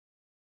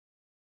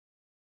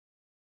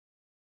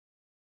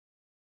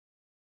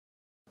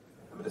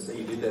to say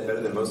you did that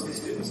better than most of the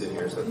students in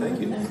here, so thank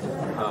you.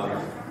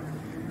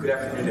 Good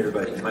afternoon,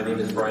 everybody. My name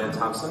is Brian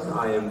Thompson.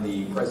 I am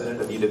the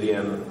president of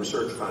UW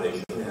Research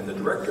Foundation and the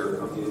director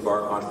of the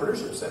UW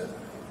Entrepreneurship Center.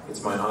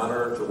 It's my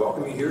honor to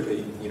welcome you here to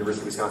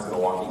University of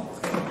Wisconsin-Milwaukee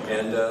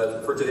and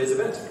for today's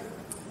event.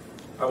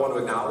 I want to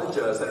acknowledge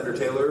Senator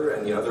Taylor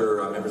and the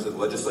other members of the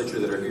legislature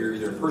that are here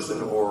either in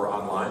person or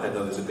online. I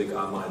know there's a big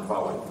online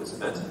following for this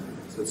event,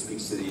 so it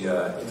speaks to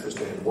the interest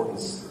and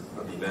importance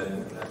of the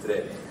event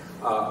today.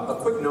 A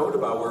quick note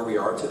about where we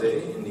are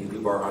today in the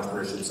UW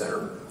Entrepreneurship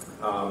Center.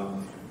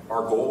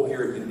 Our goal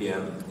here at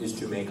UWM is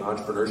to make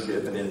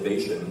entrepreneurship and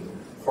innovation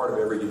part of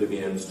every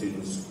UWM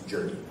student's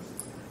journey.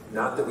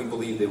 Not that we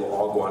believe they will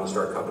all go on to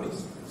start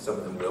companies. Some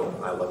of them will.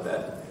 I love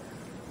that.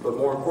 But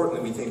more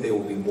importantly, we think they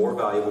will be more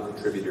valuable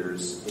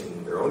contributors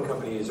in their own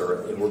companies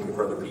or in working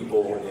for other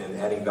people and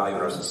adding value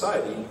in our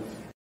society,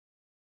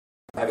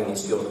 having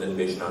these skills in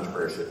innovation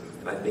entrepreneurship.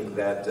 And I think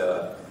that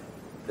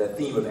that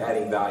theme of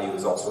adding value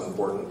is also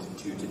important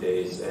to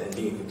today's, and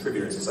being a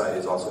contributor in society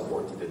is also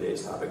important to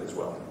today's topic as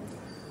well.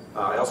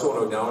 I also want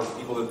to acknowledge the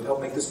people that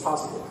helped make this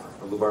possible.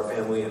 The Lubar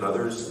family and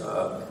others,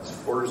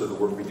 supporters of the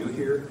work we do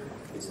here.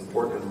 It's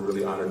important and we're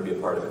really honored to be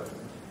a part of it.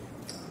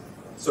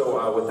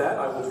 So with that,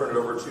 I will turn it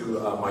over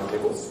to Mike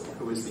Nichols,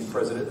 who is the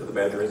president of the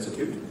Badger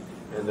Institute,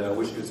 and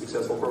wish you a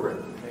successful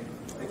program.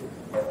 Thank you.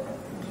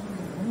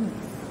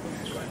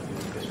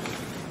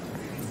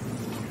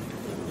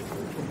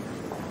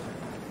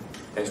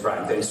 Thanks,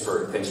 Brian.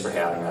 Thanks for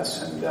having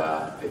us, and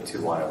I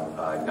too want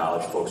to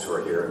acknowledge folks who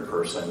are here in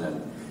person,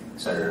 and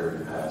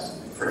Senator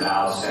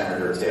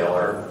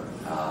Taylor,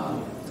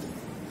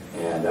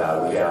 and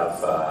we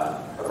have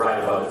a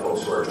variety of other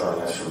folks who are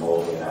joining us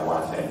remotely, and I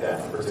want to thank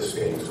them for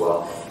participating as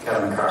well.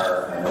 Kevin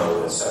Carr, I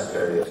know the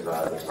Secretary of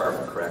the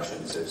Department of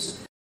Corrections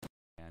is,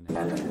 and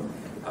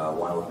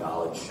want to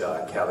acknowledge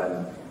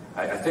Kevin.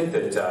 I think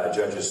that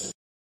judges.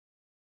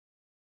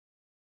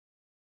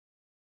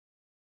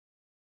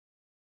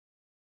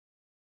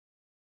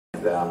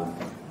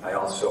 I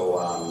also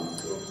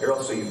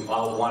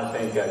want to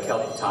thank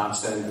Kelly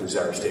Thompson, who's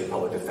our state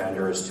public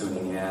defender, is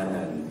tuning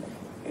in,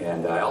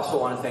 and I also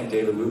want to thank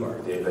David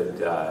Lubar. David,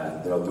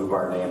 the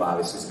Lubar name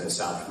obviously is going to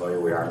sound familiar.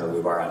 We are in the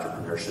Lubar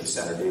Entrepreneurship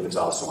Center. David's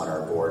also on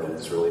our board and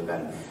has really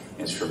been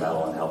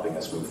instrumental in helping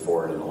us move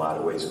forward in a lot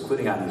of ways,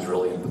 including on these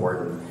really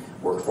important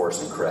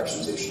workforce and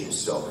corrections issues.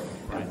 So,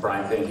 and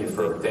Brian, thank you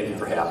for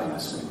having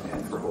us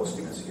and for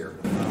hosting us here.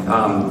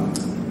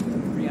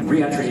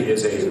 Reentry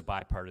is a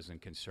bipartisan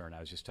concern. I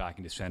was just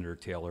talking to Senator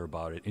Taylor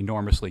about it.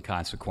 Enormously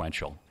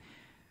consequential.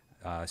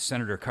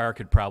 Senator Carr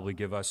could probably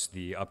give us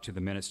the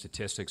up-to-the-minute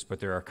statistics, but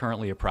there are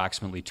currently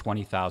approximately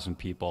 20,000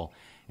 people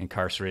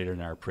incarcerated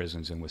in our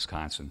prisons in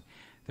Wisconsin.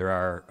 There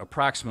are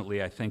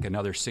approximately, I think,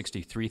 another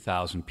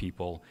 63,000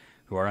 people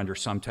who are under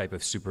some type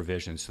of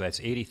supervision. So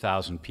that's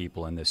 80,000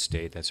 people in this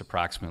state. That's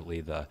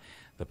approximately the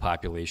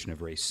population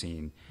of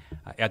Racine.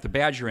 At the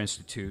Badger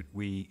Institute,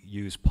 we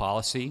use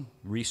policy,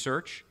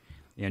 research,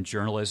 and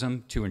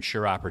journalism to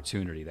ensure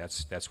opportunity.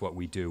 That's what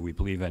we do. We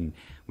believe in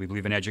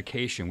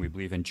education. We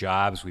believe in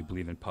jobs. We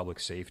believe in public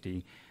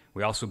safety.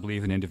 We also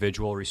believe in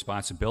individual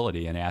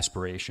responsibility and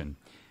aspiration,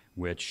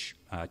 which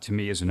to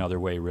me is another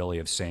way really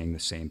of saying the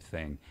same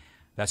thing.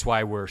 That's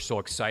why we're so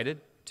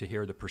excited to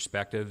hear the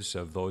perspectives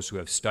of those who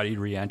have studied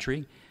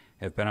reentry,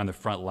 have been on the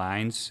front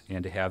lines,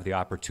 and to have the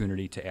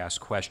opportunity to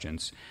ask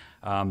questions.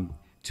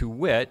 To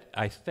wit,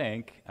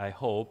 I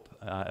hope,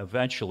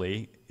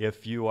 eventually,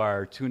 if you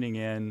are tuning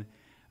in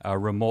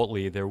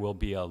remotely, there will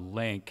be a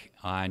link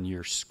on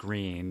your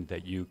screen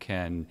that you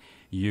can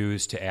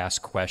use to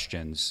ask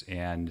questions,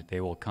 and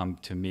they will come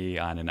to me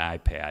on an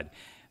iPad.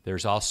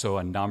 There's also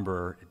a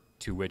number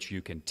to which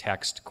you can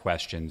text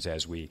questions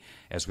as we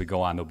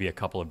go on. There'll be a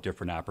couple of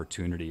different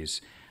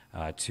opportunities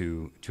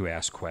to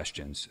ask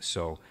questions.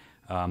 So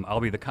I'll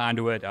be the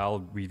conduit. I'll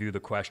review the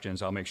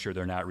questions. I'll make sure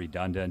they're not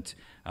redundant.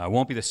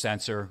 Won't be the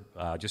censor,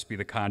 just be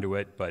the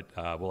conduit, but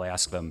we'll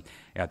ask them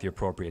at the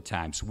appropriate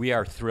times. We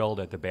are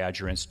thrilled at the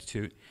Badger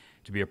Institute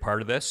to be a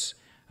part of this.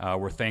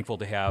 We're thankful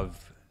to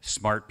have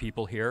smart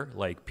people here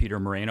like Peter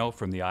Moreno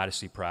from the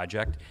Odyssey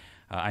Project.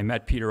 I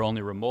met Peter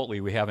only remotely.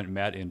 We haven't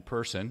met in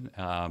person,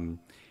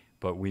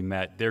 but we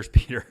met. There's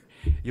Peter.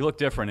 You look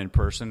different in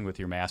person with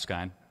your mask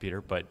on,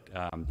 Peter, but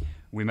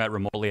we met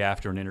remotely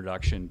after an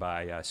introduction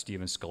by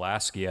Stephen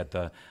Skolasky at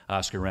the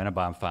Oscar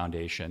Rennebaum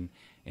Foundation,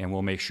 and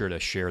we'll make sure to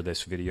share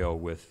this video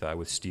with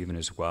Stephen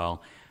as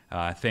well.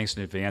 Thanks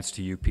in advance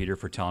to you, Peter,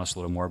 for telling us a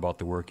little more about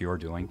the work you're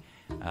doing.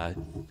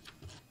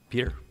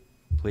 Peter,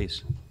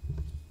 please.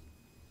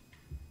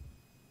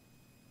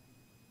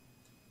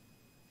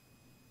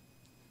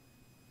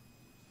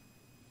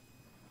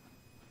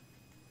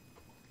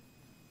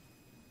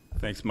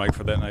 Thanks, Mike,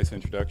 for that nice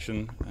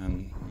introduction,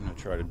 and I'm going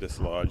to try to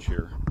dislodge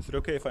here. Is it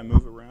okay if I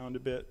move around a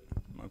bit?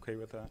 I'm okay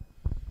with that.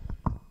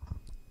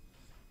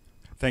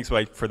 Thanks,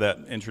 Mike, for that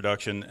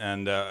introduction,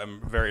 and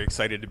I'm very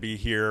excited to be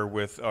here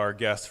with our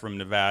guests from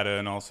Nevada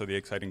and also the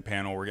exciting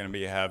panel we're going to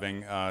be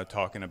having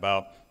talking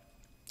about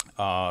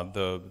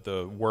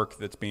the work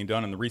that's being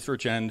done on the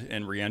research end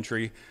in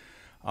reentry.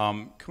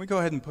 Can we go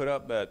ahead and put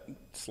up that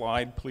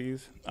slide,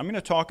 please? I'm going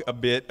to talk a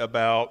bit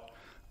about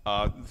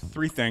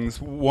three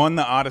things. One,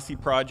 the Odyssey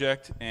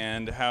Project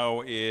and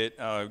how it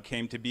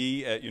came to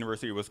be at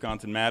University of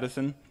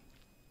Wisconsin-Madison.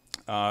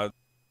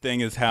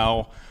 Thing is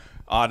how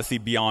Odyssey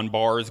Beyond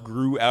Bars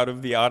grew out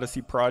of the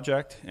Odyssey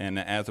Project and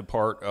as a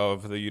part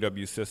of the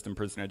UW System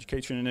Prison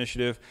Education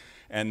Initiative.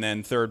 And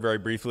then third, very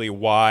briefly,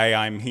 why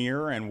I'm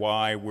here and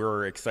why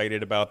we're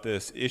excited about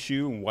this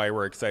issue and why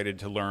we're excited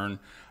to learn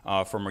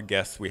from our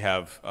guests we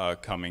have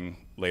coming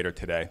later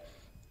today.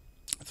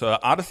 So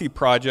the Odyssey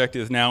Project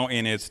is now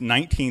in its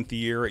 19th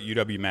year at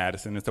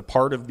UW-Madison. It's a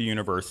part of the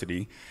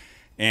university,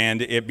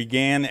 and it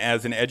began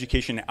as an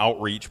education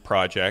outreach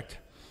project,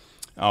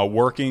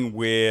 working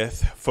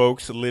with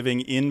folks living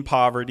in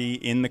poverty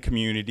in the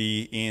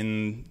community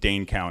in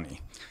Dane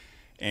County.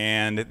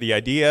 And the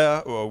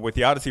idea with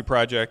the Odyssey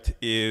Project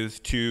is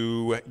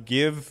to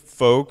give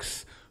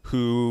folks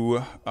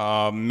who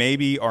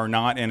maybe are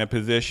not in a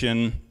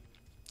position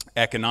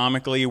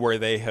economically where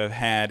they have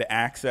had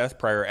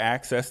prior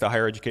access to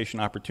higher education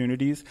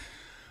opportunities,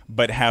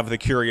 but have the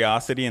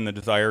curiosity and the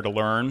desire to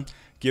learn,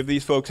 give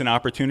these folks an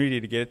opportunity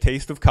to get a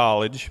taste of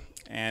college,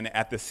 and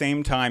at the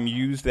same time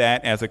use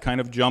that as a kind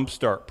of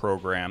jumpstart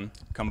program,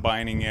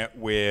 combining it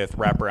with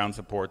wraparound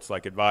supports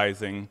like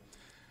advising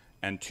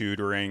and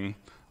tutoring,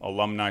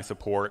 alumni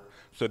support,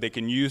 so they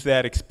can use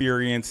that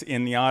experience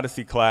in the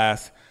Odyssey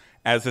class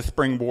as a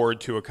springboard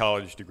to a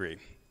college degree.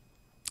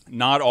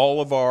 Not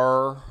all of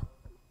our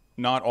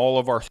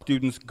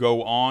students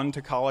go on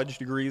to college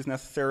degrees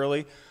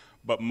necessarily,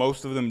 but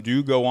most of them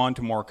do go on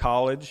to more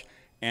college,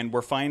 and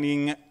we're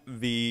finding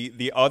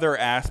the other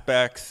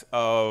aspects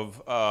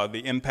of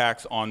the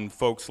impacts on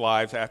folks'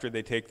 lives after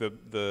they take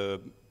the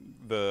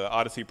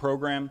Odyssey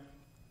program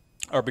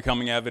are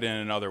becoming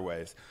evident in other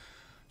ways.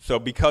 So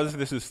because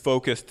this is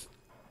focused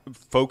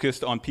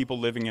on people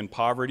living in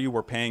poverty,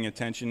 we're paying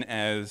attention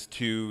as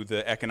to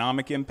the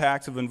economic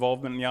impacts of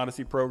involvement in the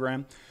Odyssey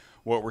program.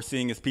 What we're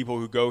seeing is people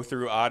who go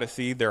through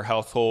Odyssey, their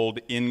household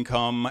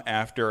income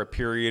after a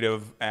period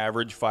of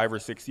average 5 or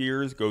 6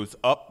 years goes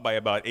up by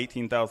about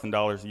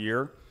 $18,000 a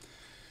year.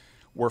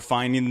 We're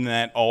finding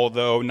that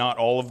although not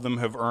all of them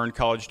have earned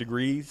college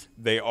degrees,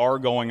 they are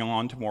going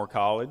on to more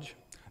college.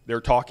 They're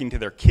talking to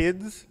their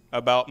kids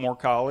about more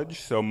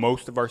college, so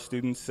most of our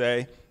students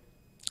say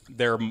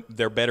they're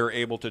better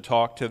able to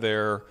talk to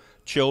their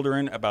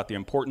children about the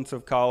importance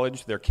of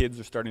college. Their kids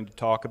are starting to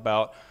talk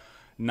about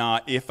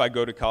not if I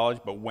go to college,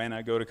 but when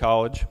I go to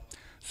college.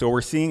 So we're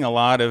seeing a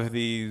lot of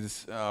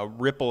these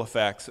ripple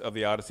effects of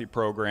the Odyssey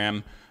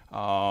program,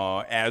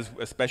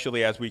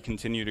 especially as we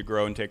continue to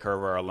grow and take care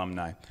of our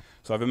alumni.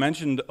 So I've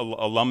mentioned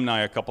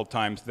alumni a couple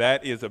times.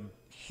 That is a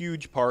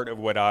huge part of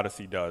what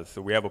Odyssey does.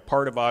 So we have a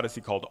part of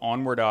Odyssey called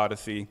Onward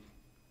Odyssey.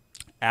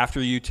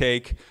 After you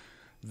take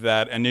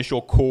that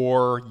initial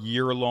core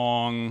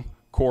year-long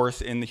course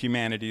in the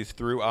humanities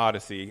through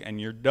Odyssey and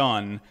you're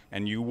done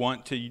and you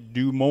want to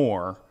do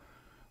more,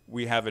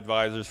 we have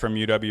advisors from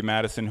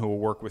UW-Madison who will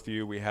work with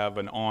you. We have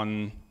an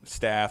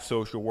on-staff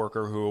social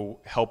worker who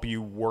will help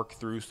you work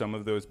through some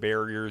of those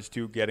barriers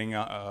to getting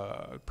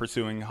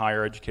pursuing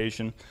higher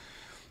education.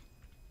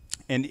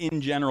 And in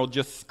general,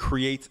 just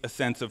creates a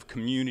sense of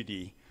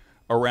community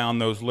around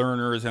those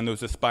learners and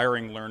those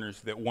aspiring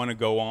learners that want to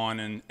go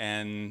on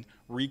and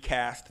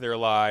recast their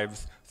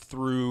lives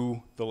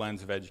through the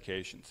lens of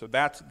education. So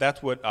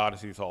that's what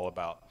Odyssey is all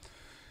about.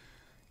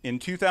 In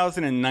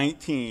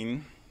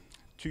 2019,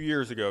 2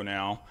 years ago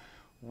now,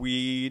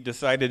 we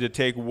decided to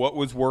take what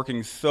was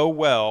working so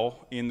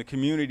well in the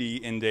community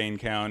in Dane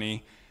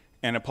County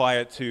and apply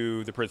it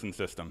to the prison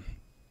system.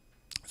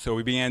 So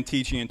we began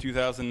teaching in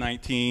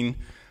 2019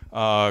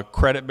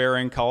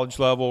 credit-bearing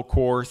college-level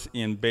course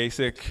in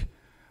basic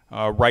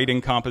writing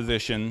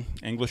composition,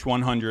 English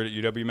 100 at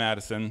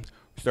UW-Madison.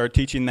 We started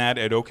teaching that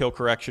at Oak Hill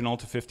Correctional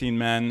to 15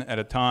 men at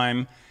a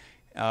time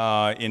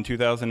in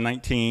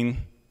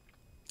 2019.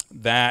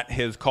 That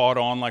has caught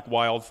on like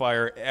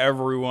wildfire.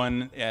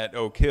 Everyone at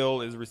Oak Hill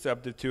is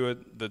receptive to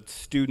it. The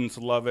students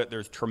love it.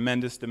 There's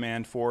tremendous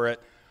demand for it.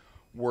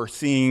 We're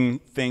seeing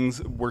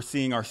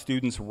our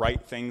students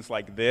write things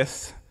like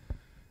this.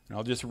 And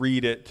I'll just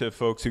read it to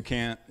folks who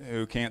can't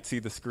see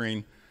the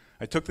screen.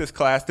 I took this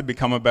class to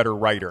become a better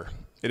writer.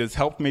 It has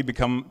helped me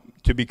become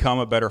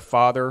a better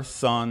father,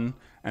 son,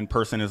 and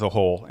person as a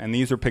whole. And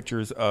these are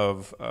pictures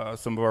of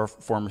some of our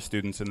former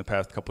students in the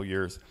past couple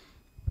years.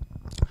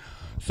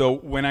 So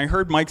when I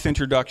heard Mike's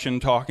introduction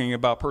talking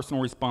about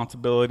personal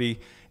responsibility,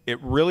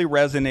 it really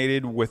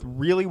resonated with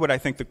really what I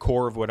think the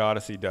core of what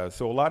Odyssey does.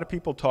 So a lot of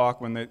people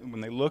talk, when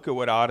they look at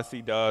what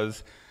Odyssey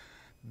does,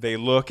 they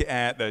look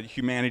at the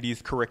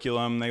humanities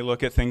curriculum, they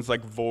look at things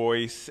like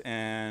voice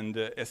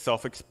and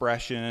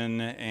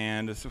self-expression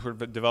and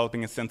sort of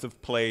developing a sense of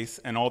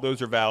place, and all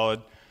those are valid.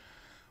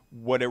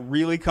 What it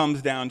really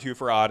comes down to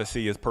for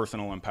Odyssey is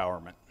personal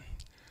empowerment.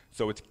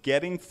 So it's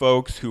getting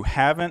folks who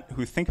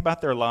think about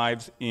their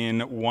lives in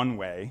one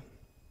way,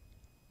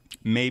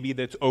 maybe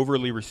that's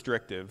overly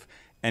restrictive,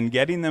 and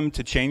getting them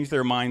to change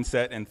their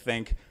mindset and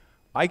think,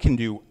 I can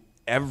do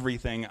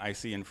everything I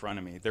see in front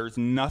of me. There's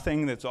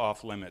nothing that's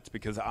off limits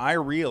because I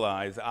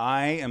realize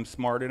I am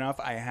smart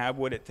enough, I have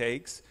what it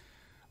takes.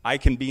 I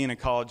can be in a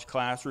college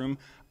classroom,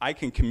 I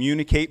can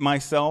communicate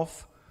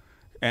myself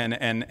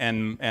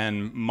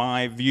and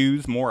my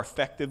views more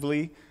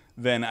effectively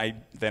than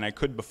I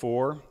could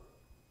before.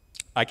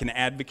 I can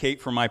advocate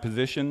for my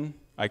position,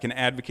 I can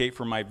advocate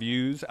for my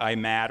views, I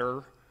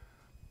matter.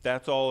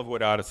 That's all of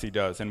what Odyssey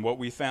does. And what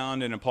we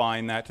found in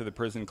applying that to the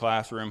prison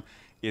classroom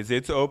is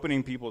it's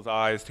opening people's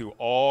eyes to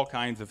all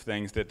kinds of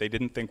things that they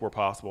didn't think were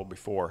possible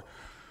before.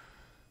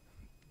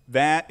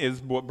 That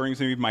is what brings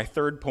me to my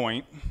third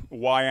point,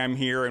 why I'm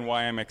here and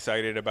why I'm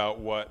excited about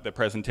what the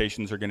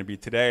presentations are going to be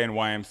today and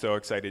why I'm so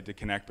excited to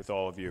connect with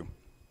all of you.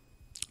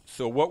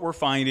 So what we're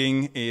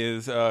finding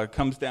is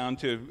comes down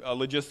to a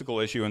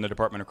logistical issue in the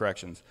Department of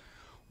Corrections.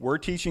 We're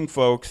teaching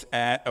folks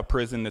at a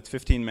prison that's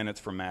 15 minutes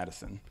from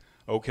Madison,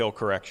 Oak Hill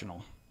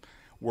Correctional.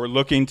 We're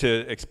looking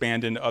to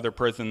expand into other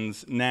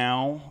prisons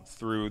now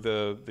through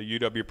the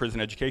UW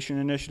Prison Education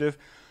Initiative,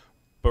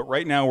 but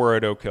right now we're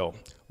at Oak Hill.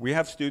 We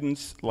have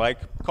students like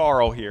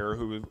Carl here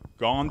who have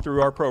gone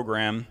through our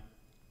program.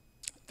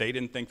 They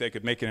didn't think they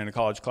could make it in a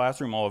college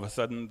classroom. All of a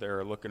sudden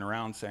they're looking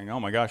around saying, oh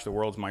my gosh, the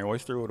world's my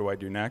oyster, what do I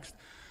do next?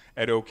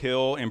 At Oak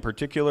Hill in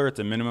particular, it's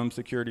a minimum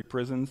security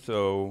prison,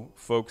 so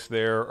folks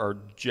there are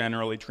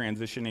generally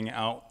transitioning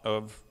out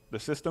of the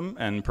system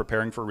and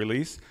preparing for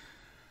release.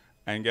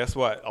 And guess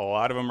what? A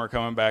lot of them are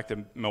coming back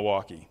to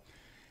Milwaukee.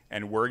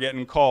 And we're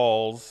getting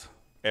calls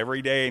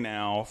every day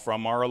now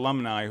from our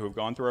alumni who have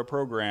gone through our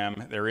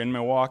program. They're in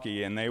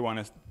Milwaukee and they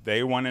want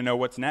to know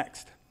what's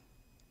next.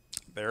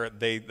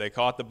 They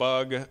caught the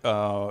bug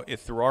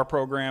it's through our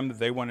program.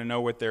 They want to know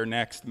what their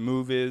next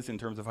move is in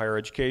terms of higher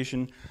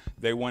education.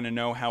 They want to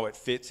know how it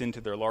fits into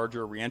their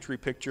larger reentry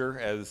picture.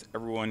 As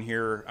everyone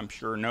here, I'm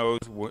sure, knows,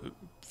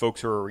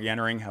 folks who are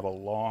reentering have a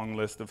long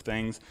list of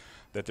things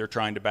that they're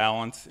trying to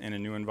balance in a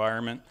new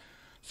environment.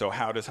 So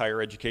how does higher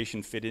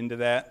education fit into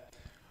that?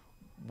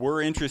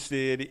 We're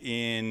interested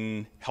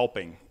in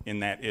helping in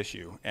that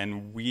issue,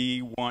 and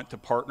we want to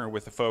partner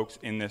with the folks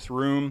in this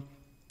room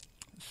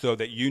so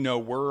that you know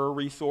we're a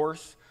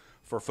resource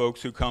for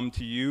folks who come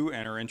to you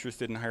and are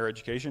interested in higher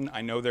education.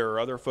 I know there are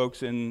other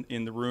folks in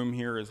the room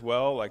here as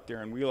well, like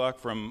Darren Wheelock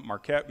from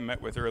Marquette, we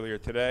met with earlier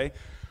today,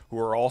 who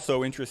are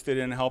also interested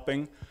in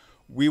helping.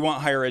 We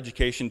want higher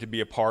education to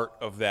be a part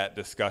of that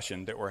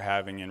discussion that we're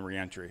having in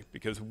reentry,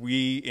 because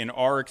in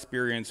our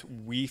experience,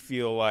 we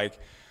feel like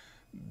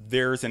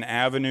there's an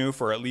avenue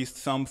for at least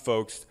some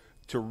folks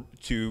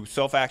to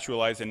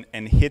self-actualize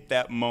and hit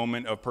that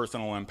moment of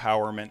personal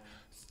empowerment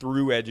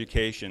through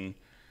education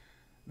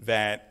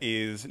that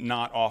is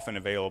not often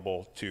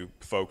available to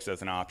folks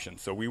as an option.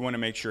 So we want to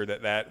make sure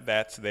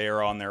that's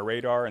there on their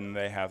radar and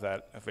they have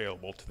that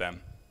available to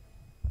them.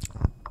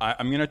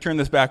 I'm going to turn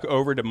this back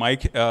over to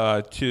Mike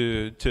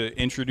to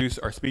introduce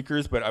our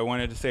speakers, but I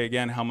wanted to say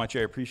again how much I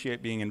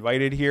appreciate being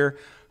invited here,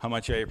 how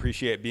much I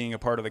appreciate being a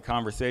part of the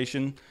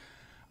conversation.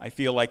 I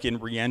feel like in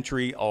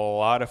reentry, a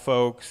lot of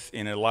folks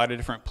in a lot of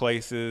different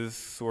places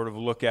sort of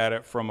look at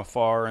it from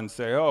afar and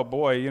say, oh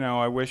boy, you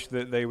know, I wish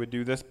that they would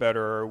do this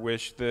better, or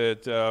wish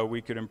that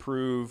we could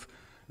improve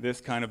this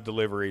kind of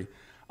delivery.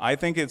 I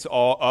think it's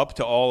all up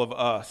to all of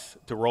us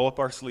to roll up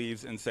our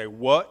sleeves and say,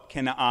 what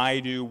can I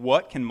do,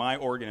 what can my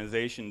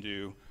organization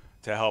do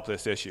to help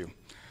this issue?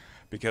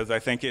 Because I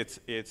think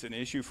it's an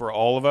issue for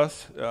all of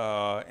us,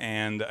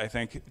 and I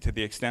think to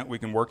the extent we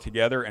can work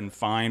together and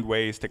find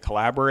ways to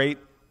collaborate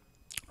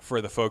for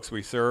the folks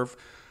we serve,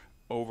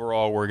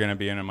 overall we're going to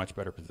be in a much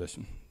better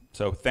position.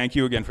 So thank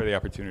you again for the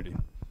opportunity.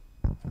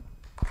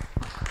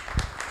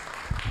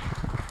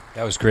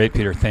 That was great,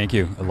 Peter. Thank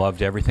you. I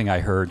loved everything I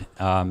heard.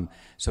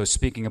 So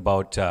speaking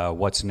about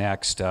what's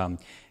next,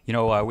 you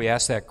know, we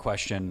asked that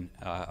question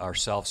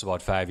ourselves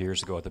about 5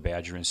 years ago at the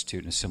Badger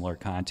Institute in a similar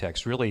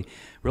context. Really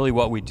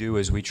what we do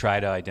is we try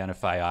to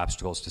identify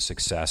obstacles to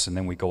success, and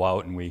then we go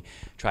out and we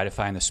try to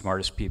find the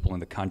smartest people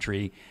in the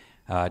country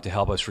to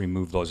help us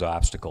remove those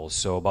obstacles.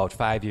 So about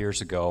 5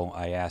 years ago,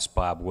 I asked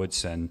Bob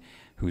Woodson,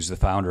 who's the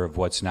founder of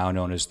what's now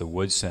known as the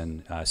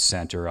Woodson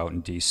Center out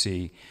in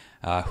D.C.,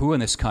 who in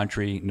this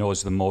country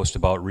knows the most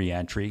about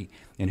reentry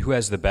and who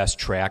has the best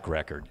track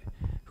record,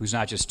 who's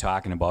not just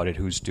talking about it,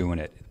 who's doing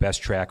it,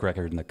 best track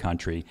record in the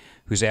country,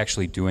 who's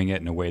actually doing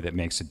it in a way that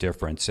makes a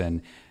difference.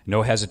 And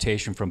no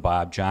hesitation from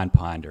Bob, John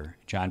Ponder.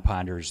 John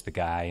Ponder is the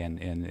guy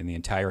in the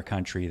entire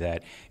country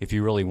that if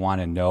you really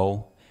want to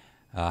know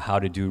how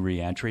to do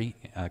reentry,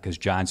 because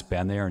John's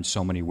been there in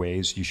so many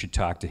ways, you should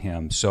talk to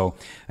him. So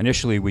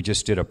initially we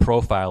just did a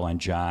profile on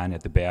John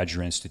at the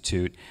Badger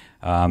Institute,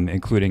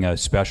 including a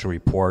special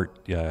report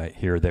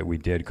here that we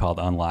did called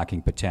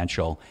Unlocking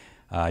Potential.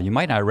 You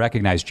might not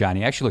recognize John.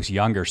 He actually looks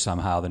younger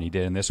somehow than he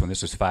did in this one.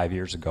 This was 5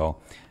 years ago.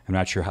 I'm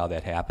not sure how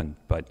that happened,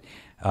 but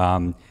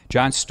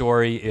John's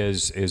story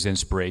is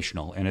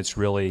inspirational, and it's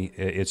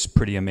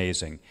pretty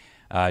amazing.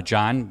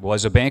 John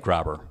was a bank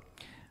robber.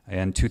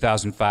 In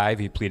 2005,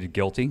 he pleaded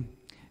guilty,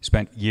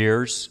 spent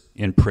years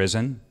in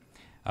prison.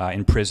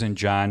 In prison,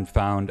 John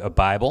found a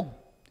Bible,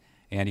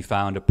 and he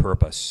found a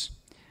purpose.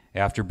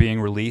 After being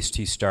released,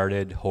 he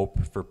started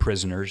Hope for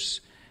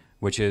Prisoners,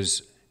 which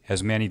is,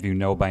 as many of you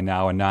know by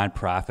now, a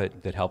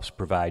nonprofit that helps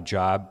provide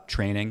job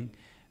training,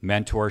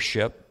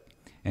 mentorship,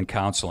 and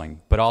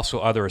counseling, but also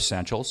other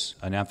essentials,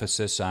 an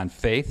emphasis on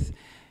faith,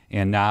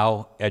 and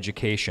now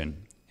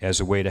education as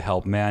a way to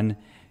help men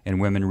and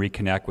women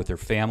reconnect with their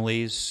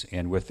families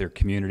and with their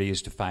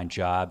communities to find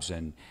jobs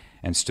and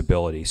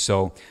stability.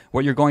 So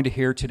what you're going to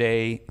hear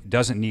today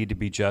doesn't need to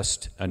be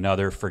just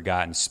another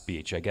forgotten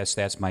speech. I guess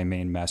that's my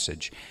main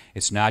message.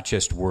 It's not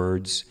just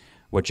words.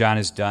 What John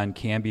has done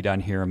can be done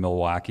here in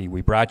Milwaukee.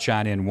 We brought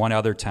John in one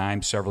other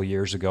time several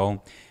years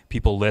ago.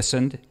 People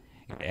listened,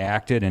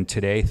 acted, and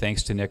today,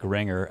 thanks to Nick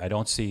Ringer,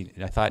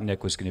 I thought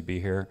Nick was going to be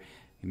here.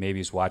 Maybe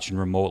he's watching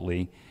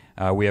remotely.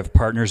 We have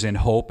Partners in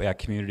Hope at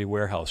Community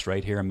Warehouse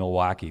right here in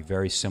Milwaukee,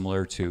 very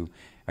similar to,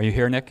 are you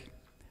here, Nick?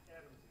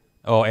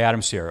 Oh,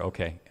 Adam's here,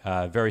 okay.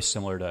 Very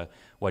similar to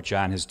what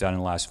John has done in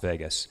Las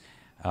Vegas.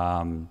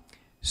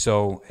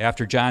 So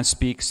after John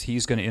speaks,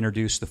 he's going to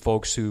introduce the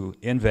folks who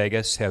in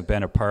Vegas have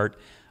been a part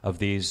of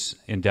these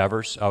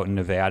endeavors out in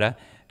Nevada,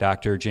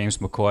 Dr. James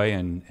McCoy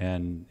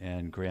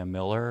and Graham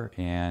Miller,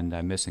 and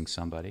I'm missing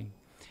somebody.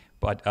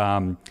 But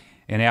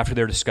and after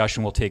their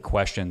discussion, we'll take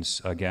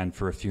questions again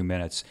for a few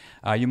minutes.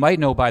 You might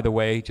know, by the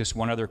way, just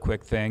one other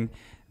quick thing,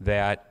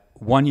 that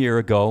 1 year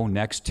ago,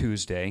 next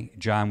Tuesday,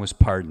 John was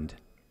pardoned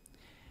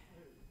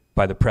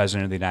by the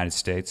President of the United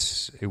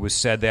States. It was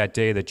said that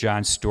day that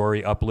John's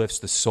story uplifts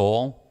the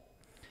soul,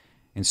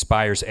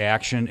 inspires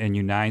action, and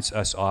unites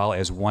us all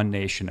as one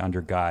nation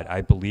under God.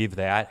 I believe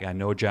that. I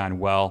know John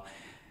well,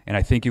 and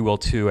I think you will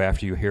too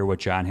after you hear what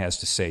John has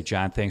to say.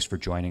 John, thanks for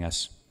joining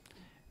us.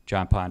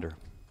 John Ponder.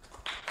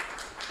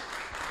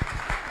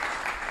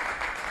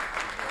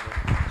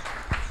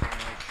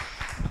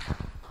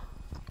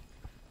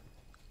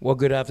 Well,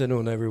 good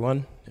afternoon,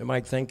 everyone. And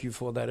Mike, thank you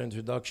for that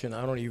introduction.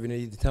 I don't even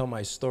need to tell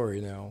my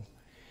story now.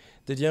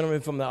 The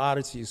gentleman from the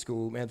Odyssey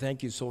School, man,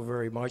 thank you so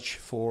very much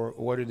for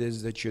what it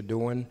is that you're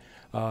doing.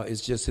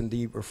 It's just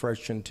indeed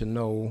refreshing to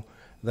know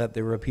that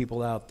there are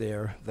people out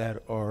there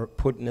that are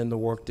putting in the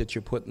work that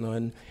you're putting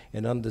in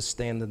and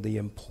understanding the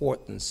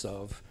importance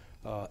of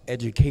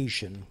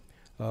education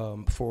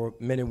for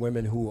men and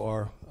women who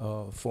are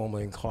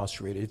formerly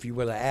incarcerated. If you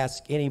were to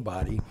ask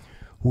anybody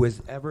who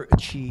has ever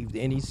achieved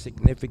any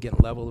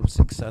significant level of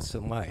success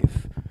in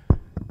life,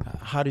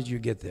 how did you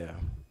get there?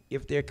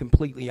 If they're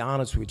completely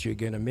honest with you,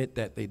 can admit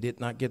that they did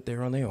not get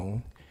there on their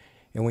own.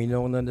 And we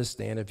know and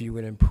understand if you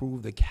would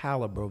improve the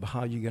caliber of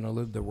how you're going to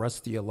live the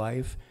rest of your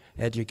life,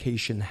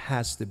 education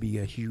has to be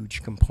a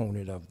huge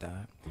component of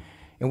that.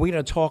 And we're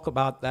going to talk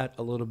about that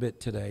a little bit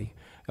today.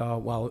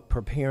 While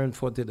preparing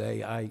for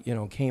today, I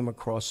came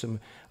across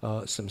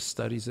some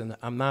studies, and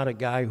I'm not a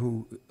guy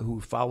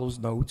who follows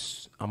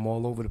notes. I'm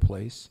all over the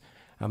place.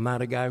 I'm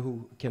not a guy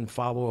who can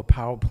follow a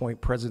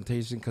PowerPoint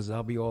presentation because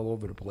I'll be all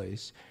over the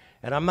place.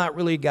 And I'm not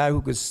really a guy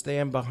who could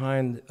stand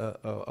behind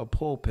a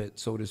pulpit,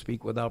 so to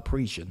speak, without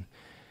preaching.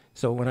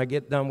 So when I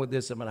get done with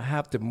this, I'm going to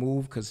have to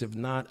move, because if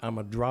not, I'm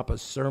going to drop a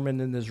sermon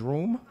in this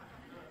room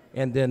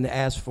and then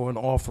ask for an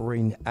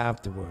offering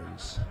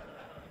afterwards.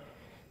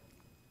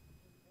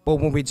 But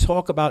when we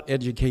talk about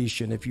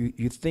education, if you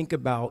think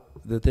about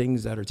the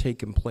things that are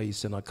taking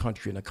place in our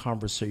country and the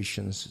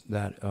conversations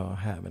that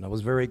happen, I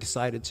was very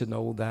excited to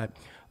know that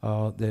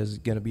there's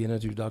going to be an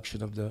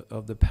introduction of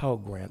the Pell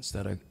Grants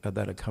that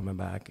are coming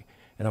back,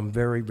 and I'm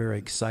very, very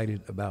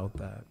excited about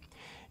that.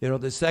 You know,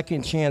 the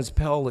Second Chance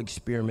Pell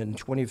experiment in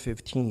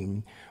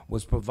 2015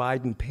 was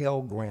providing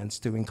Pell Grants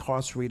to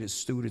incarcerated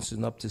students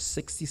in up to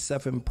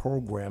 67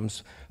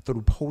 programs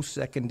through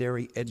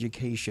post-secondary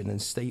education in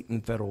state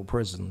and federal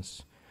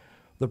prisons.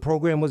 The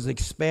program was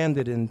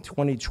expanded in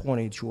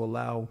 2020 to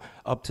allow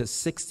up to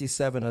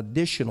 67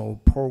 additional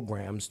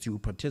programs to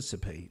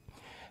participate.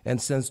 And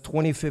since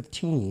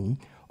 2015,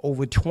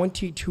 over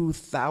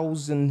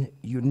 22,000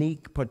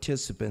 unique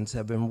participants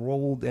have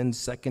enrolled in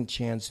Second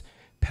Chance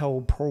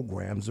Pell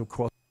programs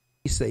across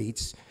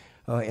states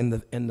in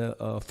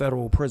the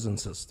federal prison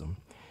system.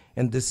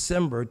 In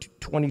December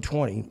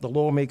 2020, the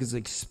lawmakers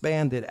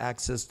expanded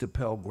access to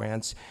Pell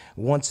Grants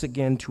once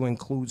again to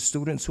include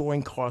students who are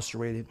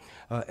incarcerated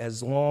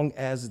as long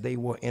as they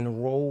were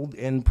enrolled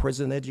in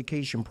prison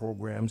education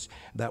programs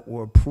that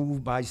were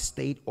approved by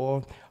state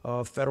or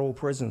federal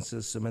prison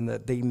system and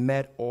that they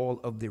met all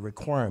of the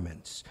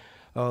requirements.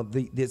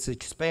 This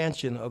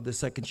expansion of the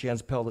Second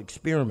Chance Pell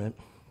experiment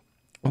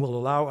will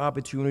allow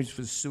opportunities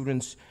for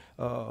students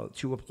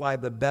to apply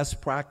the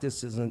best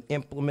practices in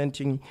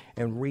implementing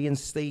and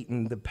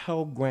reinstating the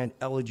Pell Grant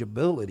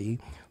eligibility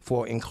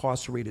for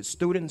incarcerated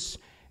students,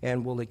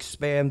 and will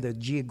expand the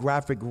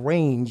geographic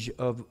range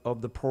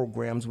of the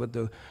programs with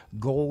the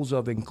goals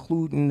of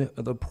including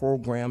the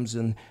programs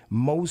in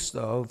most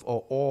of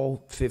or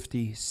all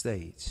 50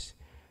 states.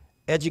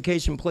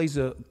 Education plays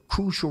a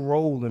crucial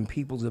role in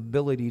people's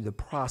ability to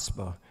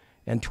prosper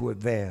and to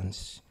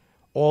advance.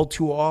 All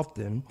too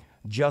often,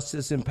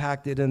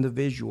 justice-impacted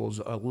individuals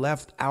are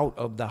left out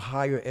of the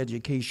higher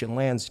education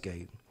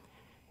landscape.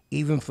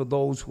 Even for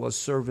those who are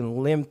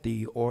serving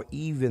lengthy or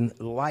even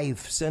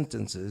life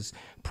sentences,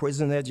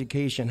 prison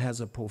education has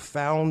a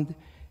profound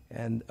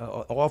and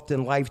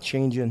often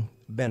life-changing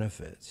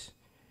benefits.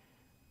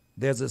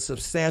 There's a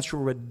substantial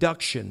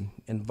reduction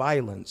in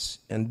violence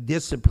and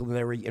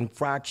disciplinary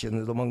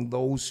infractions among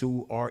those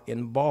who are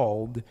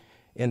involved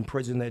in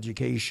prison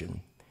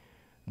education.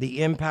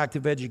 The impact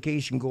of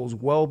education goes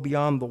well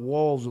beyond the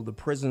walls of the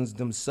prisons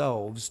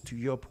themselves, to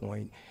your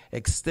point,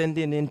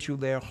 extending into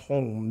their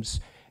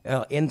homes,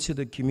 into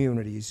the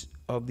communities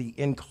of the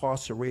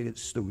incarcerated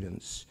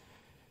students.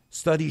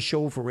 Studies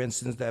show, for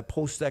instance, that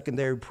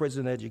post-secondary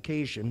prison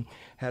education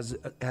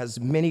has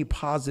many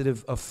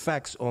positive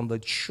effects on the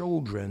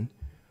children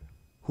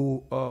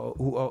who are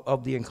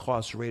of the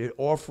incarcerated,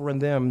 offering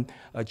them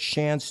a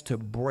chance to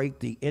break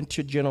the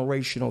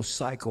intergenerational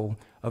cycle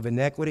of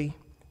inequity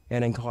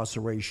and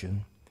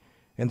incarceration.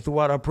 And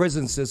throughout our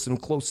prison system,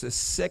 close to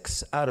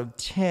 6 out of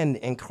 10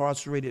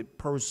 incarcerated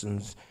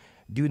persons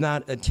do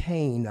not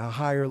attain a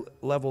higher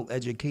level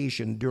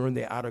education during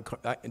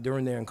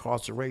their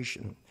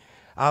incarceration.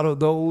 Out of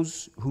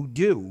those who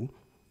do,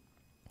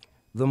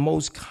 the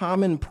most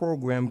common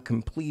program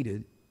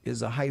completed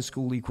is a high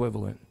school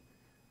equivalent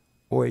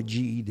or a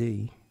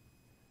GED.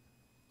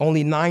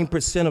 Only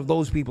 9% of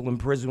those people in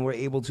prison were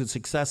able to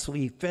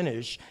successfully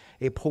finish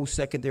a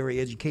post-secondary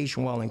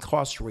education while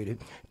incarcerated.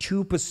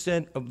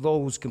 2% of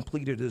those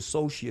completed an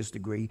associate's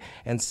degree,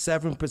 and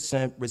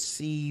 7%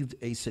 received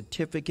a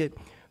certificate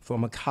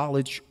from a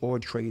college or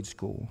trade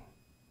school.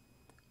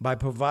 By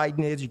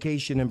providing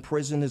education in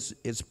prison,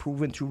 it's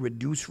proven to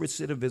reduce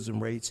recidivism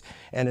rates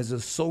and is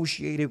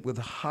associated with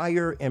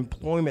higher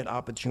employment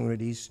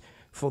opportunities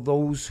for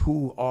those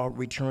who are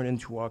returning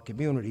to our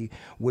community,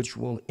 which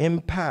will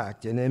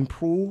impact and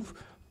improve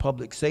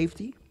public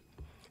safety.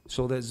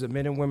 So that as the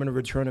men and women are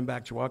returning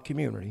back to our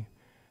community,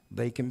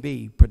 they can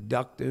be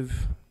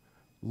productive,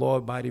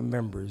 law-abiding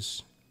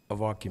members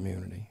of our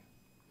community.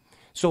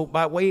 So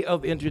by way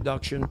of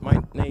introduction,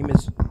 my name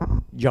is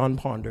John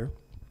Ponder.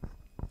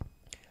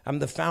 I'm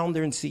the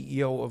founder and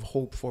CEO of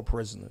Hope for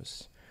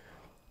Prisoners.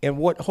 And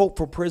what Hope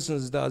for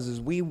Prisoners does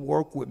is we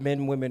work with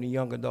men, women, and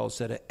young adults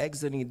that are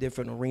exiting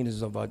different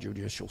arenas of our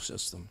judicial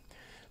system.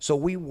 So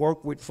we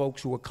work with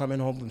folks who are coming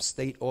home from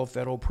state or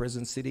federal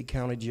prisons, city,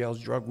 county jails,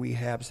 drug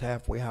rehabs,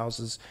 halfway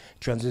houses,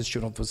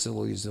 transitional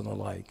facilities, and the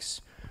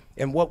likes.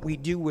 And what we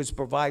do is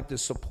provide the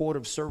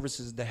supportive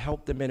services to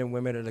help the men and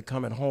women that are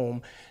coming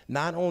home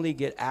not only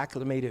get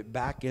acclimated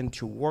back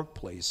into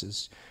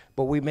workplaces,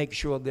 but we make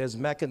sure there's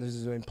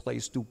mechanisms in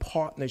place through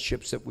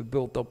partnerships that we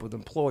built up with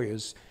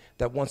employers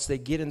that once they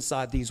get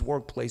inside these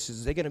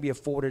workplaces, they're going to be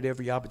afforded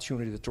every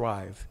opportunity to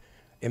thrive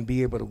and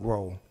be able to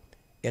grow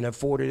and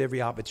afforded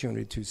every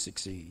opportunity to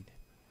succeed.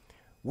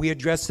 We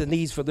address the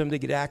needs for them to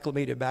get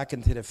acclimated back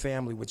into their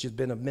family, which has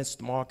been a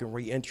missed mark in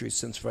reentry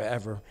since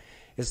forever.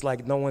 It's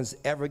like no one's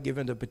ever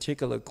given the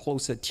particular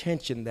close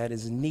attention that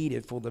is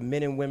needed for the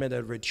men and women that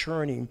are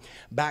returning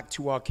back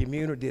to our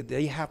community.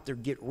 They have to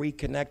get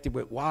reconnected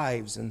with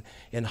wives and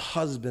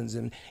husbands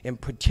and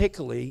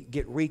particularly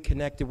get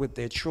reconnected with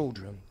their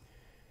children.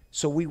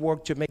 So we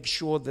work to make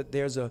sure that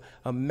there's a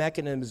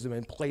mechanism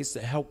in place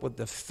to help with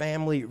the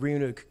family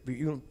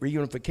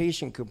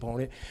reunification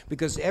component,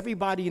 because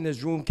everybody in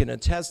this room can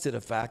attest to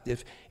the fact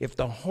if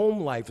the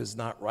home life is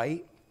not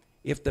right,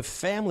 if the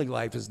family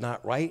life is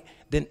not right,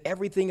 then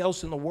everything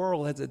else in the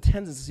world has a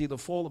tendency to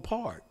fall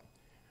apart.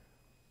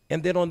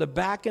 And then on the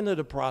back end of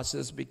the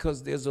process,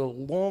 because there's a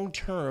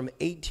long-term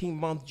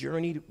 18-month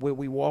journey where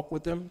we walk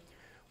with them,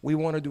 we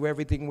want to do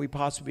everything we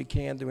possibly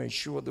can to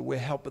ensure that we're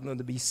helping them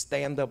to be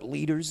stand-up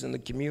leaders in the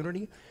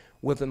community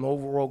with an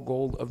overall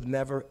goal of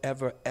never,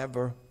 ever,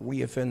 ever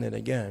reoffending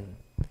again.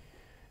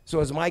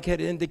 So as Mike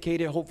had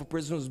indicated, Hope for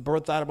Prisoners was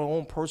birthed out of my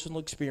own personal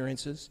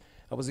experiences.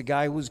 I was a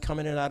guy who was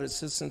coming in and out of the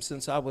system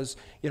since I was,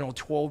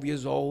 12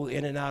 years old,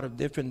 in and out of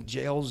different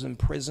jails and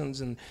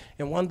prisons. And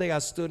one day I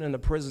stood in a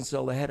prison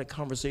cell and had a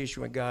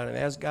conversation with God and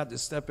asked God to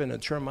step in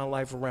and turn my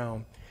life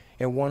around.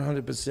 And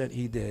 100%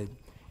 he did.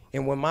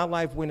 And when my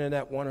life went in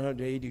that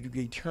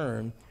 180-degree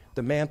turn,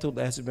 the mantle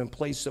that has been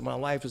placed in my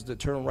life is to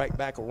turn right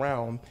back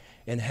around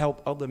and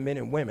help other men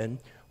and women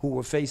who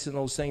were facing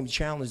those same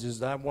challenges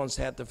that I once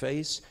had to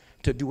face,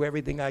 to do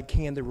everything I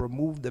can to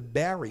remove the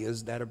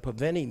barriers that are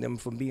preventing them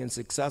from being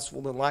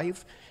successful in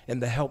life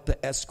and to help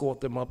to escort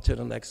them up to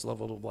the next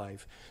level of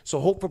life. So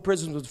Hope for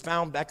Prisoners was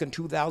found back in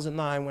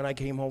 2009 when I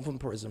came home from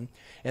prison.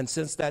 And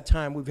since that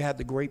time, we've had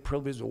the great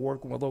privilege of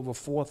working with over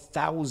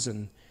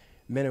 4,000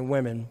 men and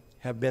women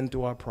have been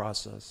through our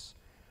process.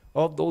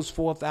 Of those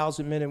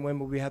 4,000 men and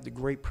women we had the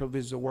great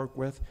privilege to work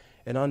with,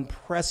 an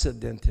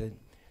unprecedented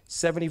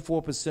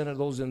 74% of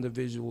those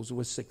individuals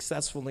were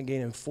successful in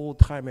gaining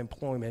full-time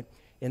employment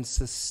in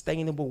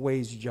sustainable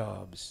wage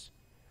jobs.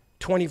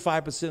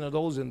 25% of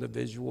those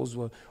individuals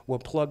were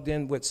plugged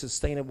in with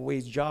sustainable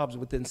wage jobs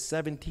within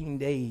 17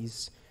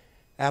 days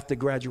after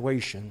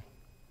graduation.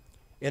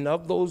 And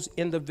of those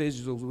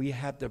individuals we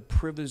had the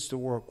privilege to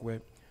work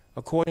with,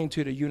 according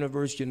to the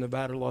University of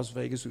Nevada, Las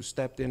Vegas, who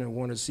stepped in and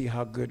wanted to see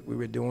how good we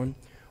were doing,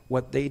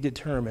 what they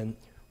determined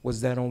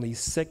was that only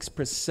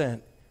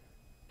 6%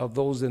 of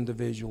those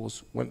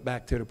individuals went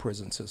back to the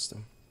prison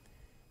system.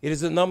 It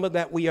is a number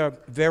that we are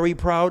very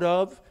proud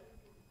of,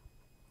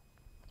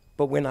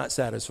 but we're not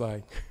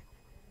satisfied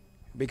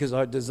because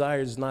our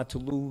desire is not to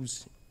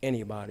lose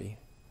anybody.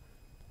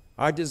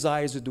 Our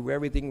desire is to do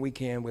everything we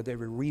can with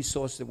every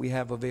resource that we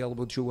have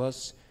available to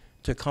us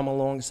to come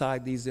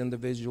alongside these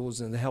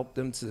individuals and help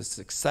them to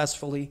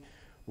successfully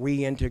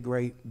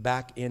reintegrate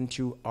back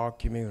into our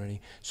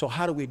community. So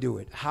how do we do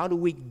it? How do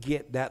we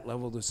get that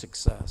level of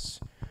success?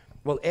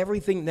 Well,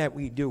 everything that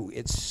we do,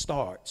 it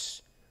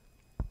starts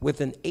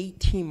with an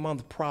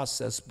 18-month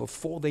process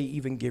before they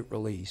even get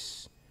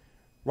released.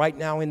 Right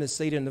now in the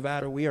state of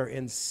Nevada, we are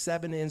in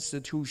 7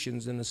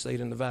 institutions in the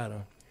state of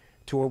Nevada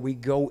to where we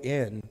go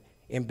in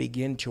and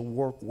begin to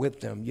work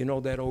with them. You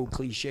know that old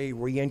cliche,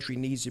 reentry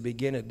needs to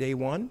begin at day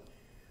 1?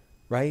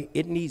 Right?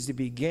 It needs to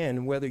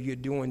begin whether you're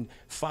doing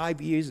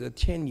 5 years or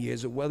 10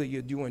 years or whether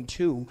you're doing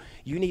 2.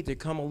 You need to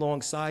come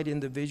alongside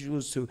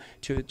individuals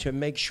to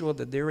make sure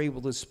that they're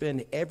able to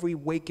spend every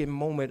waking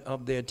moment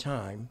of their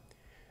time,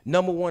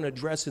 number 1,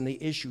 addressing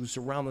the issues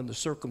surrounding the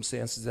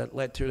circumstances that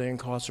led to their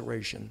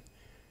incarceration,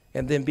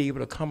 and then be able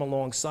to come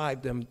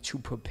alongside them to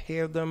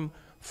prepare them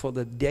for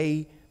the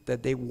day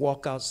that they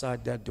walk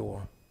outside that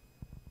door.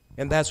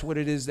 And that's what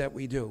it is that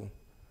we do.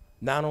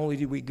 Not only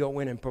do we go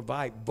in and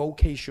provide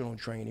vocational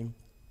training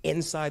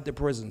inside the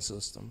prison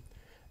system,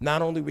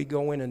 not only do we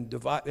go in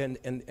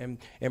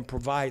and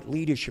provide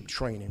leadership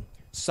training,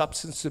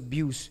 substance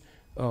abuse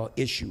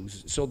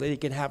issues, so they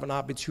can have an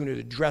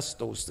opportunity to address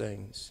those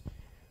things.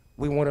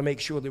 We want to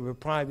make sure that we're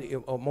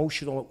providing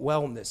emotional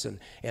wellness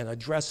and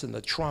addressing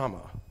the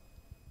trauma.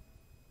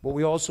 But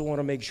we also want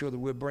to make sure that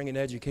we're bringing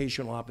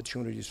educational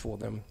opportunities for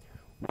them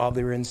while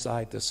they're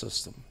inside the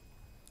system.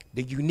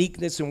 The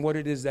uniqueness in what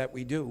it is that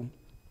we do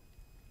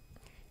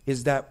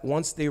is that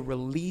once they're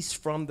released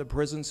from the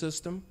prison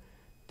system,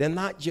 they're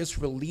not just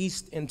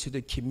released into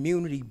the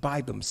community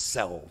by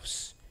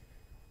themselves.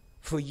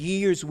 For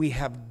years we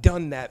have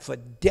done that. For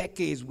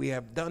decades we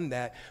have done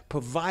that,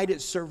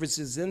 provided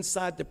services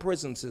inside the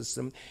prison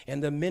system,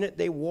 and the minute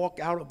they walk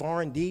out of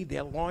R&D,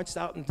 they're launched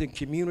out into the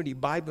community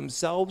by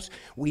themselves.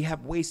 We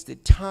have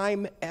wasted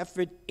time,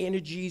 effort,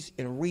 energies,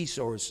 and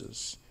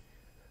resources.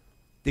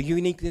 The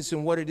uniqueness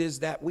in what it is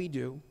that we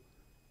do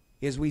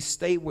is we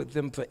stay with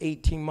them for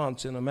 18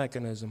 months in a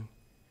mechanism.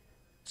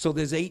 So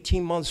there's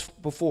 18 months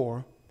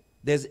before,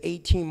 there's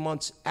 18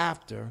 months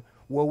after,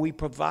 where we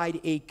provide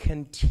a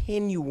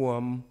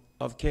continuum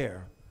of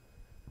care.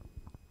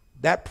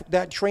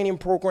 That training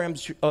program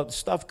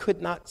stuff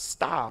could not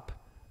stop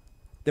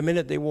the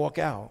minute they walk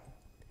out.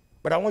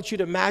 But I want you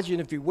to imagine,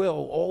 if you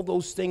will, all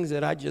those things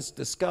that I just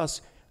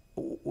discussed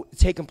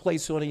taking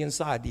place on the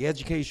inside, the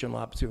educational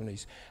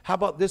opportunities. How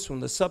about this one,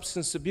 the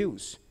substance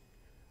abuse?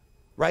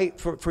 Right?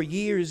 For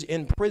years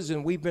in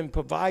prison, we've been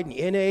providing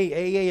NA,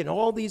 AA, and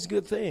all these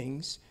good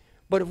things.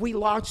 But if we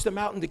launch them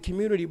out in the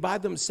community by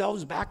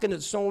themselves, back in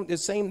the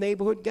same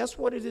neighborhood, guess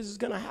what it is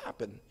going to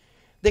happen?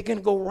 They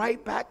can go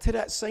right back to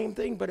that same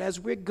thing. But as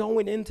we're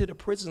going into the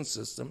prison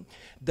system,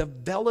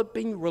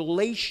 developing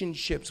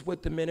relationships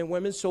with the men and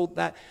women so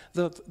that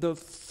the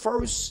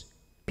first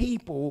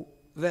people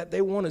that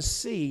they want to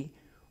see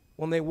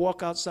when they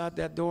walk outside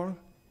that door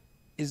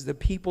is the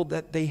people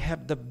that they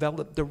have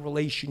developed the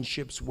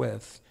relationships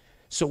with,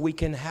 so we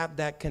can have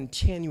that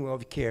continuum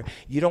of care.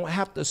 You don't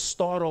have to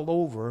start all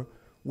over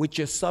with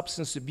your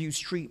substance abuse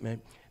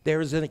treatment.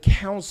 There is a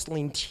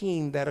counseling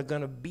team that are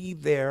going to be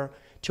there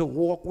to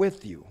walk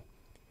with you.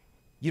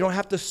 You don't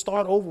have to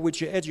start over with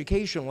your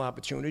educational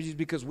opportunities,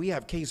 because we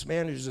have case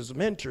managers as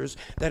mentors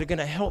that are going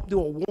to help do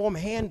a warm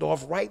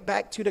handoff right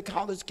back to the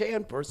college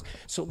campus,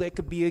 so there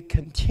could be a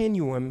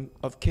continuum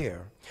of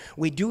care.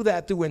 We do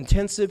that through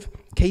intensive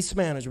case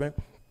management,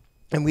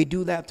 and we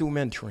do that through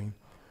mentoring,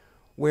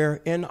 where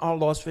in our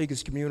Las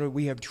Vegas community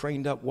we have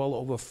trained up well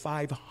over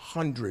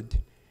 500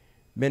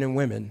 men and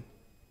women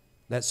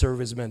that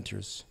serve as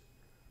mentors.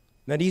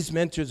 Now, these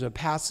mentors are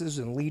pastors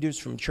and leaders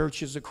from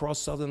churches across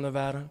Southern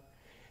Nevada.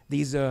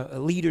 These are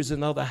leaders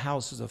in other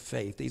houses of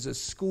faith. These are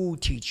school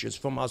teachers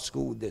from our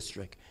school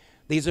district.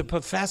 These are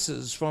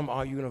professors from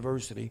our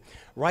university,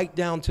 right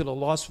down to the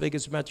Las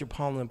Vegas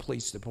Metropolitan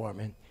Police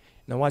Department.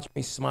 Now watch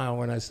me smile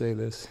when I say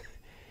this.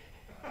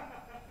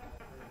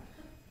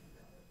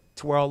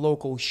 To where our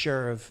local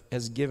sheriff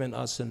has given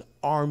us an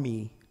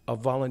army of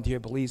volunteer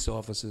police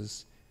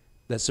officers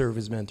that serve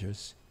as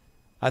mentors.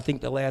 I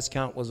think the last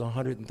count was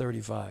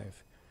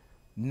 135.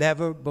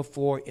 Never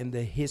before in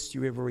the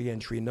history of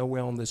reentry,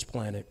 nowhere on this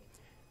planet,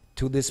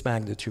 to this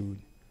magnitude,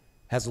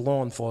 has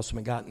law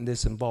enforcement gotten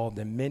this involved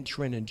in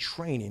mentoring and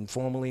training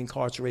formerly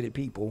incarcerated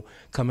people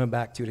coming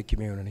back to the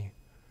community.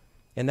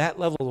 And that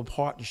level of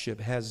partnership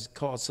has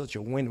caused such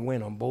a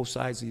win-win on both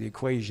sides of the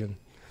equation.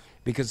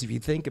 Because if you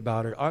think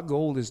about it, our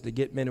goal is to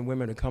get men and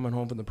women who are coming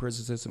home from the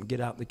prison system,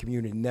 get out in the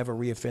community, never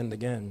reoffend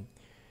again.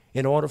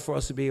 In order for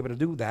us to be able to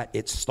do that,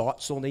 it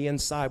starts on the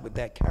inside with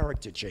that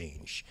character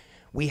change.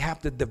 We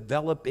have to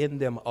develop in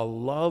them a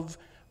love,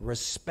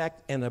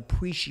 respect and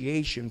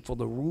appreciation for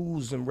the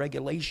rules and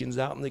regulations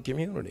out in the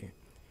community.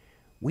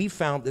 We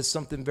found that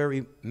something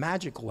very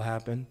magical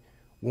happened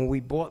when we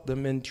brought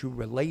them into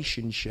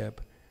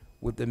relationship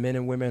with the men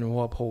and women who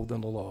uphold the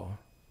law.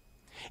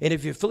 And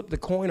if you flip the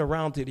coin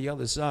around to the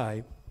other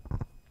side,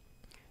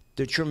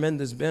 the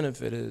tremendous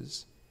benefit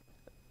is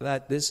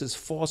that this is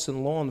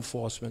forcing law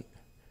enforcement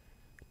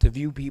to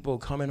view people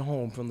coming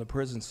home from the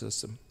prison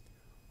system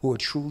who are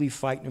truly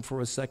fighting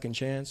for a second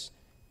chance,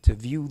 to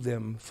view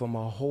them from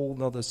a whole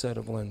other set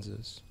of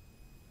lenses.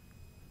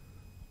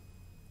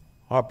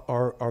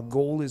 Our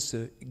goal is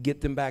to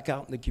get them back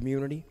out in the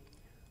community,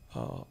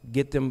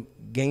 get them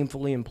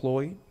gainfully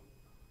employed.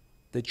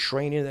 The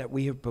training that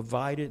we have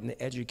provided and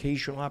the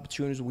educational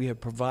opportunities we have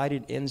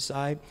provided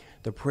inside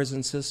the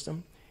prison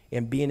system,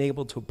 and being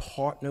able to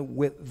partner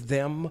with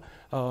them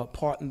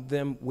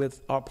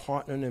with our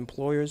partner and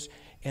employers.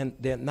 And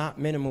they're not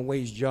minimum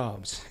wage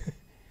jobs.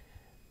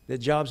 They're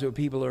jobs where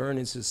people are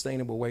earning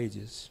sustainable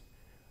wages,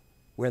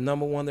 where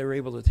number one, they're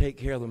able to take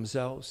care of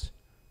themselves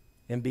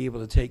and be able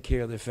to take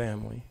care of their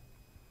family.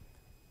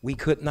 We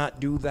could not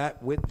do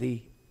that with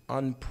the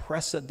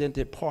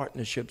unprecedented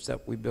partnerships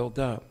that we built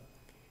up.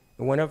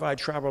 And whenever I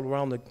travel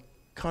around the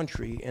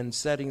country in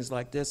settings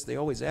like this, they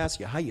always ask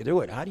you, how you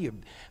do it? How do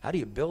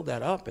you build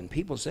that up? And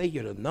people say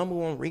you're the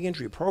 #1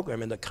 reentry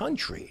program in the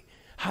country.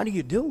 How do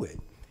you do it?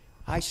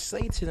 I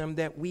say to them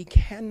that we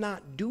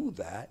cannot do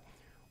that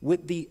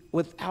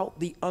without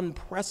the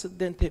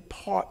unprecedented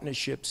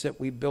partnerships that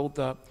we built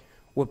up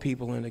with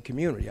people in the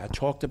community. I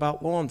talked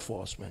about law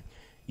enforcement.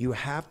 You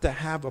have to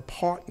have a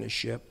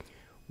partnership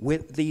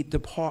with the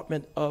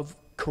Department of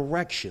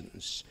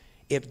Corrections.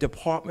 If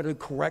Department of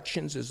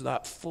Corrections is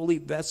not fully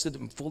vested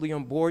and fully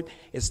on board,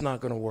 it's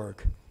not going to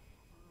work.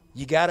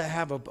 You got to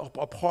have a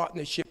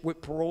partnership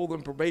with parole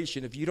and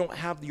probation. If you don't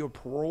have your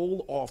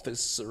parole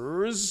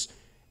officers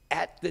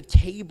at the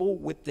table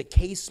with the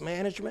case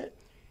management,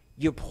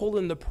 you're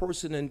pulling the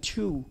person in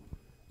two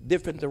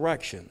different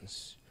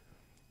directions.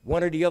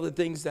 One of the other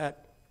things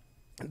that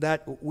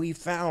we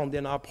found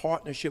in our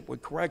partnership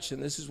with correction,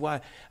 this is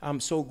why I'm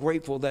so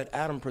grateful that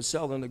Adam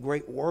Purcell and the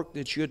great work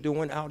that you're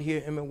doing out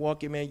here in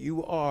Milwaukee, man,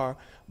 you are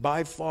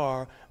by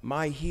far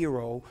my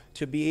hero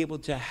to be able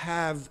to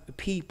have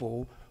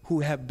people who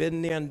have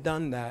been there and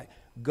done that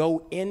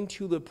go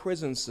into the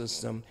prison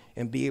system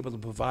and be able to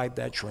provide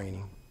that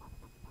training.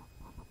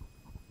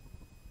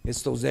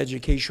 It's those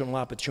educational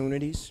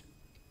opportunities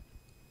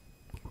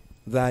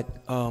that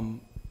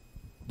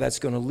that's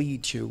going to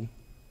lead to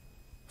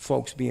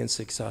folks being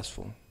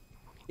successful.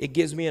 It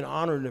gives me an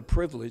honor and a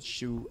privilege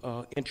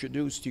to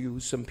introduce to you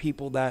some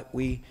people that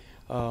we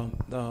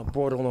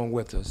brought along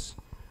with us.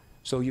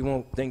 So you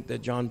won't think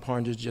that John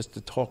Parnes is just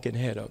a talking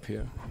head up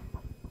here.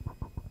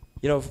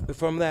 You know,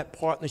 from that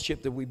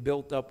partnership that we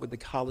built up with the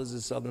College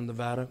of Southern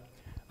Nevada,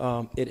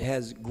 it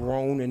has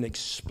grown and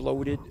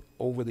exploded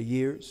over the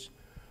years.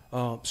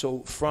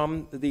 So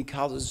from the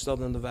College of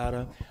Southern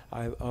Nevada,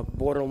 I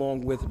brought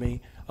along with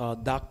me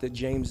Dr.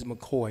 James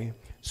McCoy,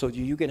 so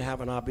you can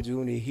have an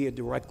opportunity to hear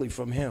directly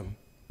from him.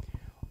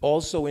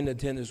 Also in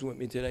attendance with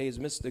me today is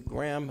Mr.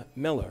 Graham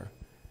Miller.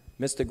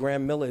 Mr.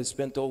 Graham Miller has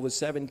spent over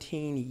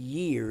 17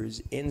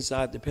 years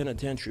inside the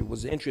penitentiary,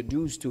 was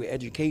introduced to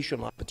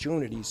educational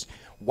opportunities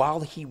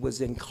while he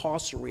was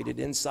incarcerated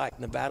inside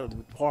Nevada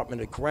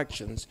Department of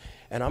Corrections.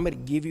 And I'm going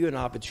to give you an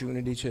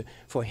opportunity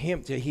for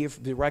him to hear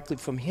directly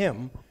from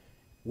him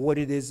what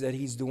it is that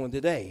he's doing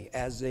today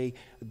as a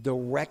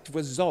direct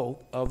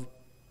result of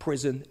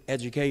prison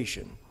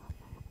education.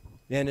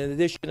 And in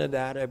addition to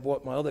that, I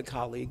brought my other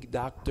colleague,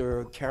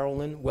 Dr.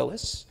 Carolyn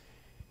Willis,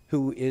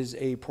 who is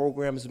a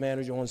programs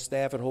manager on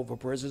staff at Hopeful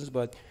Prisons,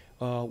 but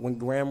when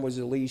Graham was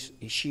released,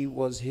 she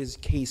was his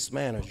case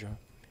manager.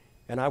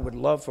 And I would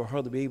love for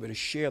her to be able to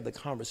share the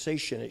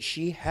conversation that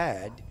she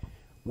had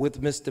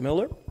with Mr.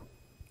 Miller,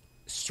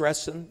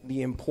 stressing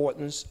the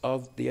importance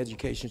of the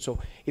education. So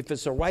if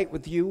it's all right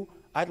with you,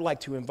 I'd like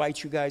to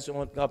invite you guys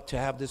on up to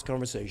have this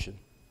conversation.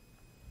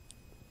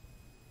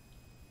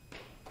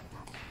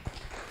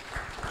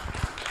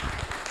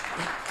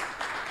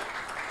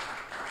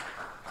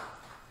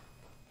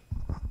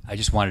 I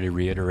just wanted to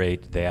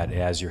reiterate that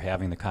as you're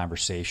having the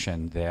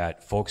conversation,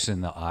 that folks in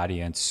the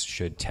audience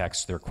should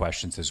text their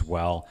questions as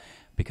well,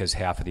 because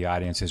half of the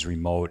audience is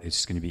remote.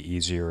 It's going to be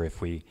easier if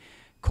we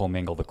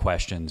commingle the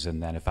questions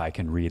and then if I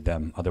can read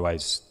them.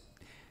 Otherwise,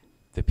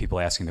 the people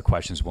asking the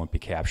questions won't be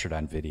captured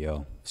on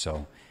video.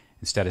 So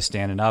instead of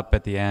standing up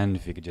at the end,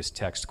 if you could just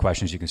text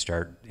questions, you can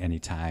start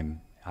anytime.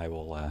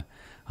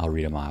 I'll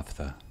read them off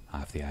the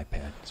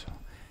iPad. So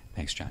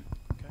thanks, John.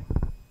 Okay.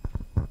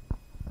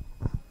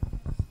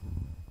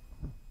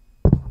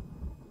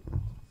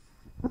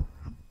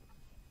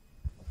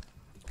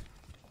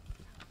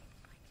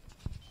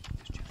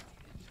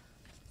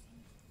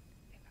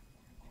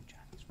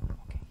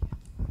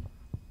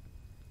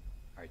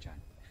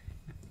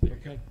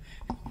 Okay.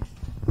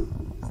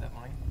 Is that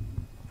mine?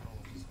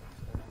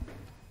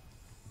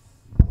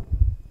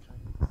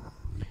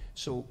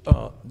 So,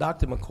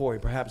 Dr.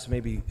 McCoy, perhaps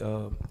maybe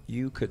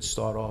you could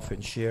start off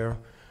and share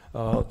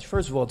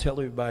First of all, tell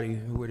everybody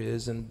who it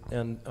is and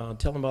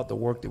tell them about the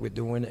work that we're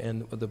doing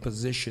and the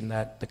position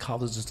that the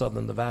College of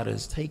Southern Nevada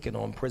has taken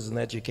on prison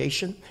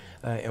education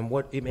and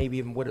what it maybe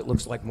even what it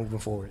looks like moving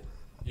forward.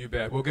 You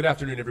bet. Well, good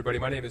afternoon, everybody.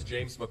 My name is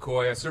James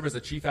McCoy. I serve as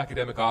the Chief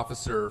Academic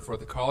Officer for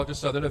the College of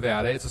Southern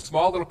Nevada. It's a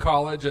small little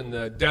college in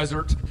the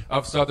desert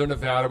of Southern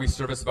Nevada. We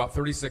service about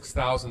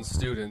 36,000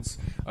 students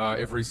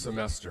every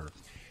semester.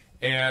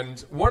 And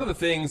one of the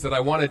things that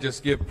I want to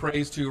just give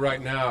praise to right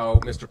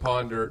now, Mr.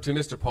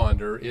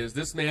 Ponder, is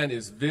this man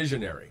is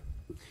visionary.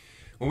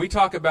 When we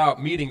talk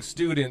about meeting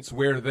students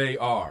where they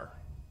are,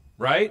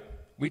 right?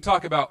 We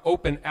talk about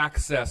open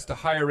access to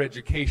higher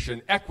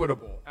education,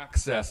 equitable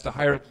access to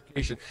higher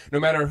education. No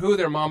matter who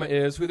their mama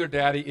is, who their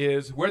daddy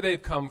is, where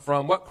they've come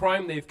from, what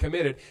crime they've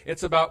committed,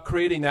 it's about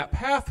creating that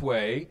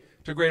pathway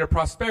to greater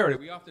prosperity.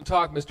 We often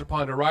talk, Mr.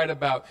 Ponder, right,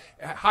 about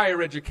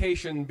higher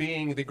education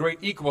being the great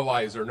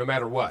equalizer no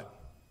matter what.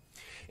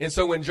 And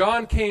so when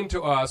John came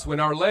to us, when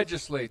our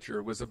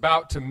legislature was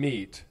about to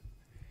meet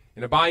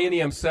in a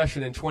biennium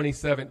session in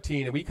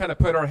 2017, and we kind of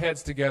put our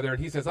heads together,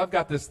 and he says, I've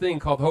got this thing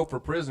called Hope for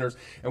Prisoners,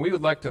 and we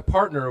would like to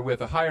partner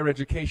with a higher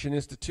education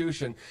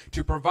institution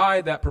to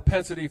provide that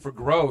propensity for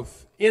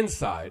growth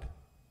inside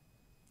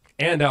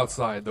and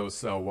outside those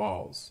cell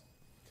walls.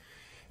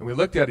 And we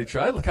looked at each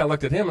other, I kind of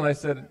looked at him, and I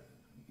said,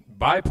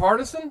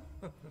 bipartisan?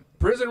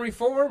 Prison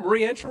reform?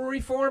 Reentry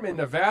reform in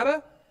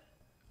Nevada?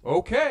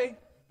 Okay.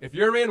 If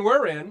you're in,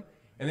 we're in.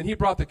 And then he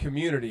brought the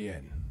community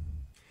in.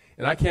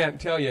 And I can't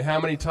tell you how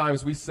many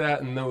times we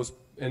sat in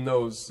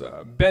those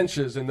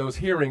benches, in those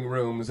hearing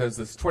rooms as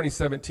this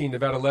 2017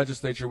 Nevada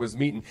legislature was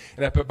meeting.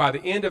 And by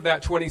the end of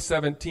that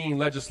 2017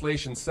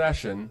 legislation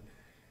session,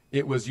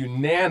 it was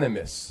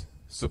unanimous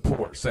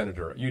support,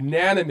 Senator,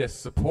 unanimous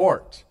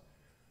support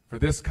for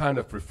this kind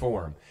of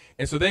reform.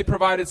 And so they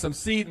provided some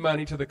seed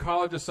money to the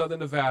College of Southern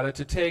Nevada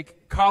to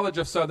take College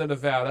of Southern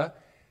Nevada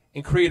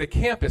and create a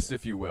campus,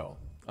 if you will,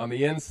 on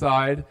the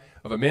inside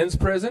of a men's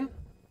prison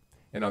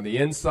and on the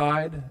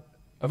inside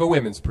of a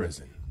women's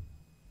prison.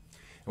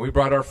 And we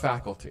brought our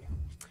faculty,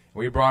 and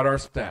we brought our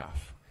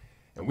staff,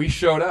 and we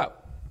showed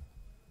up.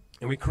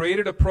 And we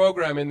created a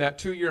program in that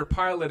 2-year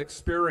pilot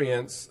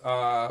experience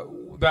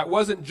that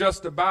wasn't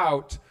just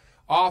about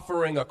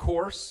offering a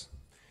course.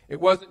 It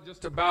wasn't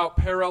just about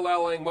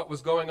paralleling what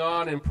was going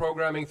on in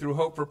programming through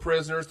Hope for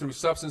Prisoners, through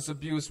substance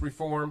abuse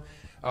reform,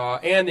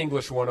 and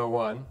English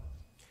 101.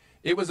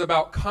 It was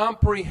about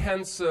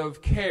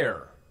comprehensive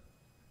care.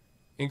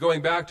 And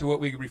going back to what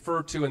we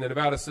refer to in the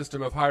Nevada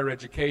system of higher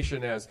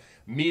education as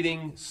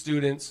meeting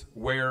students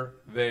where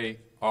they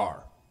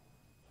are.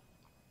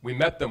 We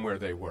met them where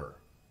they were.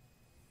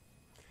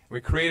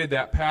 We created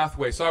that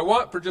pathway. So I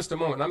want for just a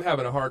moment, I'm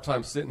having a hard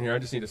time sitting here, I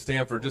just need to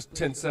stand for just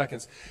 10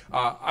 seconds.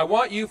 I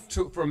want you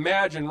to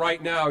imagine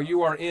right now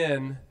you are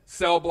in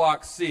cell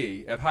block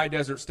C at High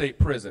Desert State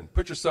Prison.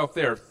 Put yourself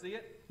there. See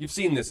it? You've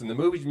seen this in the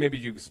movies, maybe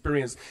you've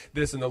experienced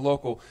this in the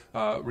local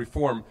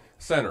reform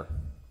center.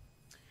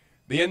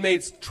 The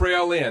inmates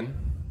trail in.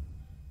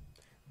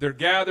 They're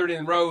gathered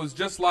in rows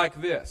just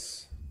like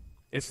this.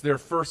 It's their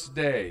first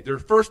day, their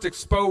first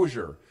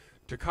exposure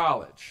to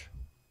college.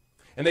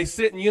 And they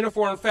sit in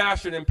uniform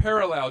fashion in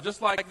parallel,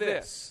 just like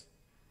this.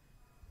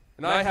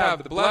 And I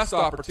have the blessed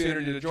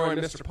opportunity to join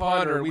Mr.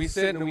 Ponder, and we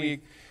sit and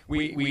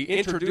we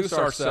introduce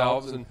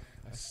ourselves and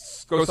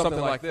go something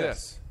like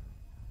this.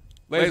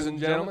 Ladies and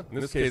gentlemen,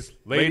 in this case,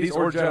 ladies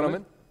or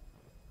gentlemen,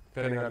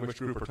 depending on which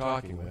group we're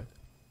talking with.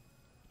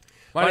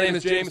 My name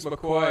is James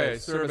McCoy. I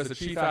serve as the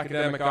Chief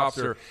Academic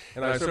Officer,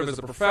 and I serve as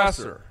a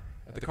professor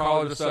at the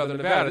College of Southern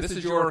Nevada. This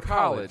is your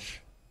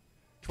college,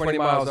 20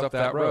 miles up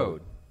that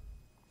road.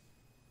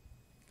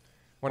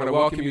 I want to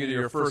welcome you to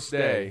your first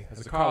day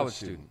as a college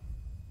student.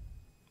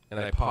 And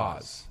I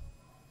pause.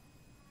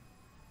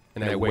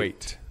 And I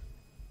wait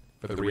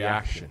for the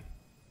reaction.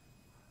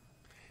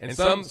 And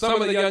some of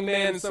the young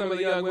men, some of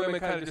the young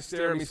women kind of just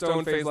stare at me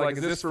stone-faced like,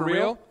 is this for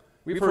real?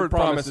 We've heard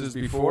promises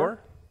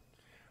before.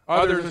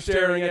 Others are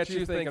staring at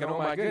you thinking, oh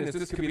my goodness,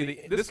 this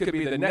could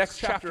be the next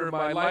chapter of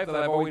my life that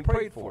I've always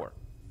prayed for.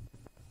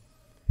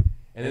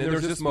 And then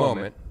there's this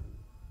moment,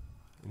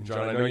 and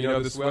John, I know you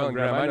know this well, and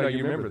Graham, I know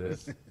you remember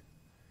this,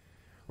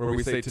 where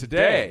we say,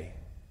 today,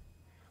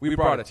 we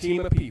brought a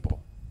team of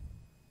people.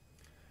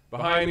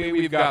 Behind me,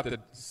 we've got the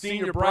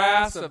senior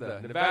brass of the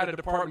Nevada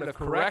Department of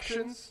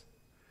Corrections.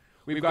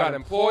 We've got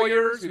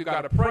employers, we've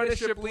got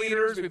apprenticeship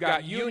leaders, we've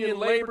got union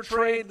labor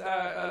trade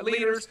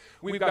leaders,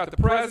 we've got the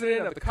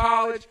president of the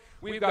college,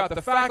 we've got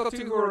the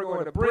faculty who are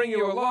going to bring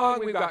you along,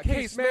 we've got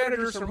case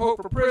managers from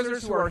Hope for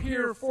Prisoners who are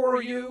here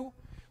for you,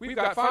 we've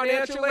got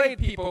financial aid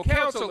people,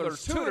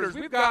 counselors, tutors,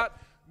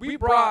 we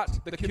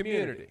brought the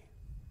community.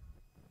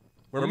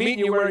 We're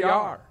meeting you where you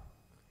are.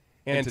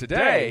 And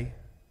today,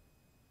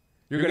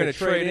 you're going to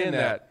trade in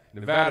that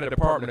Nevada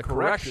Department of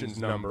Corrections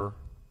number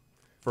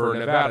for a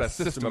Nevada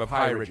System of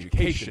Higher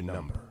Education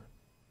number.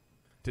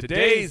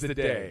 Today's the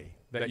day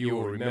that you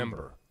will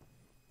remember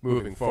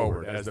moving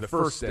forward as the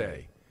first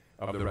day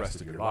of the rest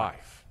of your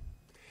life.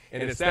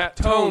 And it's that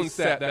tone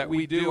set that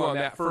we do on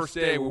that first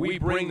day where we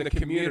bring the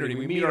community,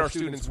 we meet our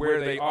students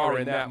where they are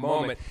in that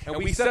moment, and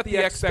we set the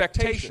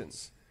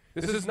expectations.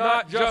 This is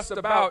not just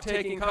about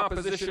taking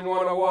Composition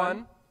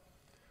 101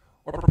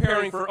 or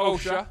preparing for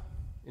OSHA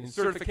in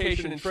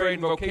certification in trade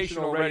and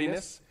vocational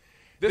readiness.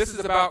 This is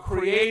about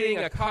creating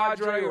a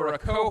cadre or a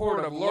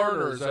cohort of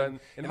learners, and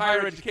in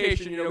higher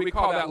education, we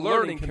call that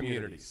learning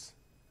communities.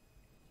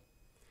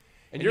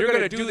 And you're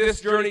going to do this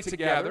journey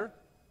together.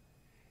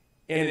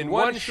 And in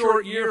one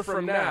short year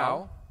from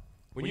now,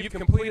 when you've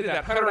completed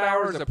that 100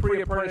 hours of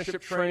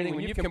pre-apprenticeship training,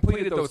 when you've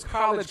completed those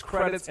college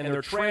credits and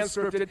they're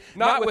transcripted,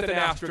 not with an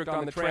asterisk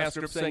on the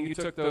transcript saying you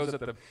took those at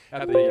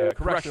the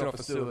correctional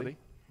facility,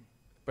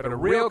 but a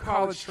real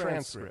college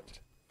transcript,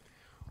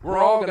 we're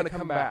all going to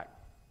come back.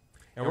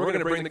 And we're going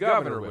to bring the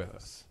governor with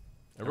us.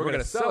 And we're going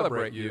to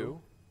celebrate you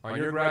on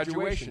your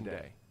graduation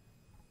day.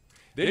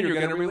 Then you're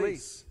going to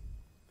release.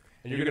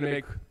 And you're going to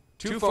make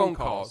 2 phone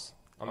calls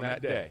on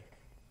that day.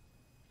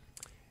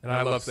 And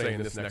I love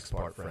saying this next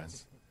part,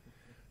 friends.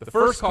 The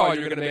first call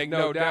you're going to make,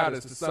 no doubt,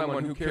 is to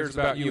someone who cares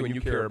about you and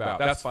you care about.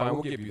 That's fine.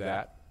 We'll give you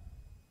that.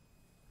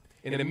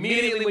 And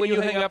immediately when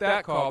you hang up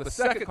that call, the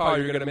second call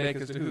you're going to make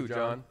is to who,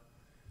 John?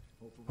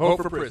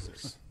 Hope for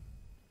Prisoners.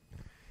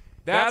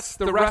 That's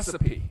the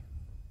recipe.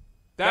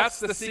 That's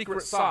the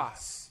secret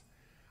sauce.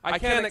 I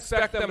can't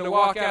expect them to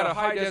walk out of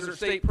High Desert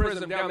State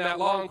Prison down that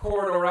long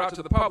corridor out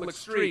to the public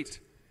street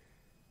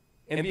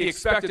and be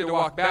expected to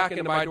walk back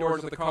into my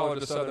doors at the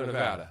College of Southern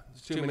Nevada.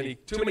 There's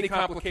too many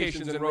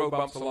complications and road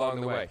bumps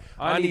along the way.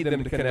 I need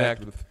them to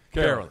connect with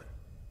Carolyn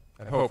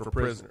at Hope for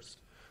Prisoners,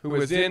 who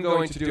is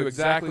going to do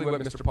exactly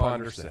what Mr.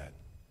 Ponder said.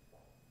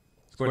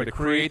 It's going to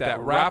create that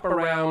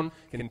wraparound,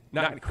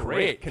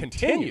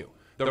 continue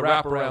the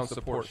wraparound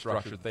support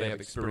structure that they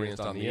have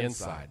experienced on the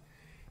inside,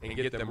 and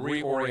get them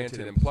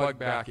reoriented and plugged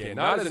back in,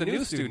 not as a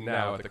new student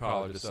now at the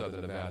College of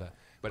Southern Nevada,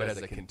 but as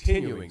a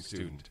continuing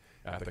student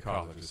at the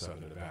College of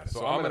Southern Nevada.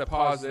 So I'm going to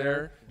pause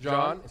there,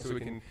 John, so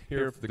we can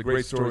hear the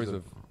great stories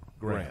of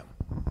Graham.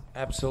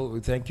 Absolutely.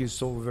 Thank you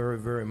so very,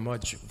 very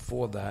much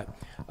for that.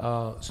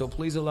 So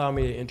please allow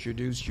me to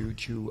introduce you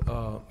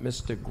to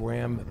Mr.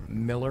 Graham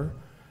Miller.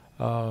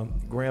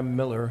 Graham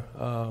Miller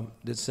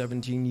did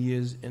 17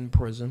 years in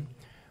prison.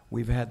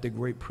 We've had the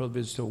great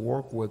privilege to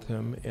work with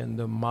him in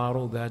the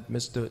model that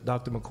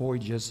Dr. McCoy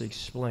just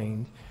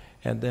explained.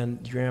 And then,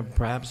 Graham,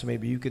 perhaps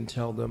maybe you can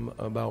tell them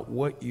about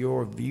what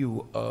your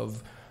view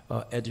of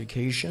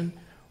education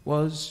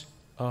was,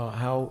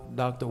 how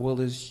Dr.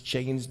 Willis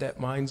changed that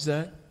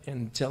mindset,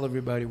 and tell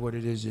everybody what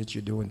it is that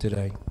you're doing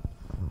today.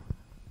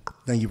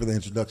 Thank you for the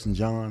introduction,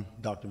 John,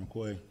 Dr.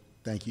 McCoy.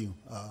 Thank you.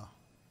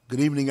 Good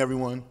evening,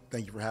 everyone.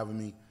 Thank you for having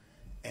me.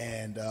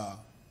 And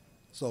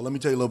so let me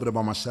tell you a little bit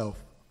about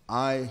myself.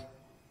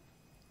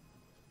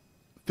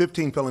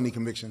 15 felony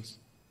convictions.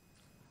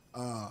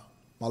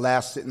 My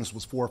last sentence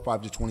was 4 or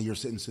 5 to 20-year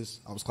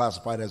sentences. I was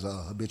classified as a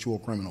habitual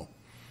criminal.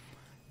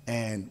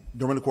 And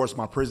during the course of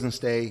my prison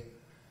stay,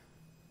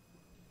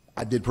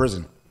 I did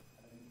prison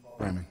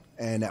programming.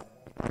 And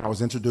I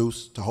was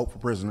introduced to Hope for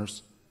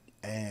Prisoners,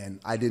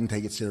 and I didn't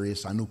take it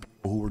serious. I knew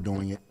people who were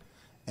doing it.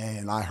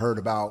 And I heard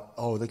about,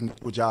 they can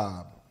do a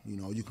job.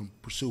 You can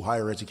pursue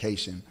higher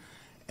education.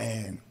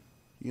 And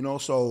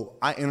so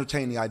I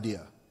entertained the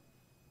idea.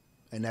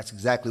 And that's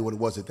exactly what it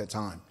was at that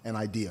time, an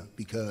idea.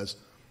 Because,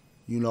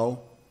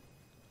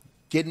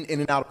 getting in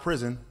and out of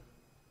prison,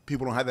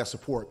 people don't have that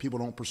support. People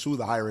don't pursue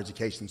the higher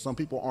education. Some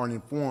people aren't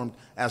informed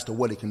as to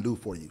what it can do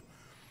for you.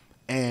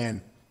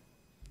 And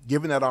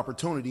given that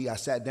opportunity, I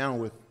sat down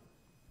with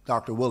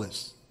Dr.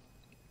 Willis.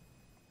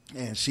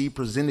 And she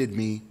presented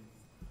me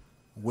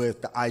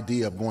with the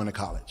idea of going to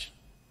college.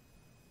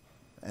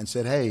 And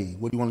said, hey,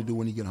 what do you want to do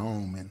when you get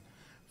home? And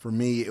for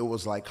me, it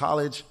was like,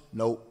 college?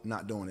 Nope,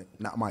 not doing it.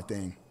 Not my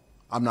thing.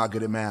 I'm not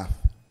good at math,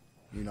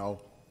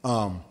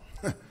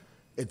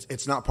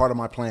 It's not part of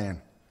my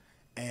plan.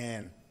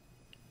 And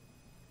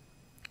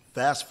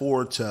fast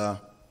forward to,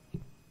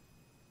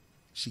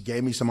 she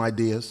gave me some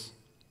ideas.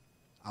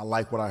 I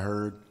like what I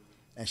heard.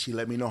 And she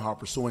let me know how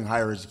pursuing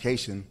higher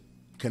education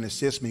can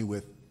assist me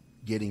with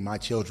getting my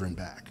children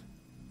back,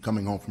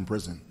 coming home from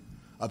prison,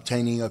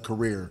 obtaining a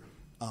career,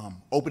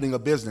 opening a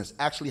business,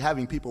 actually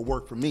having people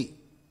work for me.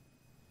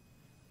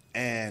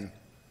 And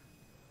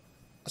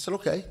I said,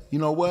 okay, you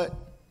know what?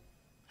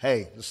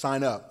 Hey, let's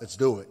sign up. Let's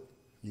do it.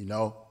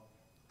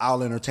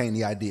 I'll entertain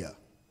the idea.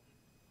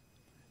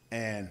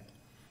 And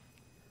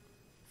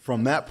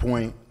from that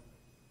point,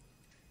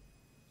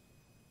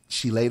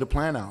 she laid a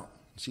plan out.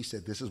 She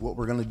said, this is what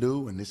we're going to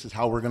do, and this is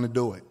how we're going to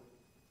do it.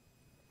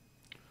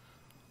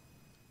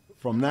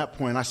 From that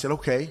point, I said,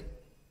 okay,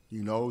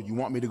 you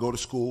want me to go to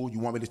school? You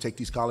want me to take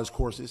these college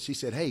courses? She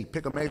said, hey,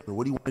 pick a major.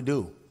 What do you want to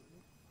do?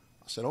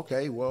 I said,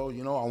 okay, well,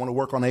 I want to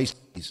work on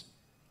ACs.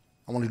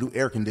 I want to do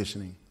air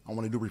conditioning. I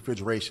want to do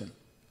refrigeration.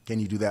 Can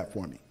you do that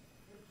for me?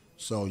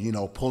 So,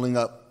 pulling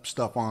up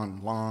stuff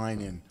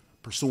online and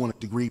pursuing a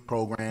degree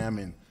program.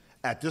 And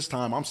at this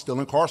time, I'm still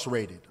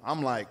incarcerated.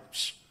 I'm like,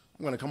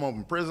 I'm going to come home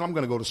from prison. I'm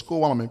going to go to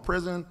school while I'm in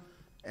prison.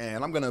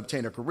 and I'm going to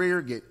obtain a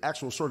career, get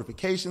actual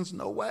certifications.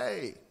 No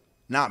way.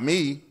 Not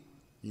me.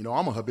 You know,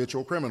 I'm a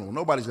habitual criminal.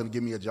 Nobody's going to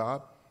give me a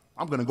job.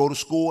 I'm going to go to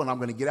school, and I'm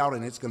going to get out,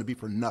 and it's going to be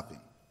for nothing.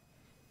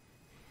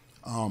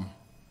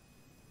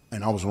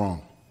 And I was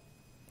wrong,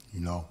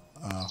 you know.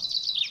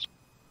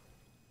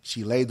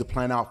 She laid the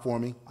plan out for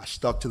me. I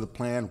stuck to the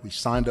plan. We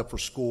signed up for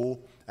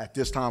school. At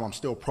this time, I'm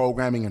still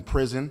programming in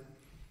prison.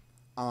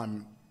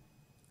 I'm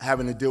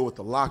having to deal with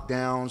the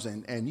lockdowns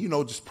and you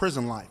know, just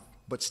prison life,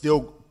 but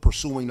still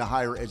pursuing the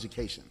higher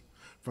education.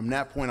 From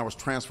that point, I was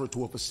transferred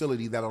to a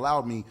facility that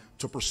allowed me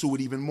to pursue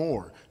it even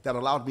more, that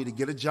allowed me to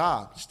get a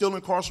job, still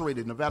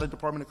incarcerated, Nevada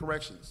Department of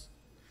Corrections.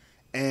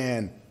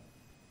 And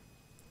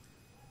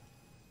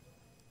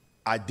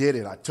I did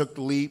it. I took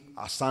the leap.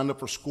 I signed up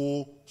for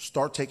school,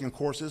 start taking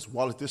courses,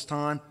 while at this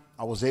time,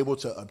 I was able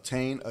to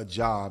obtain a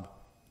job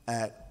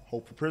at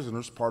Hope for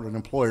Prisoners, part of an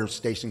employer,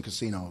 Station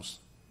Casinos,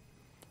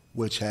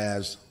 which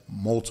has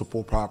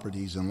multiple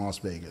properties in Las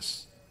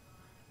Vegas.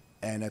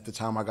 And at the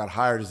time I got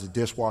hired as a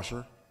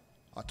dishwasher,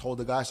 I told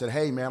the guy, I said,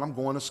 hey man, I'm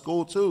going to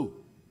school too.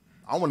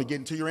 I want to get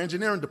into your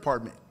engineering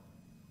department.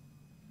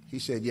 He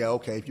said, yeah,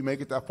 okay, if you make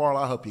it that far,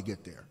 I'll help you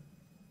get there.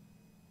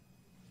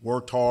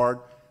 Worked hard.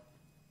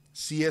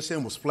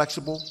 CSN was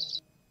flexible.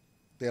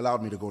 They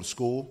allowed me to go to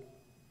school.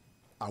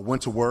 I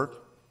went to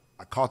work.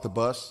 I caught the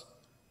bus,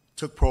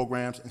 took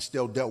programs, and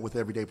still dealt with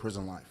everyday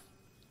prison life.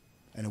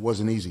 And it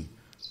wasn't easy.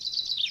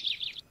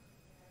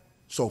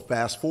 So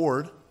fast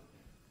forward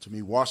to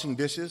me washing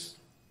dishes,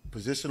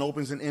 position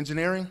opens in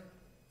engineering.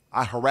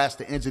 I harass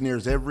the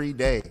engineers every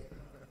day.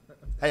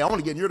 Hey, I want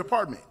to get in your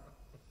department.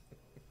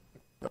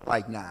 They're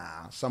like,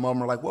 nah. Some of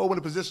them are like, well, when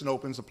a position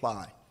opens,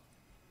 apply.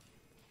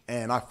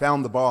 And I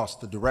found the boss,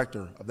 the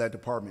director of that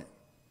department,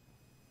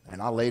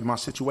 and I laid my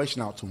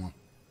situation out to him.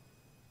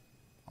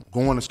 I'm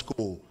going to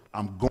school.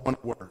 I'm going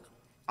to work.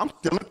 I'm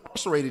still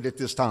incarcerated at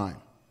this time.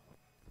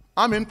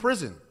 I'm in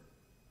prison.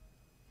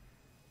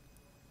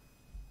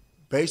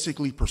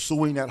 Basically,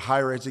 pursuing that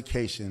higher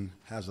education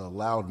has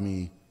allowed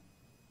me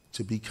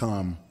to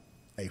become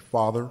a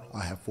father.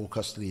 I have full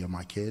custody of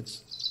my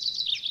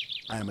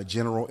kids. I am a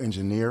general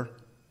engineer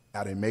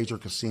at a major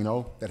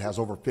casino that has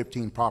over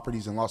 15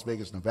 properties in Las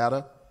Vegas,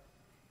 Nevada.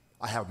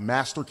 I have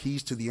master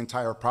keys to the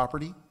entire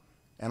property,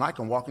 and I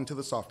can walk into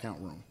the soft count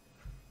room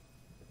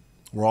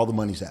where all the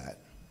money's at.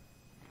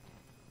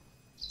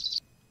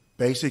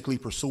 Basically,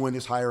 pursuing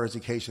this higher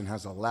education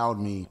has allowed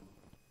me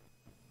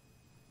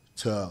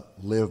to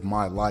live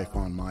my life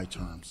on my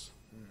terms.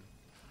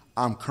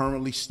 I'm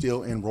currently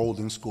still enrolled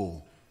in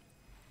school.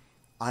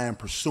 I am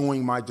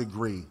pursuing my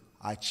degree.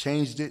 I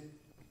changed it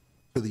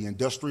to the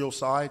industrial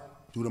side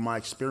due to my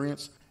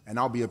experience, and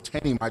I'll be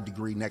obtaining my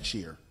degree next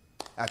year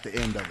at the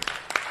end of it.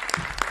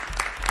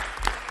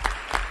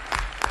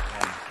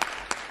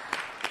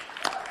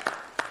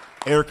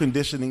 Air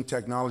conditioning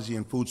technology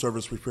and food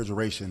service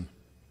refrigeration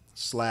 /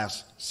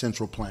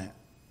 central plant.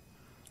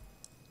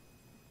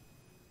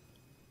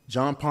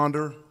 John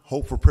Ponder,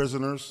 Hope for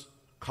Prisoners,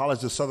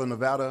 College of Southern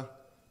Nevada,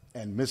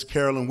 and Miss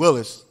Carolyn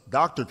Willis,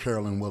 Dr.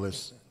 Carolyn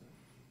Willis,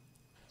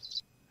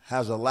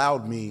 has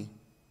allowed me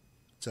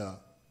to,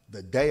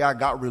 the day I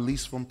got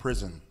released from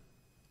prison,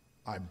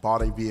 I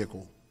bought a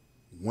vehicle,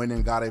 went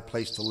and got a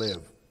place to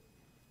live,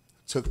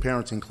 took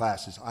parenting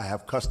classes. I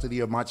have custody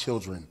of my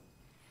children.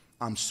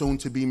 I'm soon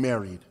to be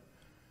married,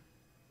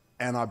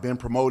 and I've been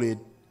promoted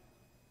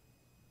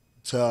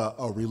to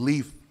a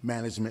relief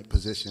management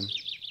position,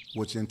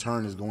 which in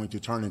turn is going to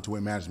turn into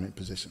a management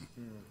position.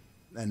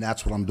 And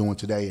that's what I'm doing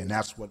today, and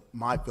that's what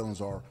my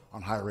feelings are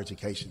on higher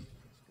education.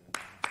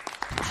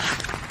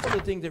 One of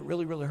the things that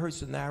really, really hurts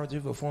the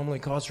narrative of formerly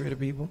incarcerated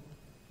people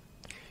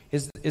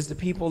is the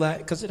people that,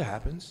 because it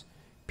happens,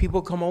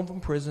 people come home from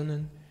prison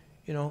and,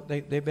 you know,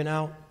 they've been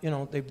out, you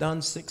know, they've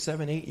done 6,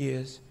 7, 8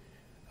 years,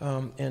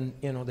 and,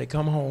 you know, they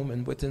come home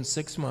and within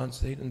 6 months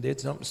they did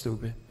something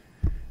stupid.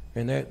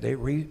 And they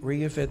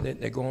reoffend,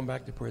 they're going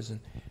back to prison.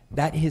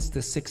 That hits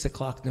the 6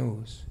 o'clock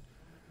news.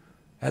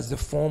 As the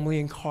formerly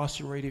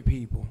incarcerated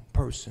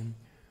person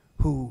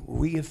who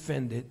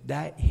reoffended,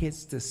 that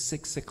hits the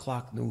 6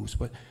 o'clock news.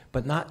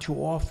 But not too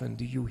often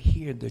do you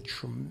hear the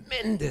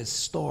tremendous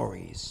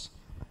stories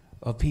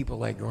of people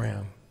like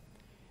Graham.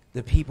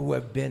 The people who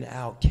have been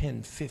out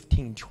 10,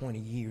 15, 20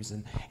 years,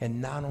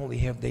 and not only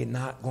have they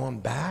not gone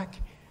back,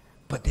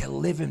 but they're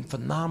living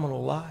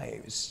phenomenal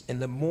lives.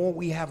 And the more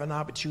we have an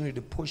opportunity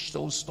to push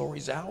those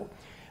stories out,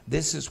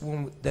 this is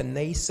when the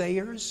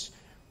naysayers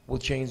will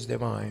change their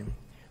mind.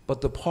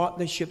 But the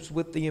partnerships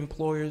with the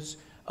employers,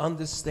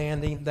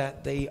 understanding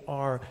that they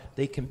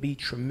can be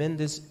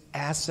tremendous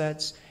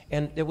assets.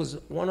 And there was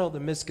one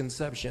other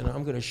misconception.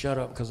 I'm going to shut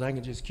up because I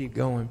can just keep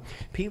going.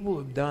 People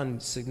have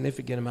done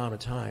significant amount of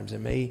times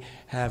and may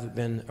have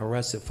been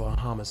arrested for a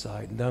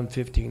homicide and done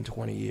 15,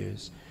 20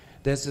 years.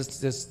 There's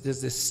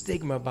this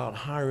stigma about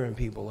hiring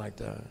people like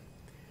that,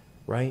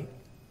 right?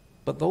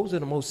 But those are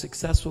the most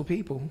successful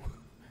people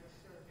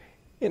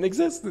in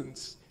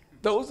existence.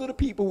 Those are the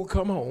people who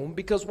come home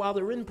because while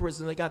they're in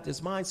prison, they got this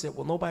mindset,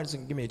 well, nobody's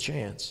going to give me a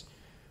chance.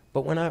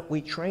 But when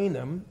we train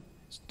them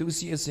through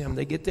CSM,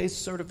 they get their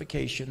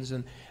certifications,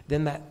 and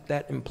then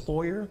that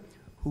employer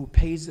who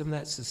pays them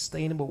that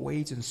sustainable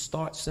wage and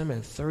starts them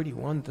at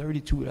 $31,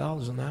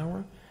 $32 an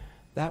hour,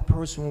 that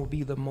person will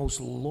be the most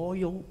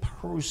loyal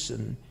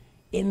person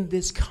in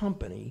this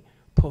company,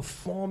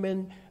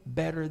 performing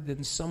better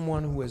than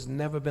someone who has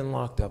never been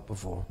locked up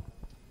before.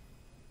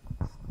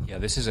 Yeah,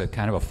 this is a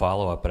kind of a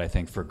follow-up, but I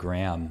think for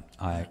Graham,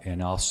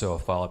 and also a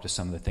follow-up to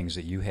some of the things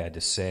that you had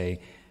to say.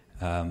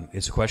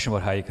 It's a question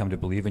about how you come to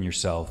believe in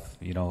yourself.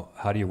 You know,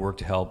 how do you work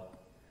to help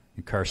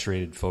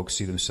incarcerated folks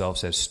see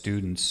themselves as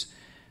students?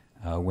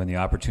 When the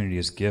opportunity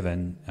is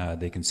given,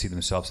 they can see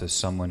themselves as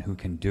someone who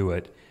can do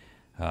it.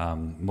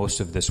 Most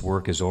of this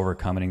work is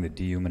overcoming the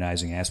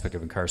dehumanizing aspect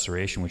of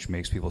incarceration, which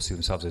makes people see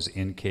themselves as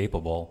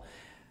incapable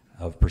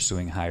of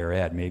pursuing higher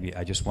ed. Maybe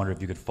I just wonder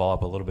if you could follow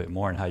up a little bit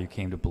more on how you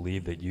came to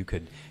believe that you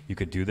could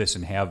do this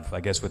and have,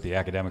 I guess, what the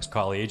academics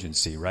call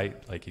agency, right?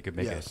 Like you could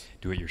make Yes.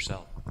 do it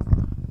yourself.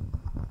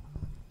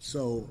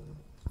 So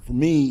for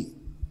me,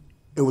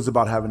 it was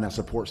about having that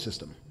support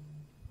system.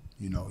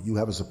 You know, you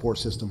have a support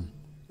system.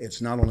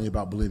 It's not only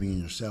about believing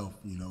in yourself.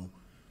 You know,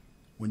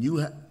 when you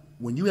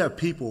have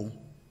people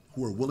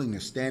who are willing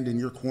to stand in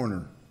your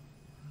corner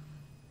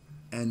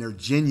and they're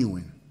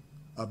genuine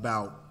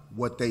about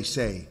what they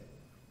say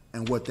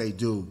and what they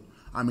do.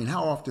 I mean,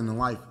 how often in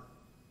life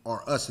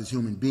are us as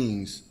human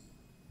beings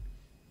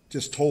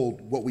just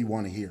told what we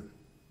want to hear?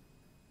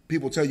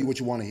 People tell you what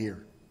you want to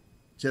hear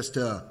just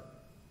to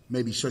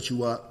maybe shut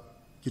you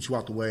up, get you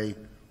out the way,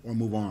 or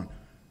move on.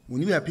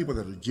 When you have people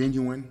that are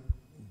genuine,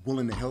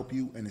 willing to help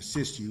you and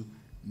assist you,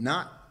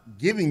 not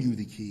giving you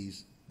the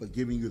keys, but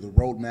giving you the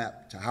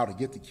roadmap to how to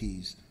get the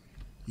keys,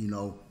 you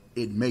know,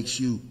 it makes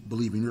you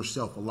believe in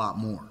yourself a lot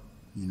more,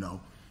 you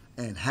know.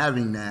 And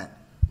having that,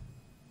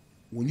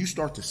 when you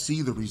start to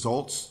see the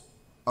results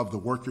of the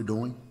work you're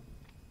doing,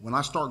 when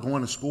I start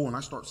going to school and I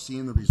start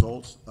seeing the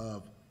results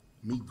of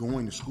me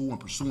going to school and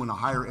pursuing a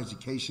higher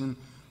education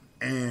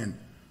and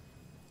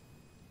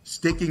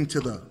sticking to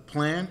the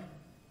plan,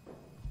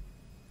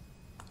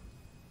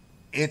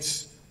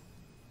 it's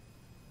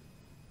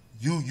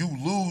you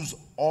lose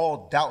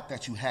all doubt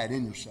that you had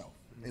in yourself.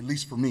 At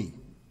least for me,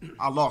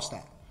 I lost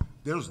that.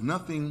 There's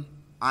nothing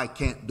I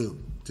can't do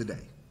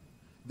today.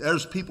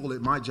 There's people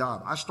at my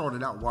job. I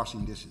started out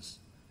washing dishes,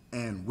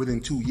 and within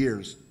 2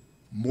 years,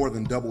 more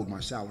than doubled my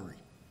salary,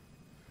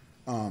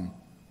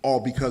 all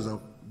because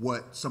of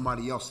what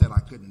somebody else said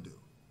I couldn't do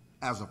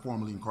as a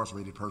formerly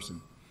incarcerated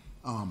person.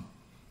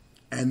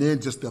 And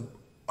then just the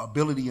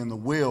ability and the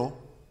will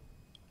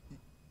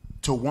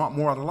to want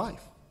more out of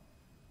life.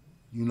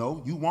 You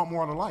know, you want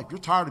more out of life. You're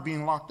tired of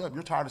being locked up.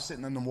 You're tired of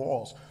sitting in the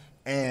walls.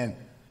 And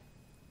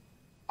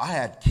I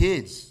had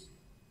kids,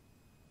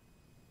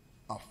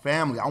 a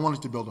family. I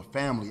wanted to build a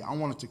family. I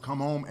wanted to come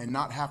home and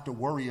not have to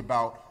worry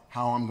about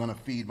how I'm going to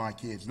feed my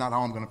kids, not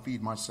how I'm going to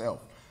feed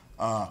myself.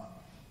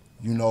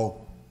 You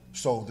know,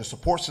 so the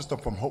support system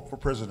from Hope for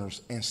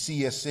Prisoners and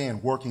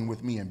CSN working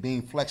with me and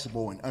being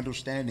flexible and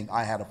understanding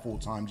I had a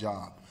full-time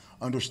job,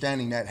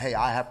 understanding that, hey,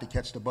 I have to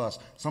catch the bus.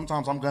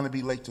 Sometimes I'm going to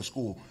be late to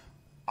school.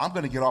 I'm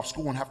going to get off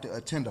school and have to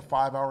attend a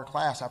 5-hour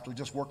class after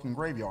just working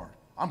graveyard.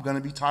 I'm going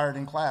to be tired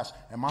in class.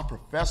 And my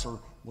professor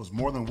was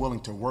more than willing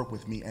to work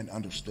with me and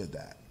understood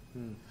that.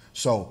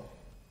 So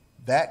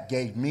that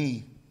gave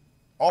me,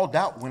 all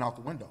doubt went out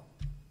the window.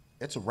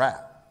 It's a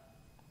wrap.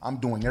 I'm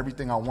doing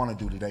everything I want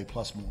to do today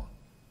plus more,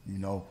 you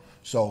know.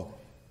 So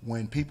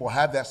when people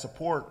have that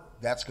support,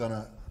 that's going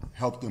to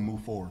help them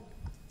move forward.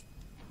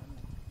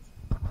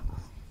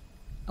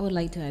 I would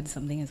like to add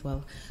something as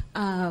well.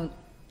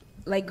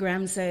 Like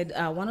Graham said,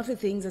 one of the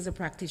things as a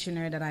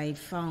practitioner that I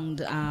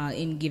found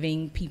in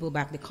giving people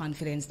back the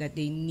confidence that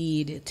they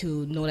need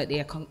to know that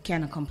they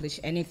can accomplish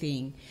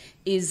anything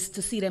is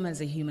to see them as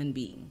a human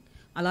being.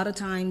 A lot of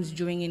times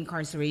during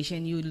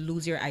incarceration, you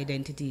lose your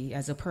identity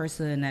as a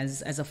person,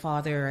 as a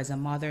father, as a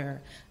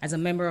mother, as a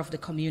member of the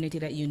community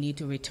that you need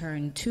to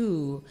return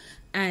to.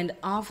 And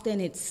often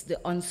it's the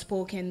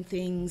unspoken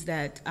things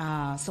that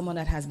someone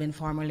that has been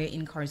formerly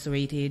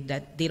incarcerated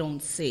that they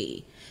don't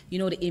say. You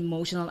know, the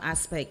emotional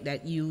aspect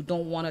that you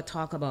don't want to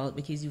talk about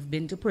because you've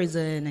been to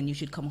prison and you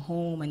should come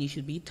home and you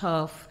should be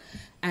tough.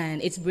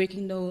 And it's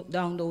breaking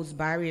down those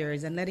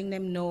barriers and letting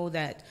them know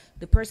that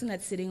the person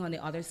that's sitting on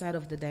the other side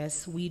of the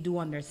desk, we do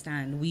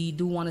understand. We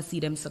do want to see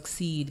them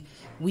succeed.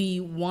 We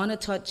want to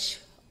touch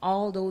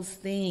all those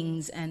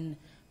things and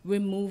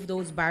remove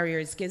those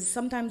barriers, because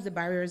sometimes the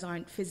barriers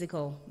aren't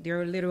physical.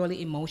 They're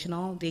literally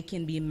emotional. They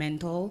can be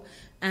mental.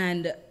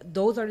 And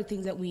those are the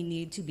things that we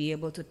need to be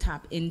able to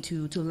tap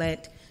into to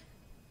let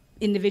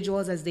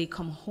individuals, as they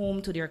come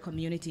home to their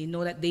community,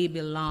 know that they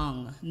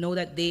belong, know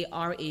that they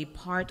are a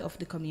part of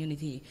the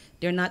community.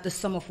 They're not the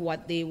sum of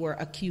what they were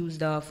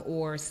accused of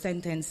or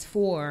sentenced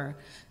for.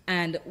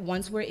 And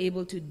once we're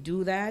able to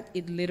do that,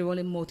 it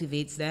literally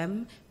motivates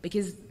them,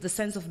 because the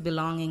sense of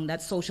belonging,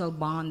 that social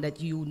bond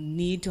that you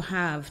need to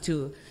have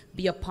to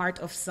be a part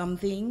of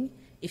something,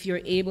 if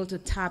you're able to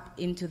tap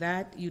into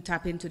that, you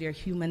tap into their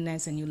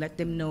humanness and you let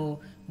them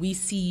know, we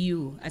see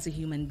you as a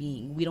human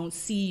being. We don't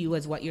see you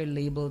as what you're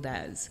labeled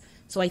as.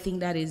 So I think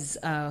that is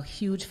a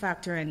huge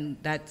factor, and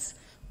that's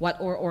what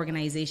our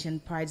organization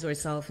prides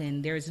ourselves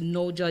in. There's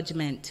no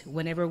judgment.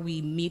 Whenever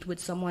we meet with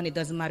someone, it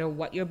doesn't matter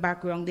what your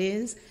background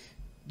is.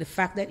 The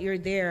fact that you're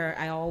there,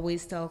 I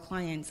always tell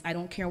clients, I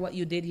don't care what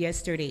you did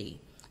yesterday.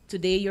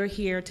 Today you're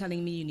here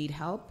telling me you need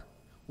help.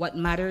 What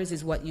matters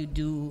is what you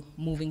do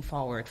moving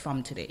forward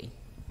from today.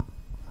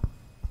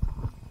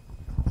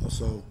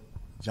 Also,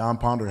 John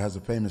Ponder has a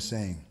famous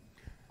saying,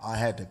 I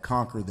had to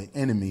conquer the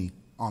enemy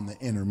on the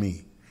inner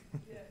me.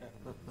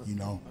 You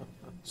know?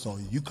 So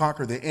you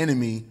conquer the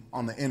enemy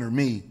on the inner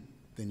me,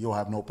 then you'll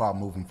have no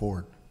problem moving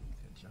forward.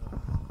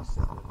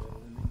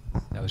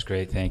 That was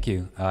great, thank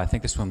you. I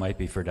think this one might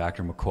be for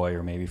Dr. McCoy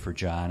or maybe for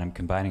John. I'm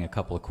combining a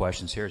couple of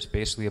questions here. It's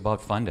basically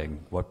about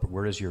funding.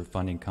 Where does your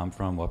funding come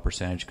from? What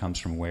percentage comes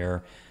from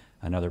where?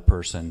 Another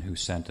person who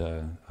sent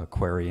a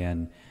query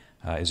in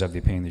is of the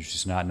opinion there's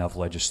just not enough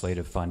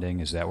legislative funding.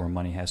 Is that where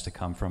money has to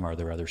come from? Are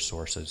there other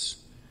sources?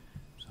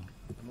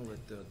 I'm going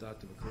to let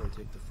Dr. McCoy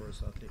take the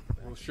first. I'll take the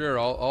back. Well, sure.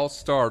 I'll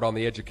start on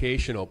the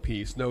educational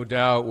piece. No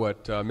doubt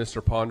what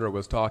Mr. Ponder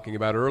was talking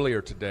about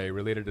earlier today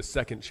related to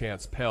Second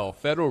Chance Pell.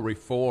 Federal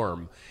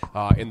reform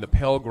in the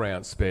Pell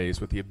Grant space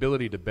with the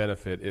ability to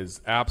benefit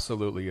is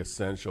absolutely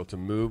essential to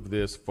move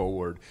this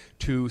forward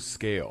to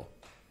scale.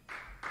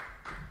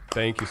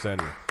 Thank you,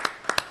 Senator.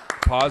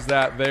 Pause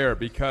that there,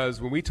 because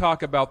when we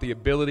talk about the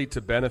ability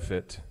to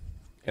benefit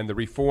and the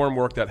reform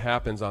work that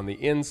happens on the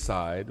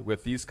inside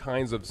with these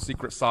kinds of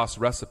secret sauce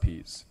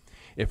recipes,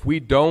 if we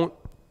don't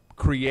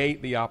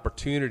create the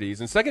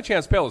opportunities, and Second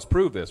Chance Pell has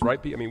proved this, right?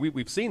 I mean,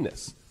 we've seen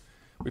this.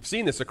 We've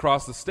seen this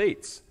across the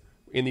states.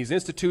 In these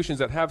institutions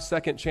that have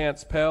Second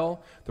Chance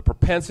Pell, the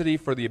propensity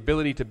for the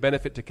ability to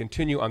benefit to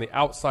continue on the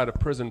outside of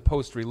prison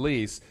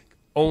post-release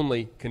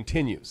only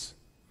continues.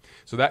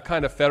 So that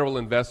kind of federal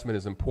investment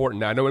is important.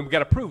 Now, I know we've got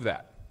to prove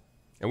that,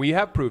 and we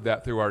have proved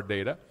that through our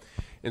data.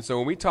 And so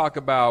when we talk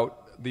about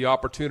the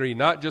opportunity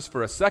not just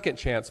for a Second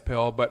Chance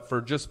Pell, but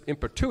for just in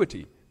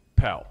perpetuity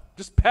Pell.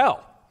 Just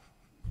Pell.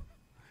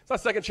 It's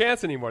not Second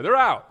Chance anymore. They're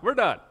out. We're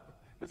done.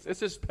 It's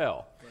just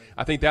Pell. Right.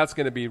 I think that's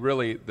going to be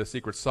really the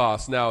secret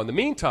sauce. Now, in the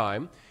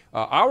meantime,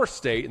 our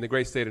state, in the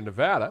great state of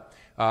Nevada,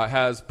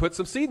 has put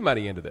some seed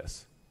money into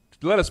this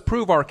to let us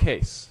prove our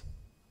case.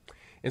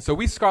 And so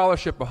we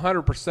scholarship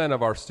 100%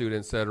 of our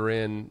students that are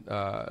in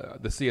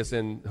the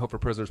CSN Hope for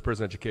Prisoners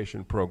Prison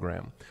Education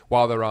Program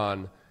while they're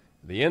on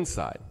the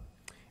inside.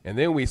 And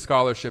then we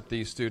scholarship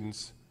these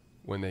students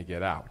when they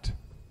get out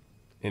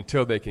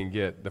until they can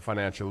get the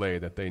financial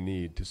aid that they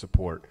need to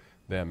support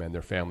them and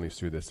their families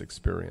through this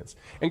experience.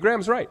 And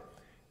Graham's right.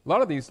 A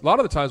lot of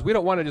the times we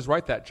don't want to just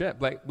write that check,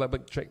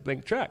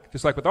 blank check,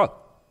 just like with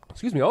all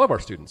of our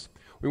students.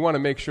 We want to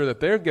make sure that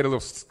they get a little,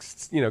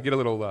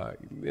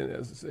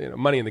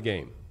 money in the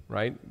game,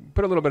 right?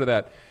 Put a little bit of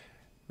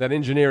that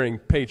engineering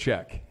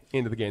paycheck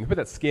into the game. Put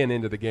that skin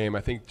into the game.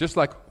 I think just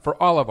like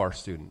for all of our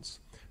students.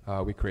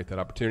 We create that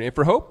opportunity. And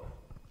for Hope?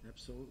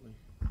 Absolutely.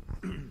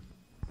 Yeah,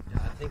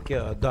 I think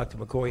Dr.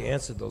 McCoy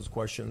answered those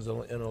questions.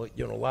 And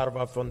a lot of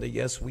our funding,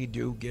 yes, we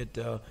do get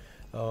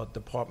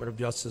Department of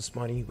Justice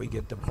money. We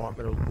get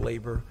Department of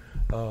Labor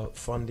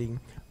funding.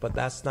 But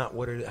that's not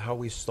how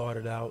we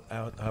started out.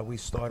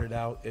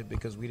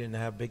 Because we didn't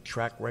have big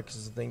track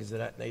records and things of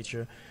that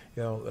nature.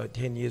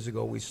 10 years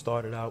ago, we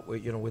started out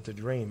with a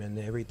dream. And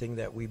everything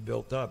that we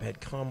built up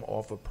had come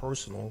off of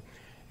personal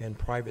and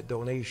private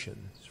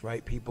donations,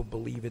 right? People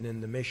believing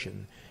in the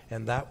mission.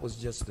 And that was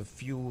just the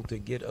fuel to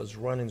get us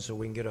running so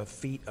we can get our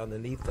feet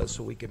underneath us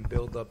so we can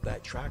build up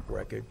that track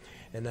record.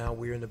 And now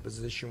we're in a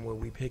position where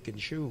we pick and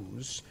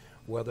choose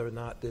whether or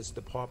not this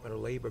Department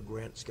of Labor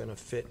grant is going to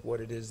fit what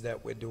it is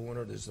that we're doing,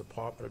 or this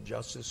Department of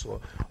Justice, or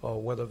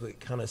whether the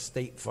kind of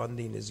state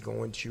funding is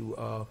going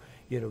to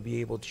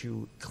be able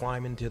to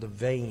climb into the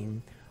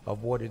vein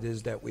of what it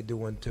is that we're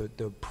doing to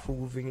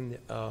proving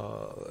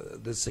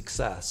the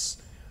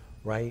success,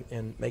 right,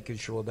 and making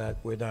sure that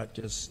we're not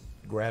just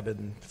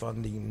grabbing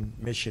funding,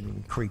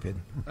 mission creeping.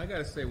 I got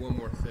to say one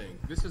more thing.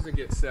 This doesn't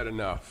get said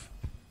enough.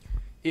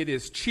 It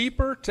is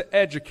cheaper to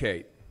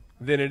educate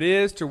than it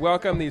is to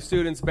welcome these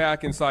students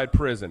back inside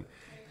prison.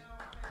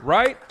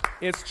 Right?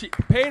 It's cheap.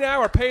 Pay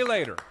now or pay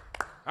later.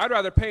 I'd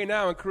rather pay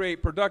now and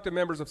create productive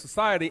members of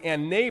society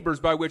and neighbors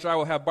by which I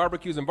will have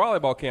barbecues and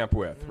volleyball camp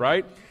with,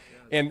 right?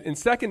 And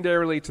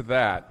secondarily to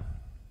that,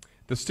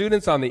 the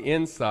students on the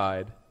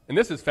inside. And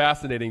this is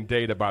fascinating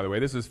data, by the way.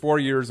 This is 4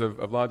 years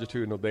of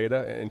longitudinal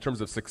data in terms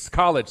of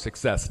college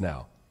success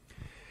now.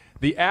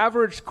 The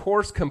average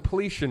course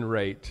completion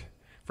rate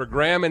for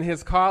Graham and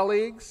his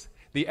colleagues,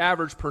 the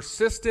average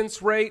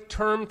persistence rate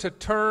term to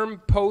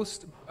term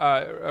post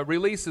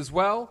release as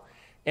well,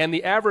 and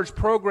the average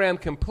program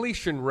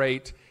completion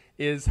rate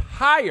is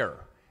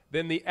higher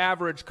than the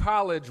average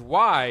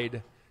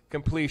college-wide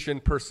completion,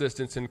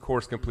 persistence, and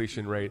course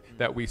completion rate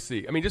that we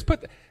see. I mean,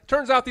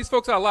 turns out these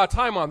folks have a lot of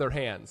time on their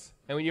hands.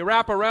 And when you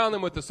wrap around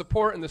them with the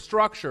support and the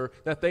structure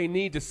that they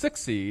need to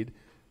succeed,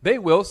 they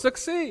will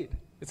succeed.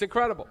 It's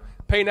incredible.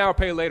 Pay now or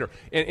pay later.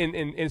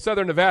 In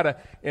Southern Nevada,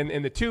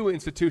 in the two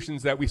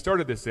institutions that we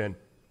started this in,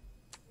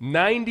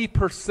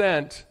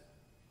 90%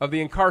 of the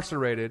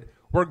incarcerated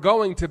were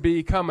going to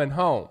be coming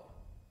home.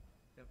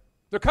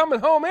 They're coming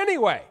home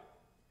anyway.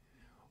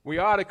 We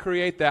ought to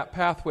create that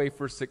pathway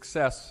for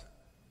success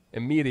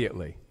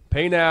immediately.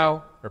 Pay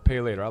now or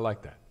pay later. I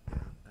like that.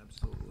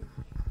 Absolutely.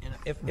 And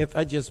if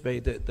I just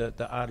made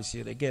the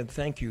Odyssey, again,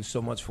 thank you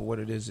so much for what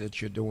it is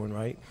that you're doing,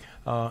 right?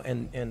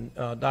 And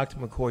Dr.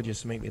 McCoy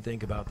just made me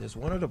think about this.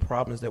 One of the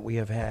problems that we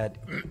have had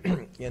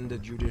in the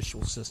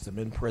judicial system,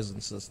 in prison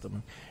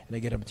system, and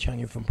again, I'm telling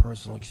you from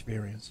personal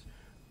experience,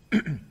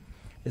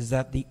 is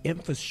that the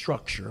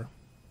infrastructure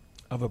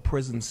of a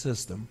prison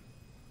system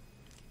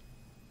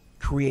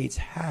creates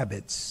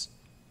habits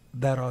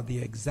that are the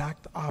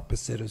exact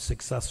opposite of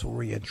successful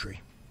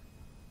reentry.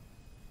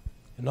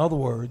 In other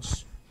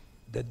words,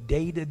 the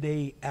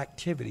day-to-day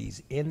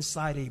activities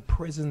inside a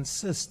prison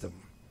system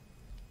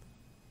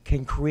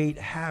can create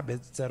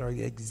habits that are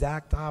the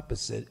exact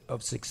opposite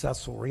of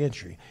successful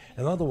reentry.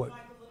 In other words,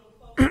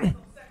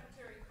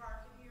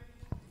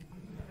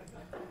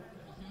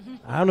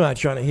 I'm not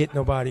trying to hit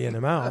nobody in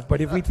the mouth, but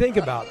if we think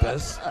about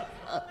this,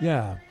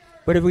 yeah.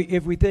 But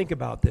if we think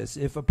about this,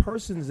 if a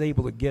person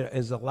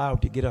is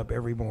allowed to get up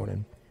every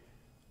morning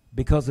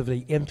because of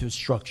the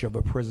infrastructure of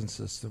a prison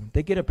system,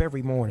 they get up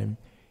every morning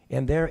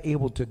and they're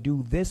able to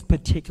do this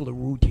particular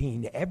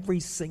routine every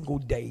single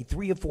day,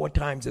 3 or 4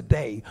 times a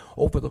day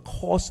over the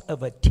course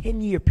of a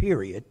 10-year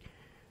period,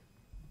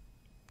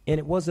 and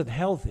it wasn't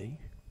healthy,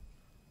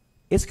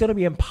 it's going to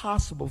be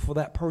impossible for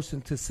that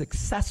person to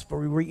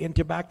successfully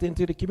re-enter back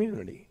into the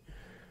community.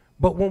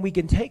 But when we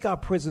can take our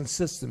prison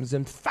systems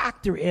and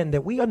factor in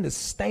that we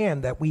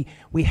understand that we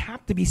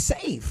have to be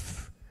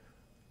safe,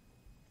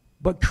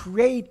 but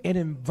create an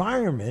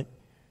environment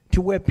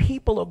to where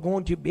people are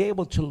going to be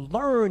able to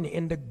learn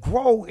and to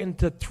grow and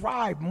to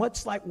thrive,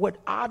 much like what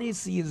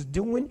Odyssey is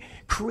doing,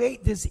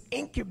 create this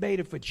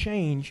incubator for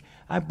change,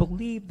 I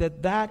believe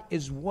that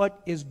is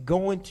what is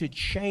going to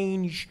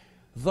change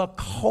the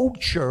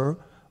culture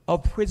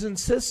of prison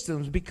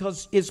systems,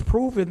 because it's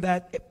proven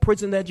that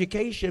prison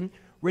education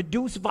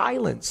reduce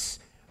violence.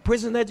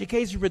 Prison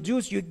education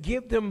reduce, you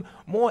give them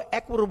more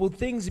equitable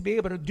things to be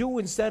able to do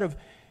instead of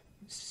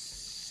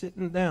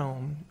sitting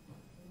down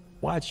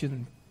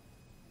watching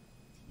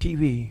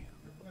TV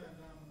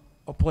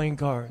or playing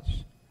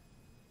cards.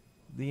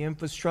 The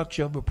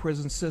infrastructure of a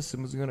prison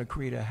system is going to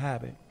create a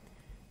habit.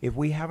 If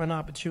we have an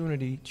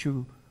opportunity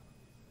to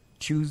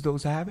choose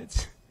those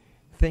habits,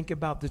 think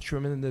about the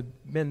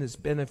tremendous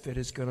benefit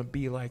it's going to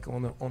be like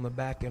on the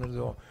back end of the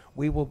door.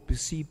 We will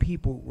see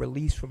people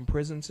released from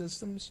prison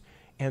systems,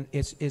 and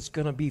it's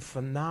going to be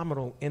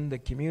phenomenal in the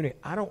community.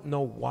 I don't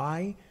know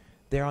why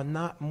there are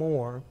not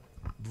more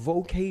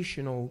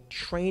vocational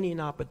training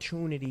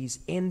opportunities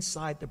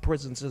inside the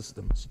prison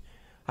systems.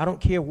 I don't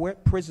care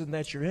what prison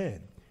that you're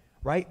in,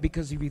 right?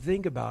 Because if you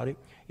think about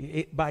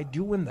it, by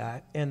doing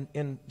that,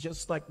 and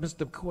just like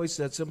Mr. McCoy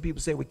said, some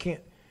people say we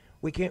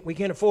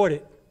can't afford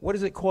it. What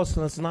is it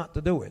costing us not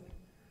to do it?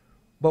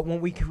 But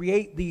when we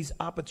create these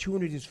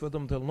opportunities for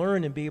them to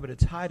learn and be able to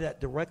tie that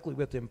directly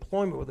with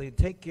employment, where they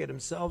take care of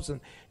themselves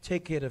and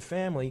take care of the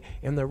family,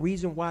 and the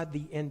reason why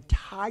the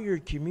entire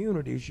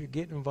community should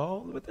get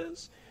involved with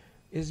this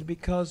is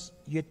because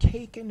you're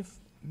taking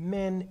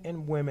men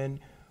and women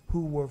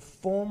who were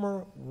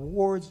former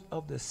wards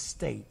of the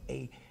state,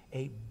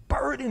 a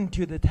burden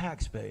to the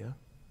taxpayer,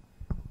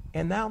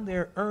 and now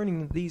they're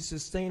earning these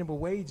sustainable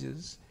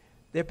wages.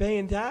 They're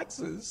paying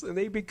taxes, and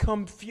they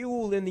become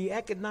fuel in the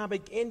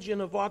economic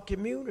engine of our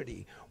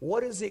community.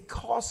 What is it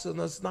costing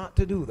us not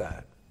to do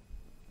that?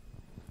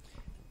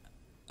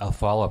 A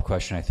follow-up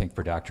question, I think,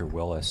 for Dr.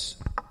 Willis.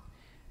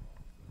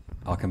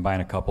 I'll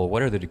combine a couple.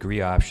 What are the degree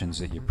options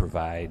that you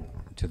provide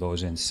to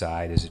those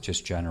inside? Is it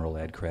just general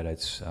ed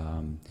credits?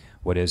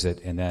 What is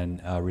it? And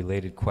then a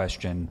related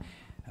question,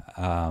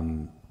 how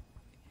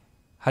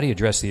do you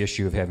address the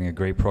issue of having a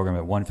great program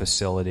at one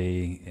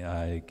facility?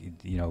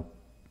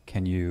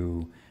 Can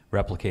you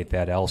replicate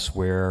that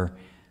elsewhere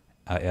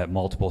at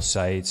multiple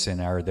sites? And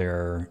are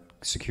there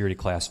security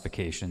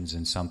classifications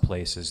in some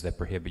places that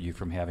prohibit you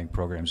from having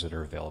programs that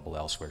are available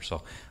elsewhere?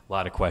 So a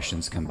lot of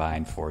questions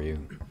combined for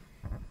you.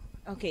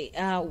 Okay,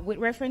 with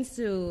reference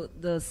to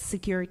the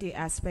security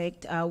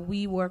aspect,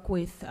 we work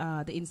with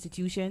the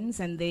institutions,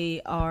 and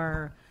they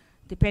are,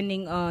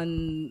 depending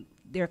on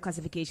their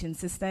classification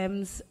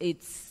systems,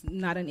 it's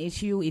not an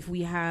issue. If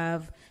we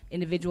have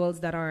individuals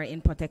that are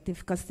in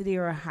protective custody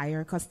or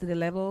higher custody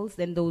levels,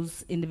 then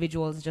those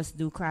individuals just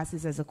do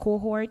classes as a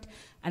cohort,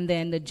 and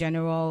then the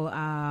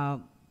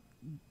general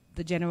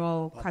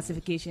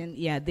classification,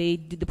 they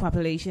do the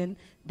population,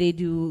 they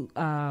do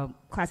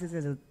classes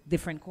as a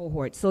different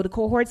cohort. So the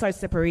cohorts are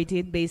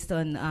separated based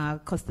on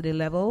custody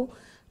level.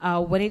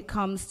 When it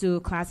comes to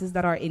classes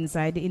that are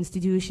inside the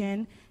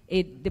institution,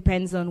 it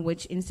depends on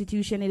which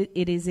institution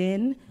it is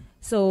in.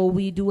 So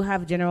we do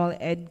have general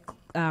ed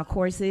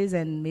courses,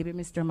 and maybe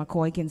Mr.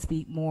 McCoy can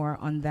speak more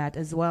on that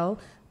as well.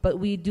 But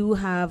we do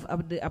have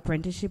the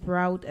apprenticeship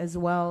route as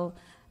well.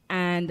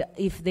 And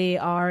if they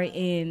are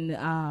in,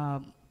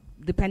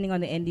 depending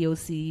on the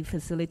NDOC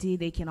facility,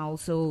 they can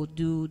also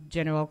do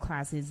general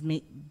classes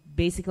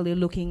basically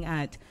looking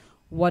at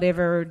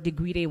whatever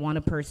degree they want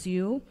to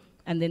pursue,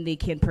 and then they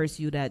can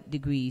pursue that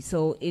degree.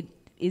 So it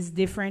is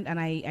different, and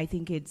I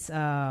think it's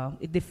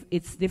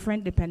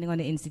different depending on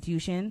the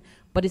institution,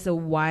 but it's a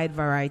wide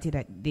variety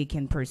that they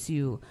can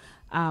pursue.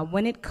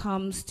 When it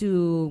comes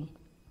to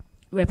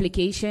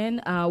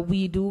replication,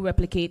 we do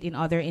replicate in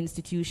other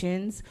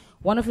institutions.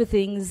 One of the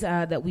things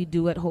that we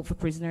do at Hope for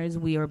Prisoners,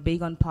 we are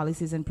big on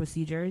policies and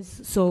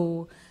procedures.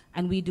 So,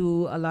 and we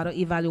do a lot of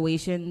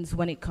evaluations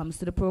when it comes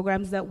to the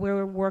programs that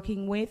we're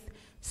working with.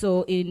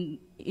 So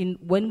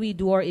when we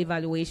do our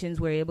evaluations,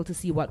 we're able to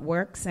see what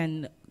works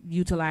and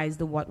utilize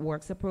the what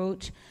works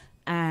approach,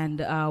 and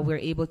we're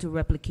able to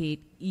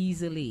replicate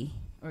easily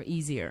or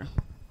easier.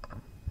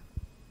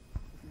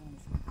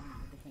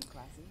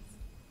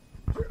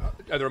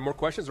 Are there more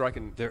questions, or I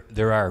can?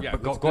 There are. Yeah,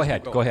 go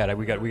ahead. Go ahead.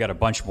 We got a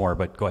bunch more,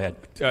 but go ahead.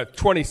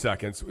 20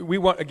 seconds. We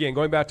want, again,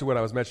 going back to what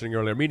I was mentioning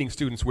earlier, meeting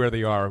students where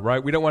they are,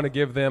 right? We don't want to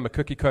give them a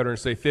cookie cutter and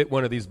say, fit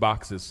one of these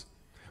boxes.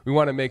 We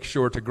want to make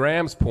sure, to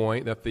Graham's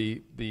point, that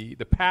the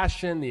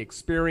passion, the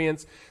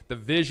experience, the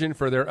vision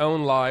for their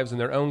own lives and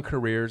their own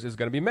careers is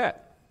going to be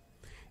met.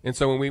 And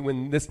so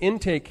when this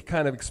intake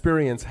kind of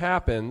experience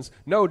happens,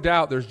 no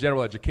doubt there's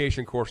general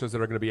education courses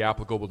that are going to be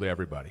applicable to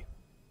everybody,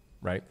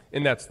 right?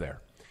 And that's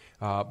there.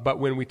 But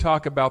when we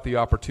talk about the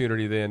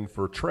opportunity then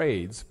for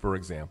trades, for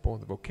example,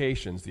 the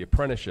vocations, the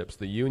apprenticeships,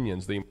 the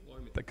unions, the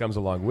employment that comes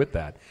along with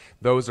that,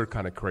 those are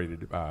kind of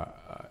created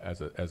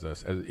as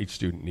each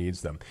student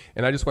needs them.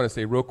 And I just want to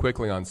say real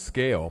quickly on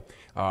scale,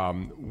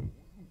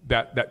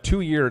 that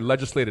 2-year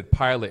legislated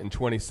pilot in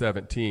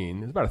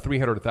 2017 is about a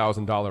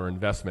 $300,000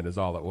 investment is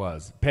all it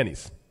was,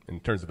 pennies in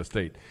terms of a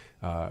state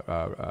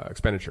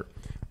expenditure.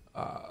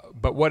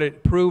 But what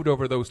it proved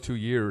over those 2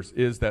 years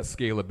is that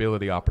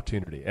scalability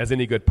opportunity, as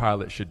any good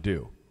pilot should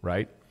do,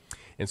 right?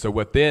 And so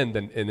what then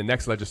in the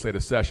next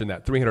legislative session,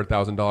 that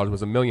 $300,000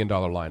 was $1 million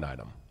line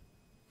item.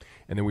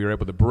 And then we were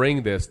able to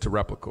bring this to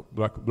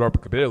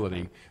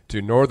replicability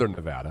to Northern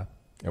Nevada,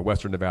 at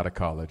Western Nevada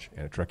College,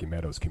 and at Truckee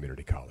Meadows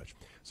Community College.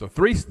 So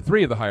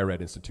three of the higher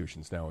ed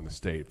institutions now in the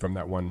state from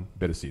that one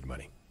bit of seed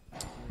money.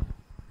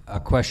 A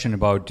question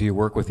about, do you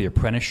work with the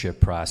apprenticeship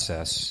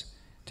process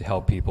to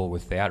help people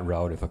with that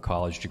route if a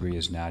college degree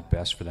is not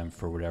best for them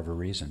for whatever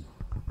reason?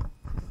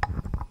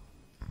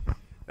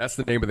 That's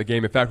the name of the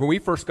game. In fact, when we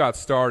first got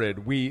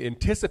started, we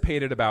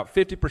anticipated about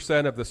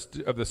 50%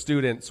 of the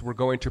students were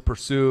going to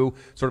pursue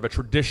sort of a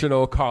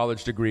traditional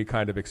college degree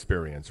kind of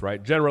experience,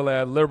 right? General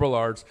ed, liberal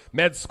arts,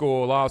 med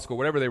school, law school,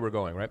 whatever they were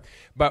going, right?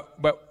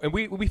 And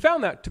we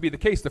found that to be the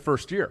case the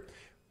first year.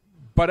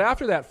 But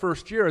after that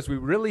first year, as we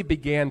really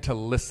began to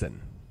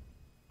listen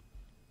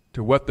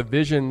to what the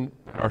vision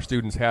our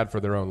students had for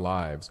their own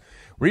lives,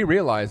 we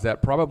realized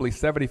that probably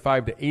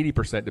 75 to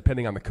 80%,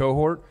 depending on the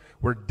cohort,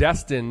 were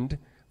destined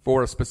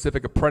for a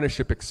specific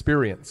apprenticeship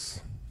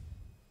experience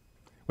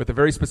with a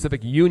very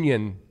specific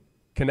union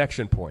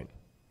connection point.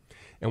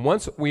 And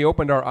once we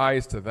opened our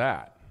eyes to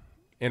that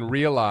and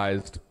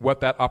realized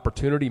what that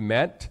opportunity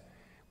meant,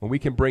 when we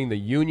can bring the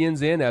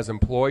unions in as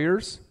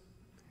employers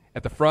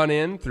at the front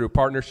end through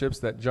partnerships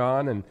that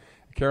John and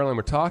Carolyn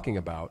were talking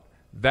about,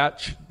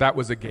 that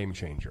was a game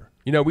changer.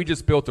 You know, we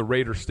just built a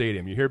Raiders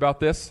stadium. You hear about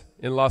this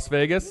in Las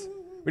Vegas?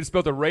 We just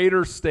built a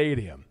Raiders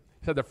stadium.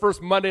 Had the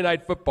first Monday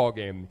night football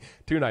game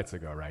 2 nights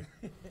ago, right?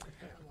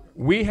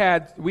 We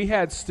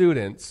had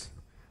students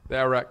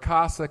that were at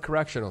Casa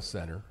Correctional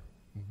Center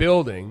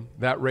building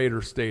that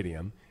Raiders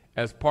stadium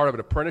as part of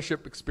an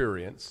apprenticeship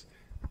experience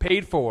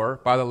paid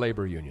for by the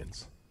labor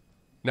unions.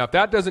 Now, if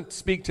that doesn't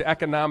speak to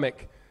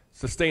economic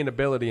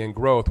sustainability and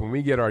growth when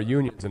we get our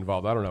unions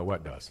involved, I don't know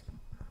what does.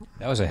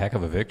 That was a heck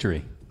of a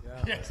victory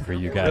for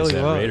you guys Really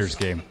at was. Raiders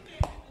game.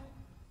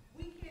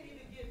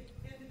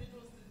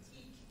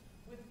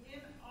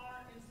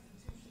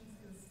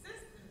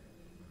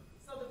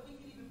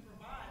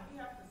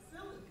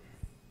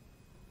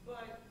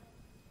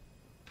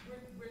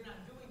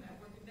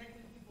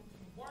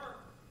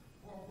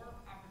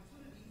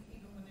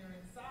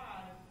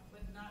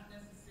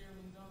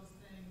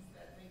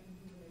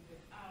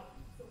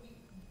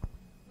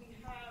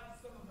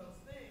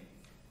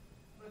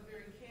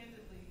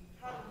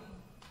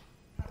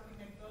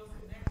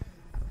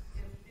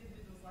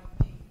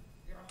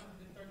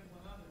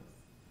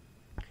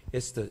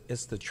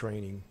 It's the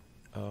training,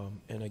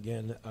 and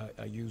again,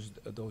 I used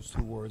those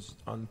 2 words.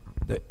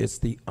 It's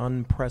the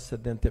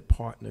unprecedented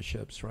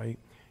partnerships, right?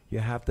 You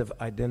have to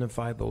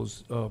identify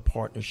those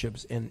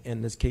partnerships.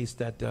 In this case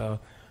that Dr.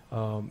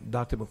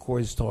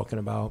 McCoy is talking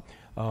about,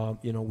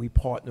 we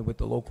partnered with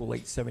the local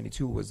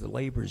 872, was the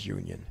labor's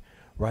union.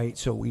 Right,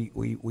 so we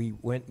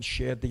went and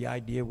shared the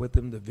idea with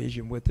them, the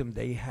vision with them.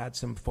 They had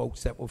some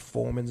folks that were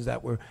foremen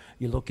that were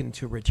looking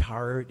to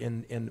retire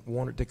and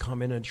wanted to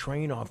come in and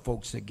train our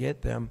folks to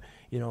get them,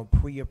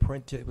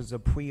 pre-apprentice. It was a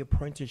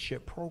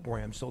pre-apprenticeship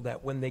program so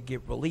that when they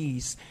get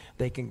released,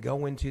 they can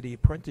go into the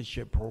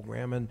apprenticeship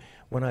program. And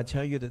when I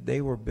tell you that they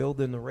were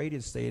building the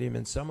Raiders Stadium,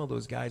 and some of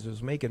those guys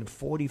was making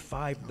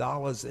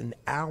 $45 an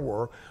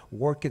hour,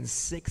 working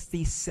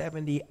 60,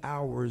 70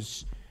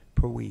 hours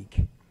per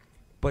week.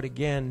 But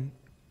again,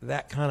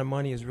 that kind of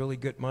money is really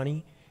good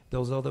money.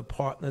 Those other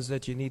partners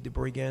that you need to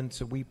bring in,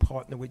 so we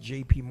partner with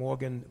J.P.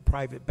 Morgan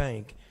Private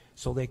Bank,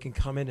 so they can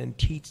come in and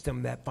teach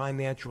them that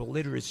financial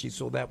literacy,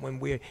 so that when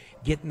we're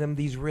getting them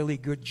these really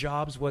good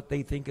jobs, what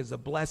they think is a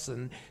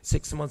blessing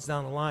 6 months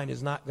down the line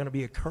is not going to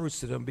be a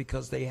curse to them,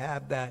 because they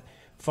have that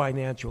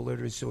financial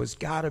literacy. So it's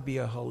got to be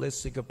a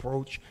holistic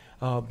approach,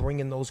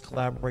 bringing those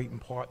collaborating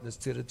partners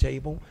to the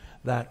table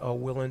that are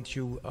willing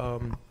to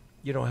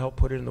help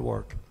put in the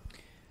work.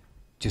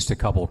 Just a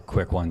couple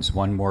quick ones.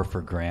 One more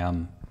for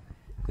Graham.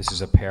 This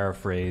is a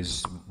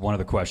paraphrase. One of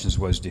the questions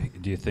was, do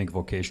you think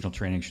vocational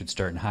training should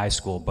start in high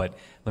school? But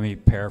let me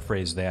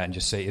paraphrase that and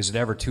just say, is it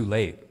ever too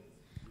late?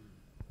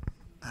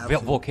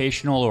 Absolutely.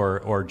 Vocational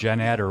or gen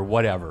ed or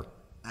whatever?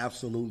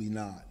 Absolutely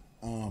not.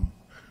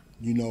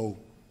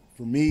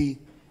 For me,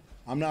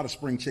 I'm not a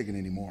spring chicken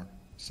anymore.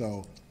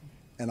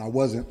 And I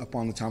wasn't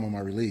upon the time of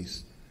my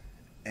release.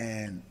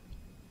 And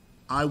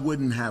I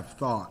wouldn't have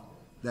thought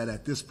that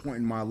at this point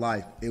in my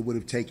life, it would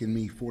have taken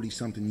me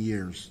 40-something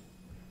years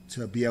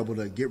to be able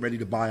to get ready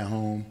to buy a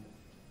home,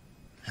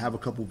 have a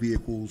couple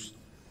vehicles,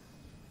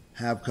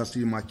 have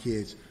custody of my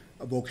kids.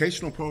 A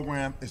vocational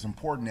program is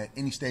important at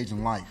any stage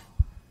in life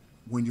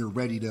when you're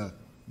ready to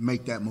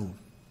make that move.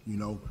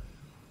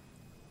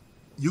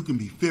 You can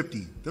be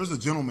 50. There's a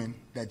gentleman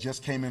that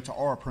just came into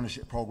our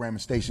apprenticeship program in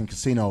Station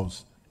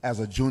Casinos as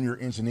a junior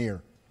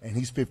engineer, and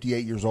he's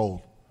 58 years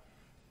old,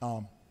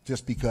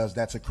 just because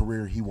that's a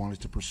career he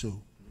wanted to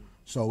pursue.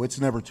 So it's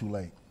never too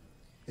late.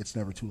 It's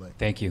never too late.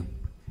 Thank you.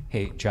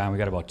 Hey, John, we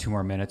got about 2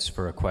 more minutes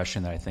for a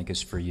question that I think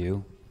is for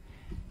you.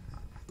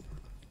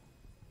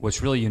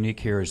 What's really unique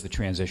here is the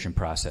transition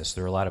process.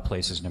 There are a lot of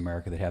places in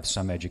America that have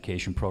some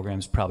education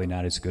programs, probably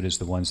not as good as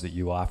the ones that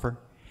you offer.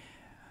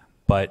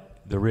 But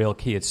the real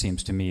key, it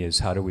seems to me, is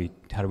how do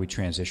we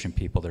transition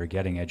people that are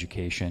getting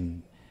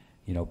education,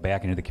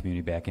 back into the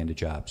community, back into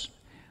jobs?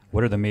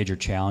 What are the major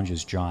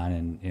challenges,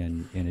 John,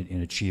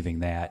 in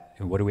achieving that,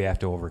 and what do we have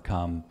to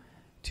overcome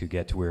to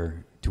get to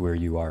where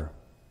you are?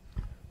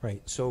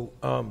 Right. So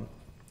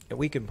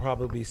we can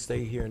probably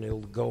stay here and it'll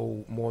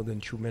go more than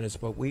 2 minutes,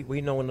 but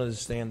we know and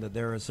understand that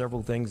there are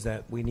several things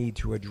that we need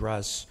to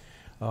address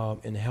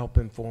in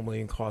helping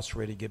formerly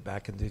incarcerated get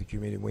back into the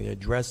community. We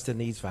address the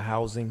needs for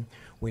housing.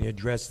 We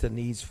address the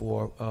needs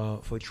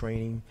for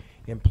training,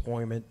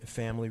 employment,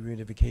 family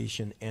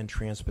reunification, and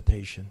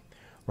transportation.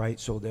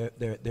 Right, so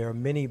there are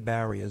many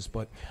barriers,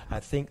 but I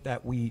think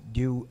that we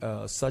do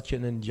such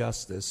an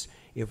injustice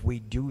if we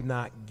do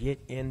not get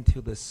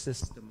into the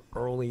system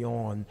early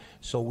on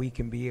so we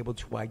can be able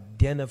to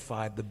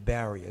identify the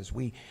barriers.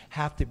 We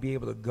have to be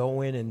able to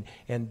go in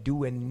and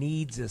do a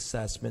needs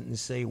assessment and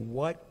say,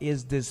 what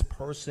is this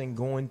person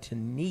going to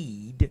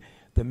need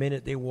the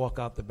minute they walk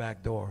out the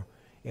back door?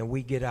 And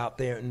we get out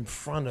there in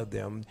front of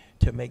them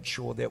to make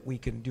sure that we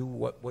can do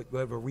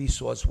whatever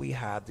resource we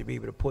have to be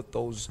able to put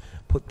those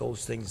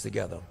things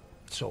together.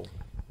 So,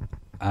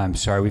 I'm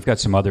sorry, we've got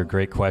some other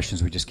great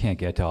questions. We just can't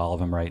get to all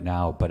of them right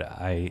now, but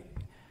I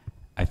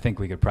think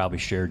we could probably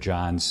share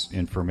John's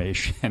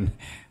information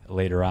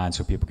later on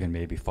so people can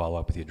maybe follow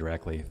up with you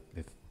directly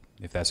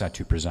if that's not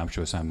too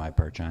presumptuous on my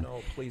part, John.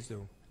 No, please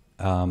do.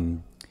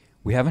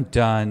 We haven't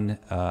done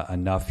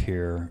enough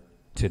here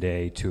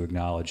today to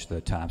acknowledge the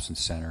Thompson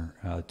Center,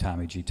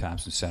 Tommy G.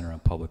 Thompson Center on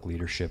Public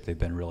Leadership. They've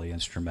been really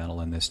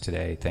instrumental in this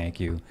today. Thank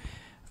you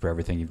for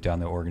everything you've done,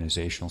 the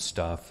organizational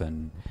stuff,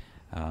 and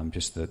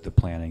just the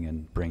planning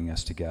and bringing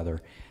us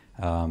together.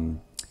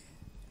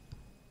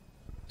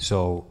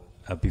 So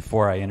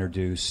before I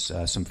introduce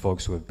some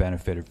folks who have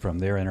benefited from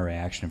their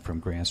interaction from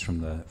grants from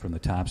the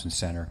Thompson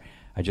Center,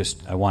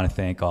 I want to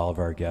thank all of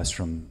our guests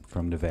from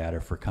Nevada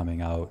for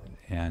coming out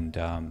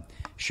and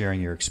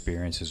sharing your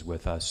experiences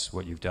with us.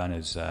 What you've done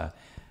is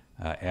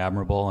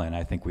admirable, and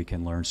I think we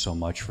can learn so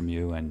much from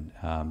you, and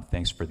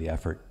thanks for the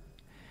effort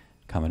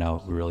coming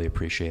out. We really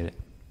appreciate it.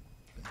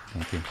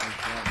 Thank you.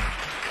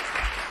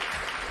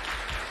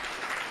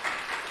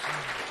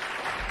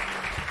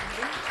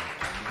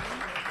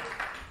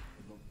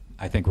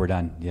 I think we're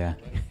done, yeah.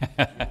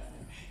 Got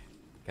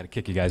to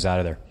kick you guys out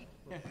of there.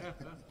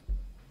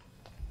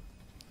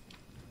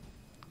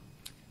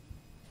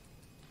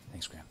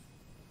 Thanks, Graham.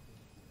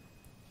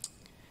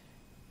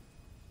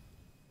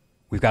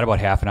 We've got about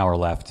half an hour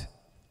left. I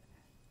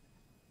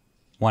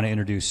want to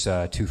introduce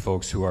 2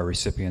 folks who are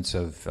recipients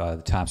of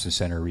the Thompson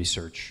Center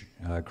research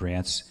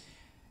grants.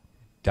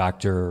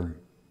 Dr.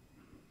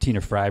 Tina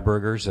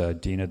Freiberger's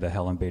Dean of the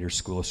Helen Bader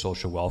School of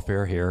Social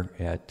Welfare here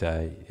at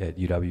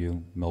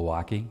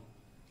UW-Milwaukee.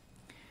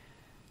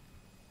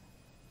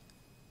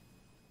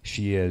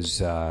 She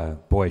is,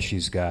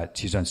 she's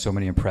done so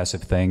many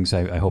impressive things.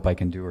 I hope I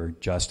can do her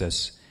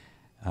justice.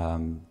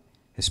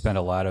 Has spent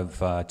a lot of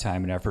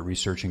time and effort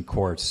researching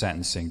courts,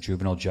 sentencing,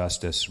 juvenile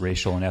justice,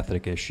 racial and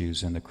ethnic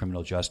issues in the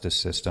criminal justice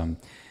system,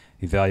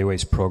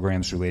 evaluates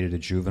programs related to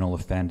juvenile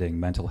offending,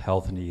 mental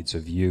health needs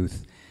of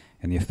youth,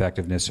 and the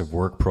effectiveness of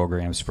work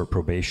programs for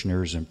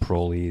probationers and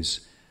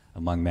parolees,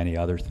 among many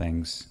other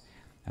things.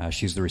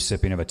 She's the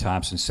recipient of a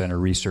Thompson Center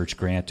research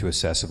grant to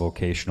assess a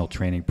vocational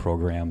training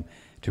program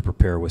to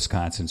prepare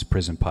Wisconsin's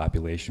prison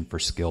population for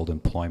skilled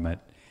employment,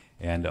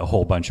 and a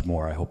whole bunch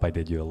more. I hope I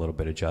did you a little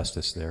bit of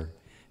justice there.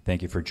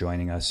 Thank you for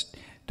joining us.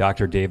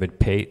 Dr. David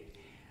Pate.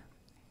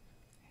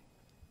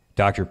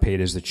 Dr. Pate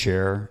is the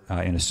chair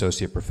and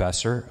associate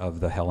professor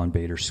of the Helen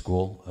Bader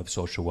School of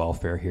Social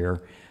Welfare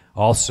here.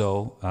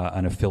 Also,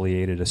 an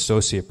affiliated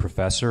associate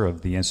professor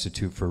of the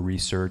Institute for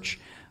Research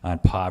on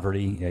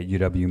Poverty at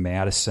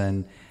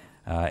UW-Madison,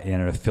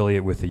 and an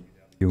affiliate with the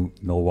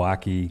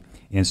UW-Milwaukee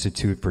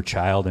Institute for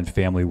Child and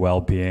Family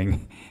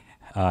Well-Being.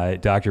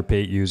 Dr.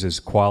 Pate uses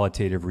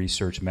qualitative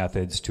research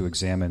methods to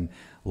examine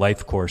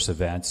life course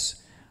events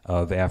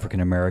of African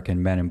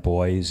American men and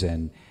boys,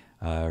 and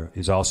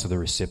is also the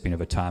recipient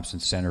of a Thompson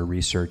Center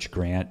research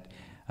grant,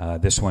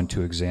 this one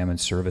to examine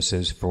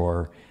services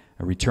for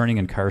returning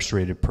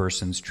incarcerated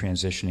persons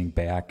transitioning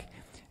back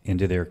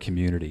into their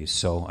communities.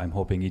 So I'm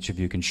hoping each of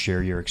you can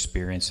share your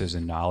experiences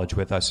and knowledge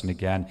with us. And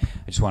again,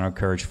 I just want to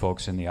encourage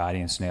folks in the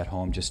audience and at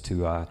home just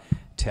to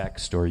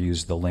text or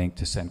use the link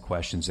to send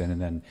questions in,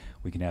 and then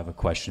we can have a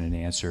question and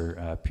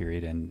answer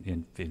period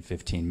in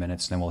 15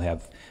 minutes. And then we'll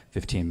have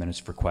 15 minutes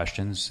for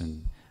questions,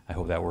 and I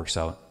hope that works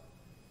out.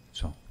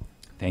 So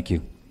thank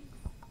you.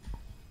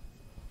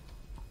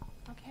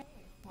 Okay,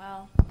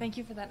 well, thank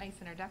you for that nice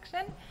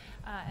introduction.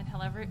 And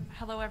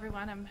hello,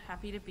 everyone. I'm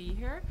happy to be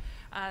here.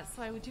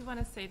 So I do want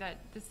to say that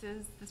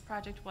this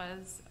project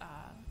was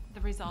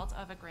the result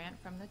of a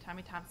grant from the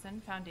Tommy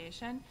Thompson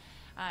Foundation.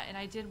 And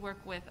I did work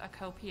with a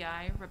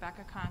co-PI,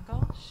 Rebecca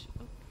Conkle.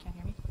 Can't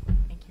hear me?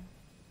 Thank you.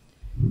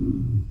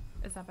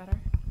 Is that better?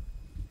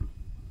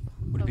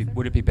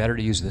 Would it be better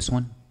to use this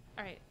one?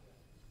 All right.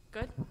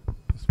 Good?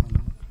 This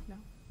one? No?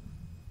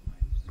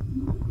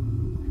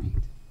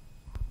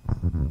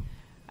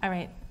 All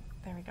right.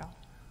 There we go.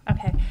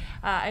 Okay.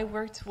 I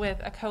worked with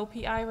a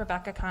co-PI,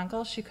 Rebecca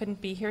Conkle. She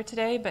couldn't be here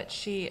today, but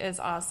she is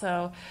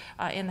also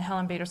in the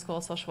Helen Bader School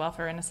of Social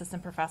Welfare and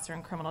assistant professor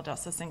in criminal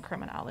justice and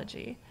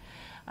criminology.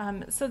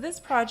 So this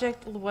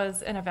project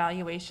was an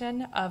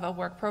evaluation of a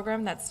work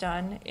program that's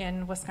done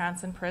in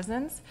Wisconsin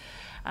prisons.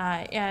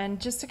 And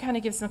just to kind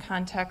of give some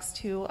context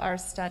to our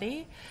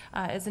study,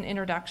 as an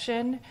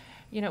introduction,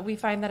 we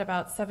find that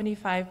about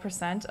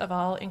 75% of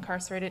all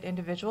incarcerated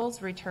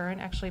individuals return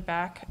actually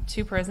back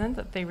to prison,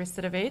 that they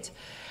recidivate.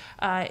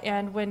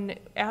 And when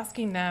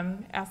asking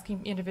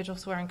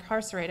individuals who are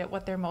incarcerated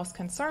what they're most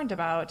concerned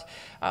about,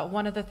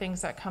 one of the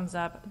things that comes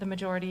up, the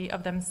majority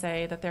of them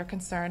say that they're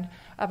concerned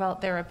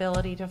about their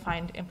ability to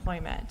find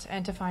employment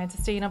and to find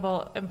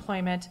sustainable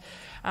employment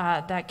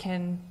that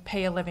can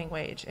pay a living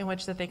wage, in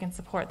which that they can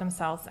support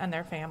themselves and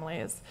their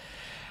families.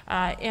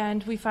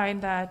 And we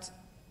find that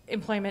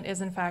employment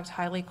is in fact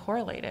highly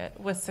correlated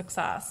with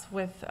success,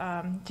 with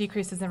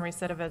decreases in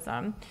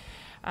recidivism.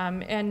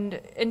 And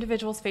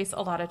individuals face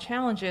a lot of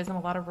challenges and a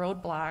lot of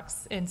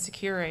roadblocks in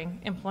securing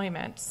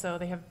employment. So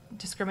they have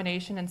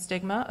discrimination and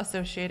stigma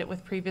associated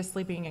with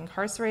previously being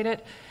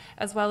incarcerated,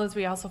 as well as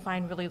we also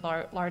find really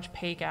large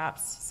pay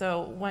gaps.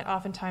 So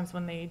oftentimes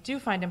when they do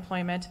find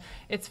employment,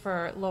 it's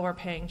for lower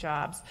paying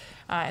jobs.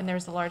 And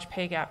there's a large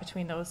pay gap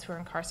between those who are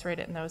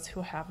incarcerated and those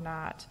who have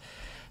not.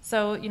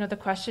 So, the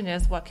question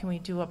is, what can we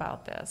do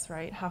about this,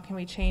 right? How can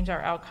we change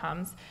our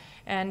outcomes?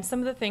 And some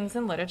of the things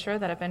in literature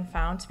that have been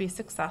found to be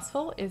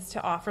successful is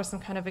to offer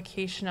some kind of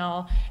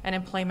vocational and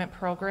employment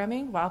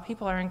programming while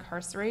people are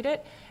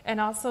incarcerated,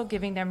 and also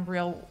giving them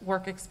real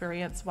work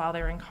experience while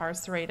they're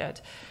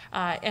incarcerated.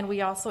 And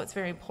it's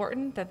very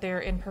important that they're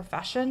in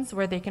professions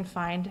where they can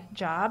find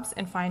jobs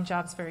and find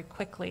jobs very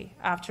quickly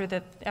after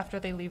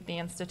they leave the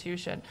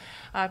institution,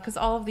 because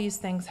all of these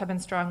things have been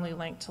strongly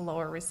linked to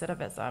lower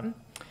recidivism.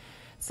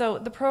 So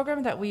the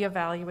program that we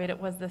evaluated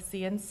was the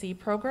CNC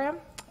program,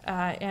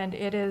 and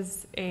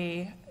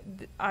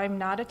I'm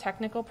not a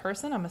technical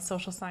person, I'm a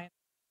social science.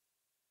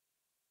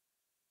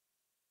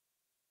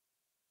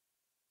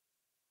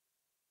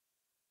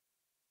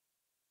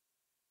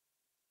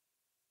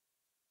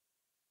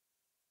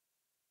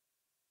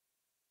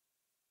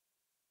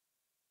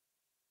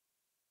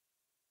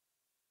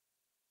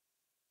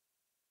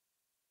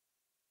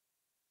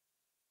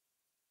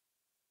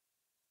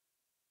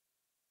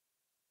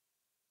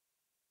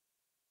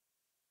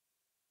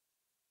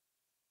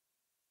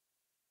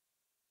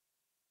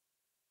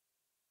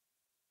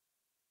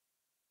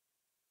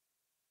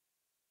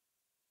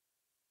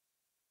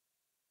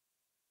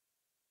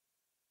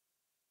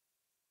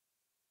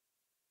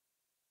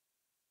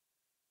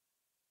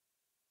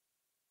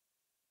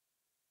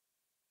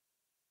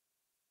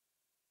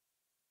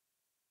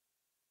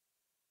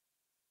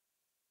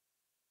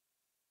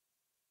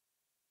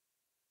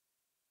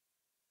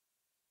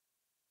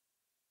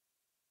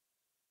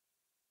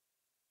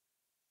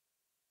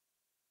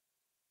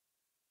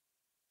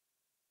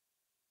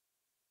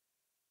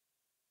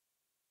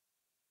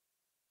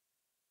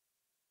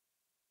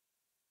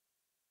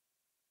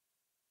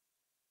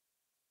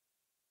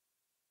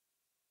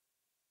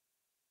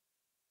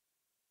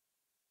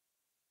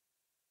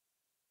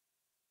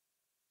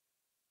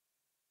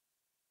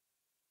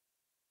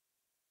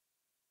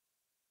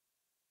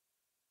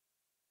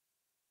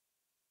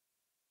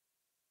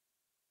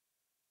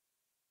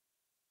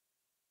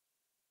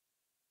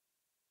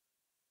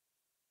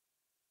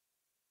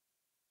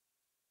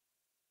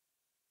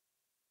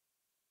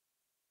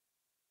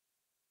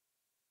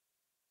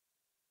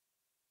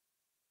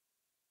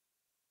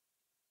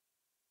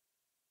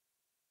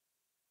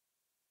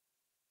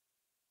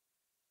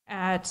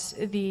 at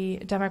the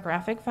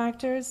demographic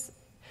factors,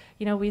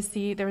 we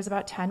see there was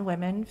about 10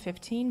 women,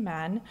 15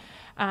 men.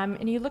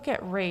 And you look at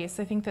race,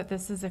 I think that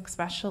this is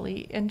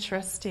especially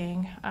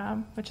interesting,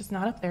 which is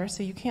not up there,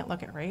 so you can't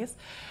look at race.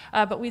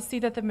 But we see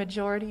that the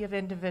majority of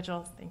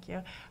individuals, thank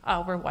you,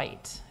 were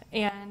white.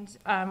 And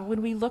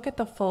when we look at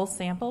the full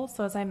sample,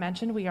 so as I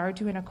mentioned, we are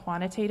doing a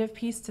quantitative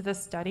piece to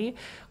this study,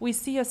 we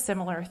see a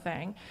similar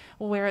thing,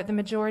 where the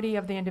majority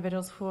of the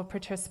individuals who have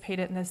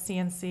participated in the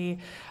CNC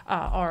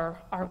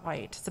are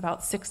white. It's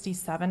about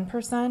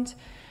 67%.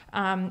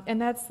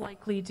 And that's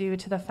likely due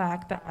to the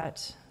fact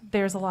that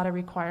there's a lot of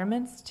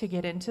requirements to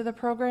get into the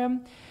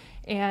program,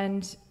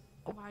 and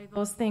why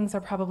those things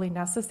are probably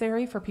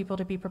necessary for people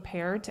to be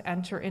prepared to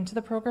enter into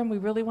the program. We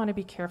really want to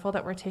be careful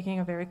that we're taking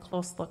a very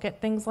close look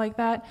at things like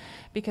that,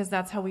 because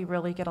that's how we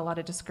really get a lot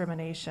of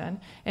discrimination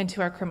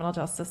into our criminal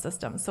justice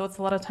system. So it's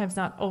a lot of times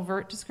not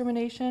overt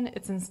discrimination,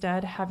 it's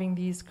instead having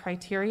these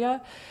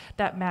criteria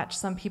that match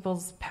some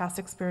people's past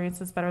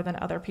experiences better than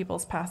other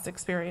people's past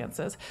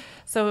experiences.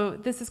 So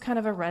this is kind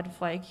of a red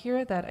flag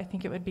here that I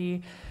think it would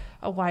be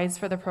wise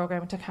for the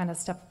program to kind of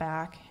step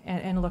back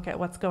and look at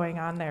what's going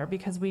on there,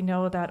 because we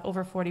know that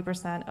over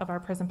 40% of our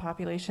prison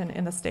population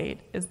in the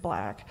state is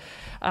Black.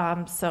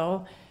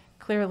 So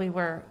clearly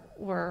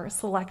we're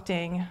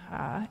selecting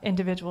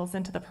individuals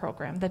into the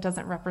program that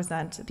doesn't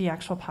represent the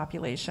actual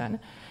population.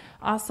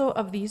 Also,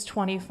 of these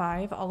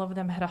 25, all of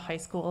them had a high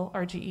school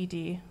or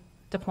GED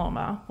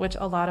diploma, which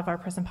a lot of our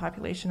prison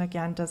population,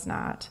 again, does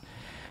not.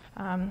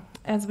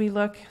 As we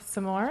look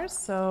some more,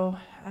 so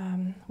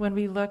when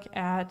we look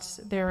at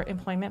their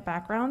employment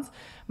backgrounds,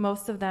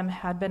 most of them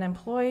had been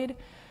employed.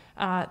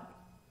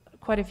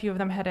 Quite a few of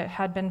them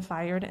had been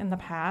fired in the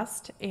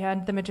past,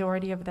 and the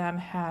majority of them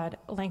had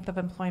a length of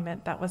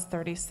employment that was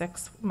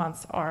 36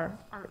 months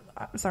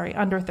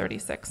under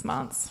 36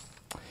 months.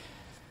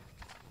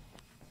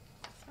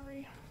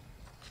 Sorry.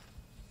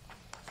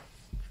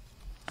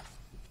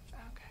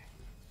 Okay.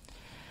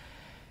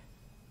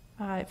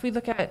 If we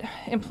look at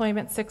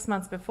employment 6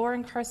 months before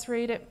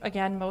incarcerated,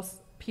 again, most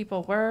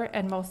people were,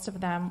 and most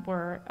of them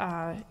were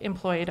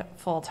employed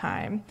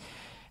full-time.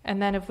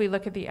 And then if we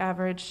look at the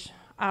average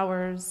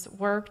hours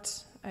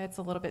worked, it's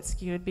a little bit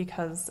skewed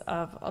because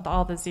of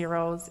all the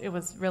zeros. It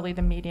was really,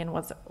 the median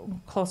was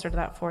closer to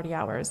that 40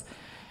 hours.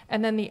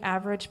 And then the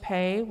average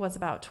pay was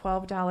about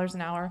 $12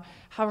 an hour.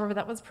 However,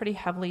 that was pretty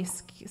heavily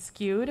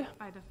skewed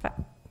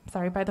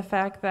by the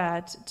fact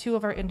that two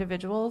of our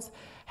individuals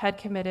had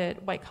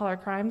committed white-collar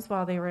crimes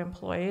while they were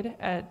employed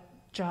at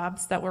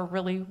jobs that were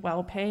really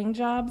well-paying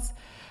jobs.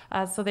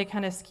 So they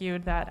kind of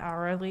skewed that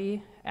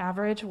hourly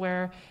average,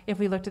 where if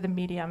we looked at the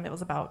median,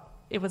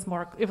 it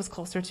was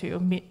closer to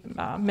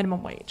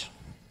minimum wage.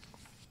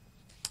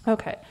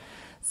 Okay,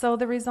 so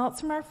the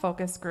results from our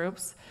focus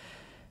groups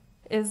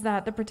is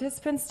that the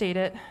participants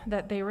stated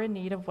that they were in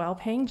need of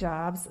well-paying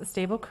jobs, a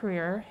stable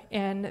career,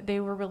 and they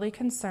were really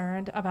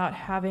concerned about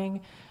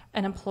having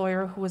an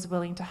employer who was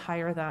willing to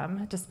hire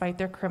them despite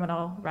their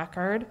criminal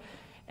record.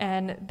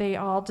 And they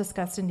all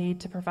discussed a need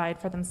to provide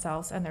for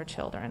themselves and their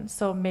children,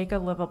 so make a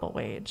livable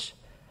wage.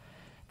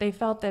 They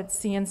felt that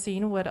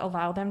CNC would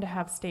allow them to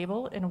have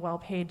stable and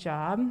well-paid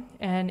job,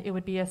 and it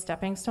would be a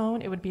stepping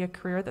stone. It would be a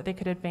career that they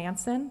could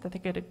advance in, that they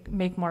could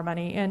make more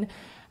money in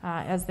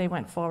as they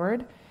went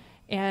forward.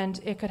 And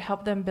it could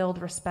help them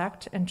build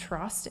respect and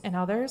trust in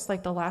others.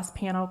 Like the last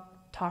panel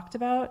talked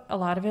about, a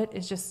lot of it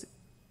is just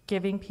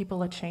giving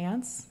people a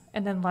chance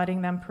and then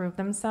letting them prove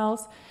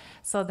themselves,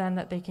 so then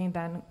that they can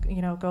then,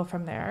 go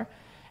from there.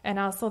 And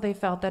also they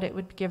felt that it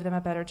would give them a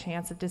better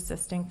chance of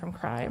desisting from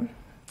crime.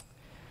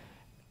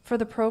 For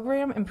the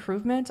program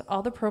improvement,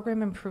 all the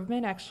program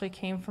improvement actually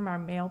came from our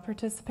male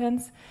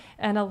participants,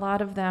 and a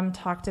lot of them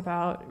talked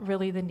about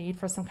really the need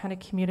for some kind of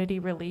community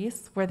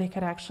release where they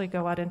could actually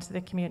go out into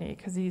the community,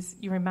 because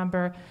you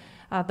remember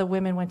the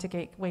women went to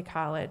Gateway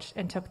College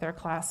and took their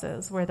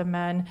classes, where the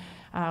men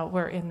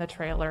were in the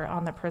trailer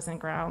on the prison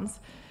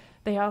grounds.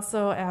 They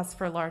also asked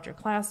for a larger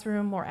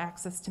classroom, more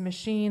access to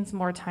machines,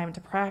 more time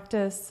to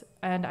practice.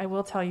 And I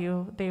will tell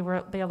you, they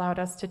allowed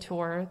us to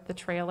tour the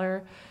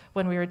trailer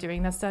when we were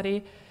doing this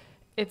study.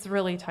 It's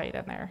really tight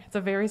in there. It's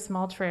a very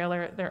small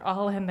trailer. They're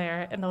all in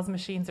there, and those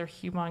machines are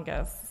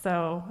humongous.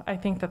 So I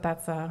think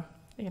that's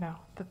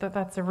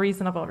a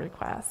reasonable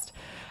request.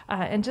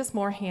 And just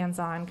more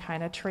hands-on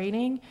kind of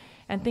training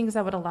and things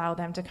that would allow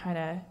them to kind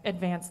of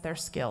advance their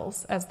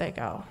skills as they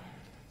go.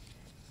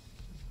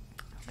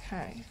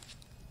 Okay.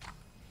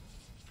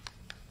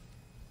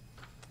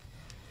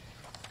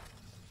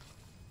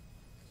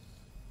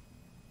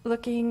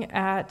 Looking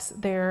at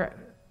their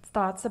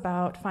thoughts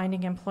about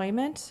finding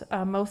employment,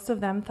 most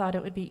of them thought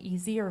it would be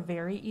easy or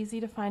very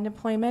easy to find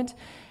employment,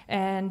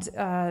 and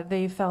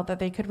they felt that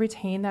they could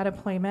retain that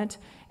employment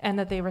and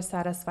that they were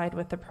satisfied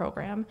with the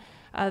program.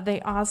 They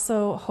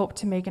also hoped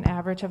to make an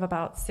average of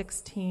about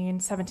 $16,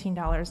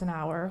 $17 an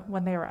hour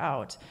when they were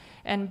out.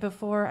 And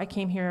before I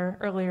came here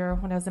earlier,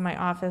 when I was in my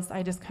office,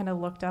 I just kind of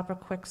looked up a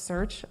quick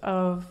search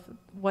of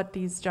what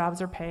these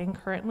jobs are paying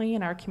currently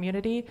in our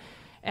community.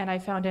 and I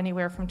found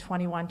anywhere from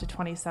 $21 to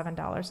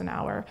 $27 an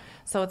hour.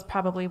 So it's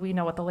probably, we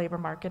know what the labor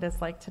market is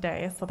like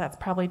today, so that's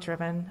probably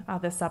driven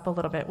this up a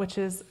little bit, which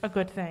is a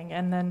good thing.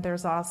 And then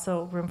there's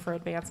also room for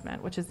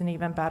advancement, which is an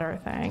even better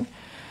thing.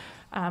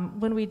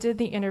 When we did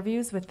the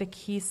interviews with the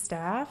key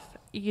staff,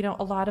 you know,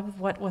 a lot of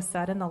what was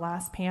said in the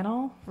last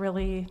panel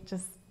really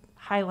just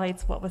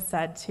highlights what was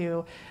said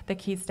to the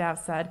key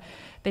staff said.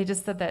 They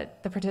just said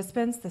that the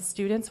participants, the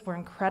students, were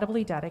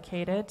incredibly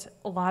dedicated,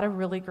 a lot of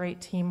really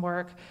great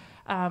teamwork.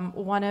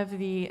 One of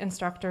the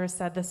instructors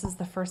said this is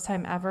the first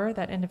time ever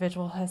that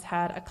individual has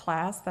had a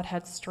class that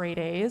had straight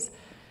A's,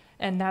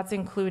 and that's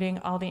including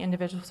all the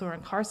individuals who were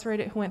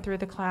incarcerated who went through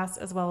the class,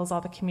 as well as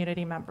all the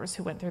community members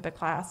who went through the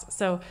class.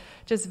 So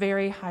just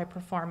very high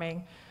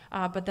performing.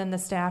 But then the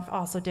staff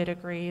also did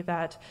agree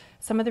that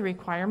some of the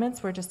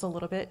requirements were just a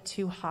little bit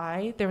too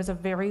high. There was a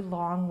very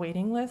long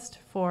waiting list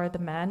for the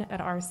men at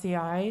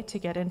RCI to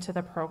get into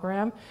the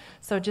program,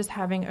 so just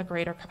having a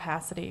greater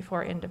capacity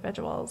for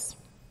individuals.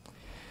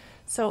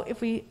 So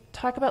if we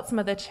talk about some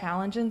of the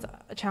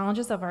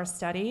challenges of our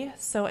study,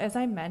 so as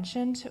I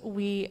mentioned,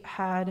 we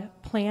had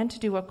planned to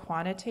do a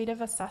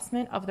quantitative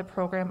assessment of the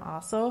program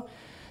also.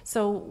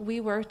 So we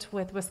worked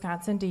with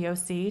Wisconsin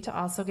DOC to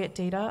also get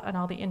data on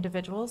all the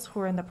individuals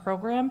who were in the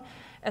program,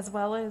 as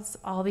well as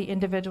all the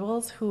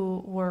individuals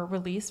who were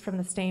released from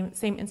the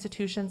same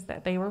institutions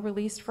that they were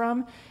released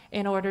from,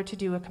 in order to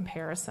do a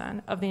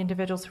comparison of the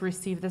individuals who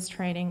received this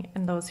training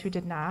and those who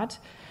did not.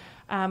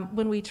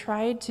 When we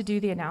tried to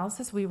do the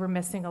analysis, we were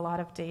missing a lot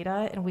of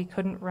data, and we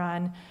couldn't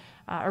run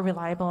a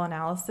reliable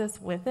analysis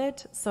with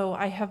it. So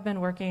I have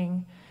been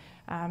working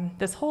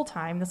this whole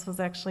time, this was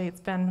actually,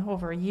 it's been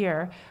over a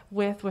year,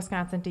 with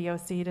Wisconsin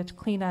DOC to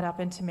clean that up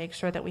and to make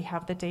sure that we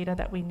have the data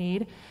that we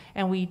need.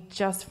 And we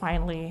just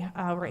finally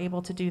were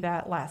able to do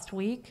that last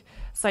week.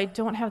 So I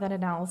don't have that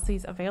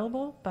analysis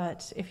available,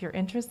 but if you're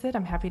interested,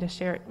 I'm happy to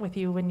share it with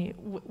you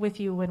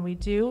when we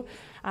do.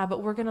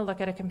 But we're going to look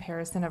at a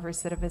comparison of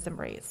recidivism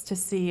rates to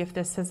see if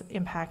this has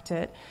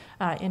impacted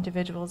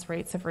individuals'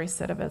 rates of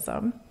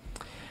recidivism.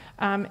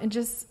 And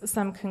just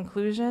some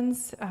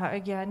conclusions.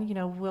 Again, you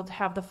know, we'll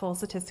have the full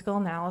statistical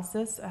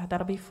analysis.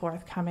 That'll be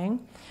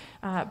forthcoming.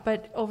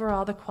 But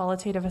overall, the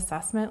qualitative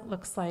assessment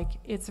looks like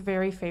it's a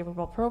very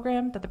favorable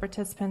program, that the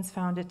participants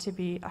found it to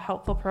be a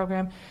helpful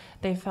program.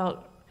 They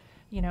felt,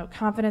 you know,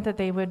 confident that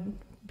they would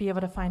be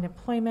able to find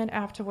employment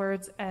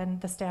afterwards,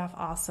 and the staff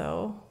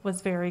also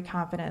was very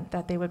confident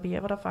that they would be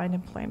able to find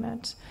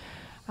employment.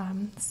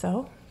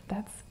 So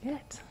that's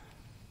it.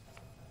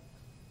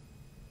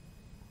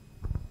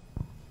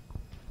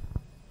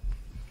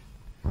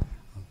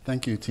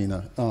 Thank you,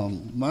 Tina.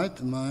 My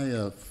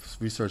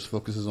research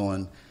focuses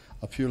on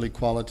a purely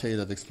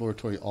qualitative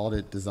exploratory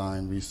audit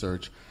design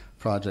research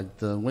project.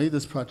 The way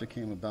this project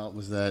came about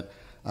was that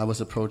I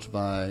was approached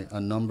by a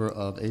number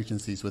of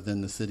agencies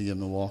within the city of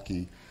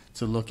Milwaukee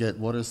to look at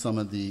what are some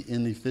of the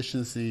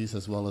inefficiencies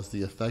as well as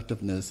the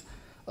effectiveness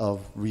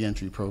of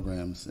reentry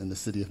programs in the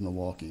city of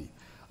Milwaukee.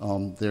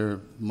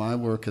 My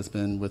work has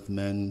been with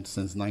men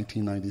since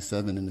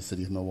 1997 in the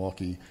city of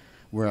Milwaukee,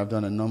 where I've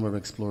done a number of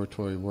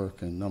exploratory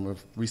work and a number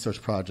of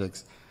research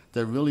projects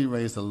that really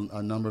raised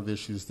a number of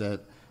issues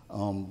that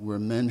where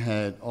men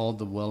had all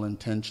the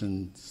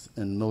well-intentions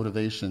and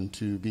motivation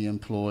to be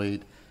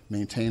employed,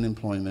 maintain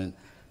employment,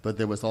 but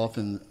there was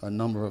often a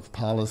number of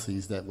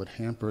policies that would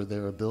hamper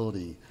their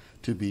ability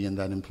to be in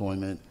that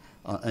employment,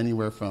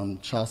 anywhere from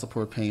child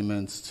support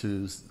payments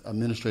to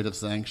administrative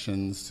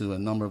sanctions to a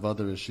number of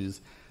other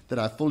issues that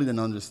I fully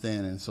didn't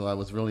understand. And so I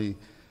was really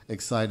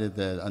excited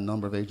that a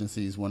number of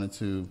agencies wanted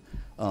to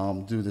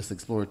do this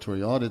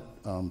exploratory audit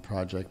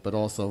project, but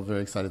also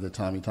very excited that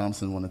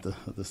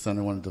the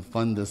center wanted to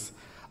fund this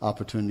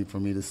opportunity for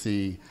me to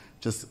see,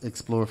 just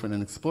explore for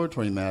an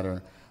exploratory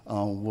matter,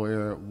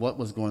 what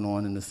was going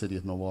on in the city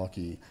of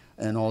Milwaukee,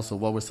 and also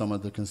what were some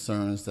of the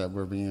concerns that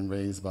were being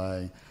raised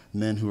by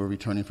men who were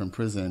returning from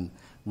prison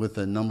with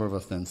a number of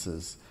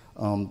offenses.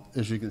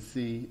 As you can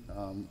see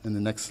in the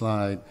next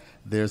slide,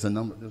 there's a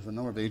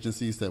number of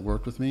agencies that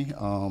worked with me.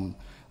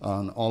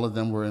 All of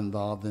them were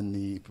involved in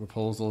the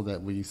proposal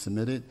that we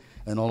submitted,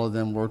 and all of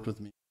them worked with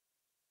me.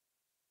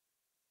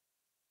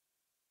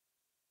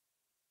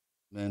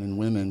 Men and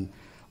women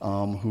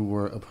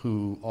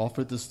who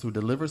offered this to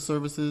deliver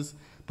services,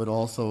 but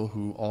also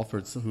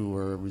who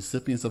were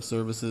recipients of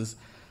services,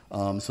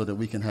 so that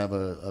we can have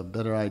a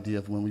better idea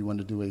of when we want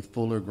to do a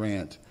fuller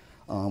grant,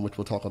 which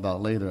we'll talk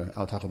about later.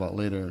 I'll talk about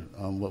later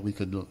what we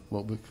could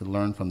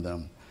learn from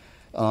them.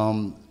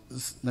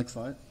 Next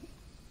slide.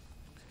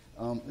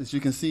 As you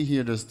can see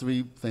here, there's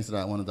three things that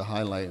I wanted to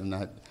highlight,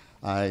 and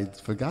I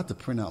forgot to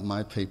print out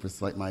my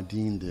papers like my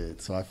dean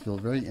did, so I feel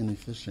very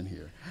inefficient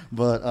here.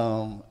 But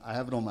I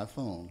have it on my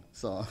phone,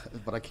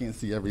 but I can't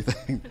see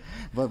everything.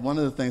 But one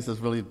of the things that's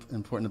really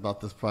important about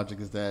this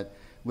project is that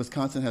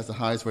Wisconsin has the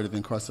highest rate of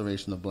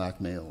incarceration of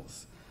black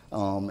males.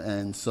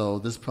 And so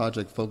this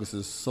project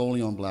focuses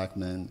solely on black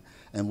men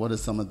and what are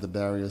some of the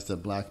barriers that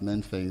black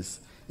men face,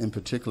 in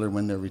particular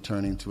when they're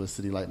returning to a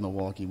city like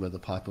Milwaukee where the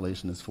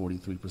population is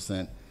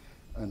 43%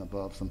 and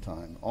above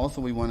sometime.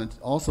 Also,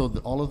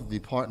 all of the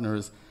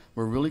partners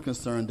were really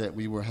concerned that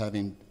we were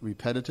having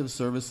repetitive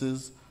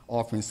services,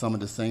 offering some of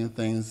the same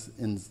things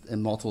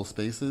in multiple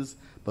spaces,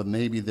 but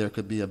maybe there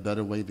could be a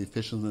better way of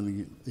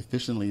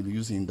efficiently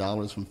using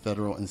dollars from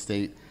federal and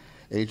state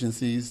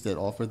agencies that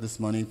offer this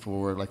money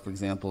for, like, for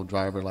example,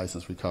 driver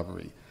license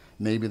recovery.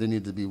 Maybe there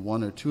needed to be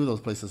one or two of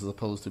those places as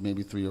opposed to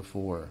maybe 3 or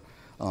 4,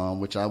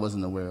 which I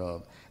wasn't aware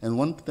of. And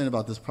one thing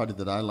about this project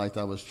that I liked,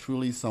 I was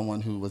truly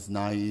someone who was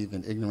naive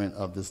and ignorant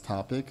of this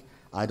topic.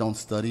 I don't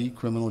study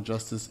criminal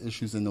justice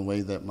issues in the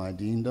way that my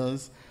dean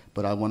does,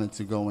 but I wanted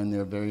to go in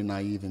there very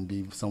naive and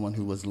be someone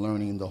who was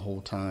learning the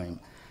whole time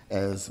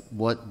as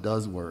what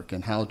does work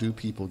and how do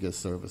people get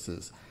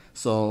services.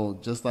 So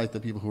just like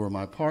the people who were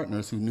my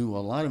partners who knew a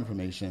lot of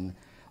information,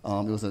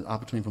 it was an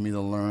opportunity for me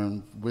to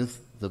learn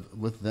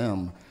with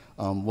them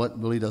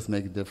what really does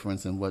make a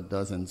difference and what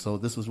doesn't. So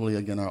this was really,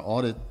 again, our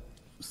audit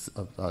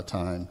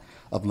time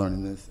of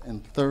learning this.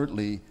 And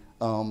thirdly,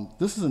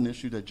 this is an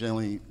issue that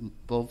generally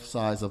both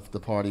sides of the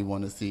party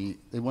want to see.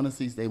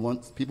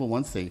 People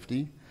want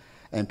safety,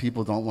 and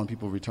people don't want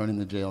people returning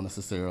to jail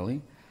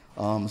necessarily.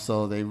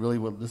 So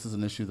this is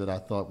an issue that I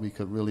thought we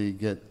could really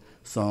get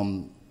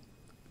some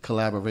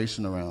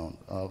collaboration around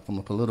from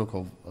a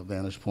political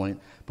vantage point,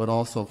 but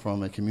also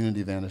from a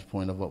community vantage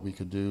point of what we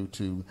could do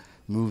to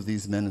move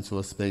these men into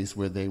a space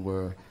where they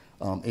were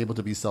able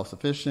to be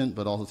self-sufficient,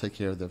 but also take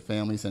care of their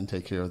families and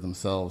take care of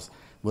themselves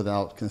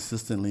without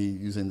consistently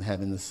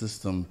having the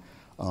system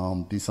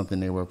be something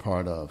they were a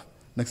part of.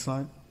 Next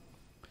slide.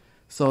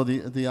 So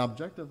the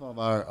objective of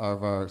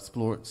our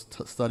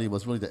study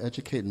was really to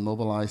educate and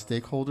mobilize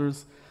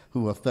stakeholders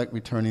who affect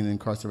returning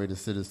incarcerated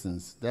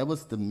citizens. That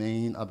was the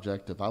main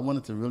objective. I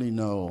wanted to really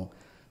know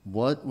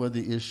what were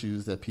the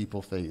issues that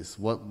people face,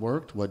 what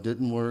worked, what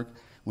didn't work.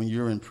 When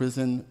you're in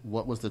prison,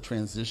 what was the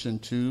transition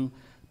to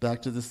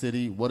back to the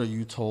city? What are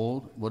you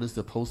told? What is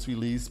the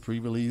post-release,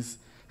 pre-release?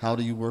 How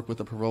do you work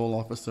with a parole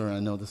officer? I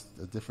know there's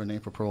a different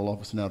name for parole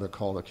officer now. They're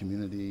called a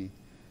community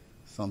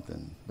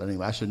something. But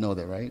anyway, I should know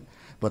that, right?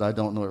 But I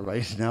don't know it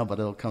right now, but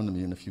it'll come to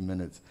me in a few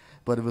minutes.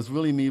 But it was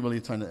really me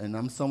trying to, and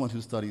I'm someone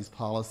who studies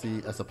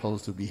policy as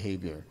opposed to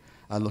behavior.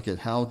 I look at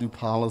how do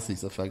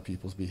policies affect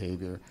people's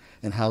behavior,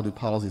 and how do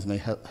policies may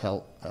help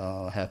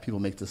have people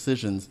make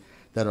decisions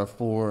that are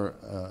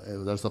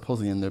that are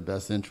supposedly in their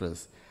best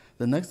interest.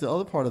 The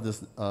other part of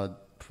this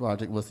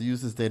project was to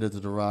use this data to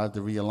derive the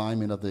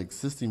realignment of the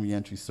existing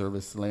reentry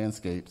service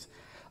landscapes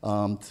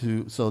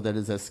so that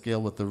it's at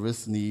scale with the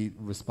risk, need,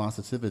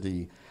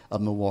 responsivity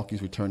of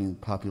Milwaukee's returning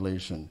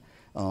population.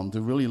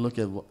 To really look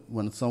at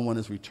when someone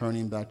is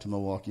returning back to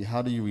Milwaukee,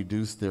 how do you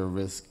reduce their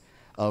risk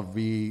of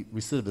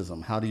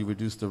recidivism? How do you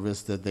reduce the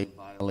risk that they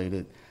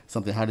violated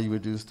something? How do you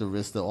reduce the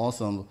risk that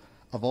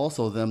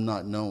also them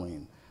not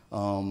knowing?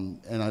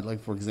 And I'd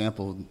like, for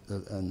example,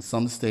 in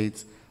some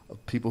states,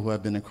 people who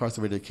have been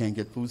incarcerated can't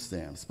get food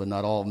stamps, but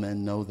not all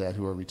men know that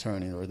who are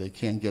returning, or they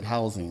can't get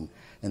housing,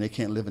 and they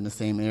can't live in the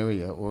same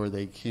area, or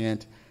they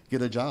can't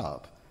get a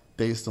job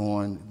based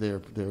on their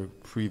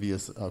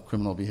previous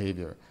criminal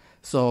behavior.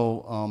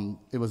 So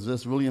it was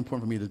just really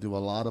important for me to do a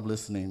lot of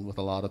listening with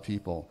a lot of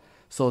people.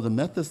 So the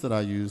methods that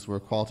I used were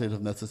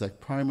qualitative methods that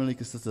primarily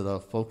consisted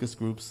of focus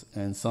groups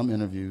and some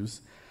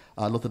interviews.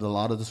 I looked at a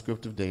lot of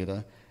descriptive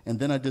data, and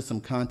then I did some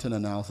content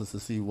analysis to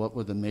see what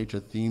were the major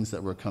themes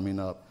that were coming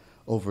up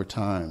over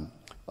time.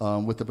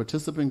 With the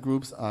participant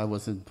groups,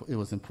 it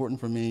was important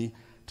for me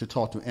to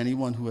talk to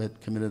anyone who had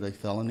committed a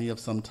felony of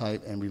some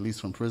type and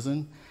released from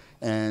prison.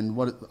 And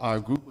our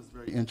group was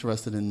very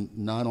interested in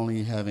not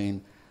only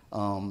having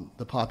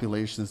the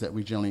populations that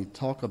we generally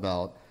talk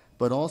about,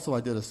 but also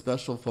I did a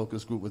special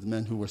focus group with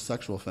men who were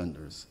sexual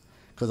offenders,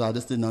 because I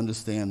just didn't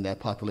understand that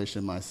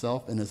population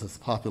myself, and it's a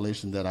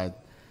population that I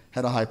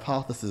had a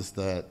hypothesis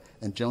that,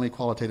 and generally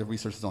qualitative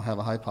researchers don't have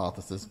a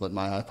hypothesis, but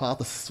my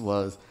hypothesis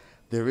was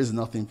there is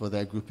nothing for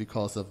that group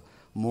because of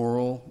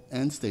moral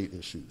and state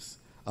issues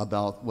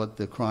about what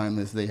the crime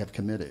is they have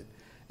committed.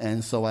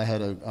 And so I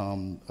had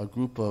a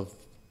group of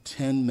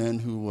 10 men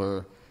who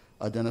were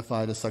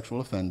identified as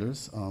sexual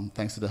offenders,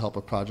 thanks to the help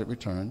of Project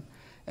Return.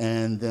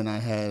 And then I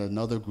had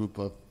another group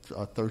of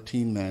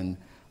 13 men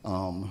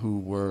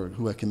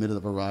who had committed a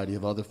variety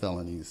of other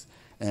felonies,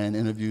 and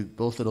interviewed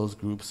both of those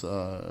groups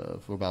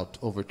for about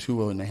over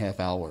 2.5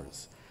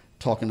 hours,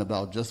 talking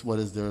about just what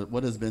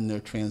has been their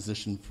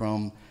transition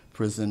from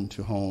prison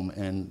to home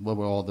and what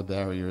were all the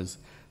barriers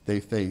they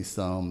faced.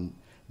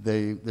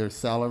 Their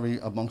salary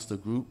amongst the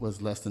group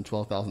was less than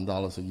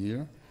 $12,000 a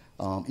year.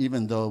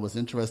 Even though it was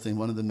interesting,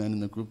 one of the men in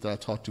the group that I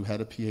talked to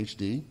had a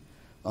PhD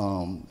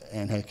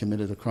and had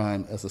committed a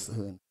crime as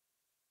a...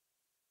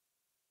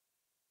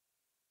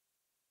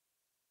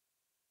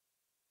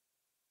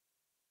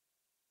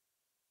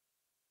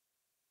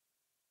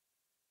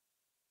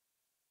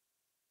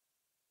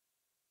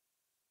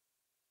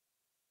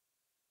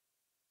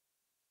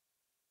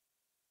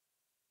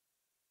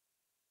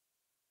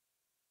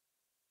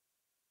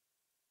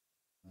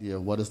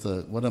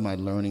 What am I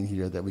learning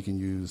here that we can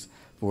use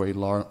for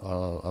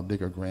a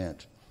bigger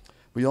grant?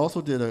 We also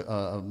did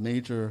a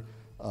major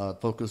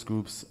focus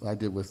groups I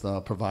did with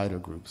provider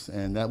groups,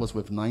 and that was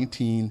with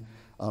 19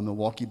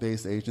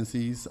 Milwaukee-based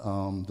agencies.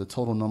 The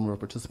total number of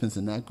participants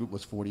in that group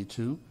was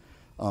 42.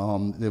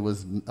 There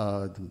was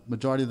the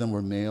majority of them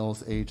were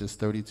males, ages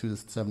 32 to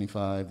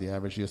 75. The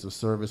average years of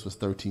service was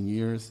 13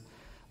 years,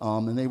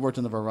 and they worked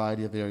in a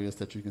variety of areas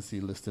that you can see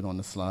listed on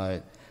the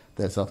slide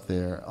that's up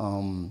there.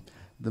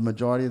 The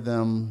majority of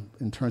them,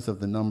 in terms of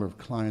the number of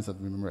clients, I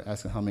remember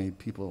asking how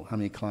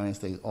many clients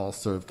they all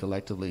served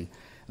collectively,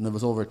 and there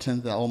was over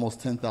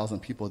almost 10,000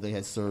 people they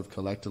had served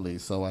collectively.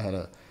 So I had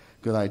a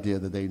good idea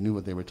that they knew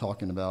what they were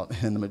talking about,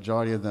 and the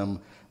majority of them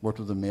worked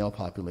with the male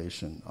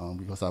population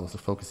because I was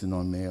focusing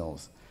on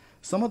males.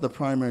 Some of the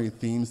primary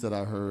themes that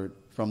I heard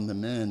from the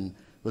men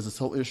was this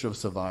whole issue of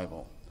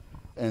survival.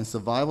 And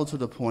survival to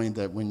the point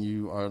that when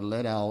you are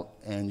let out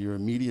and your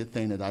immediate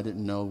thing that I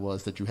didn't know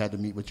was that you had to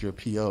meet with your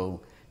PO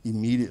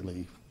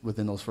immediately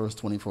within those first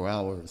 24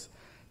 hours,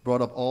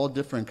 brought up all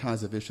different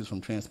kinds of issues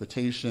from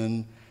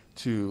transportation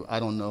to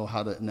I don't know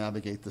how to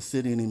navigate the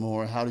city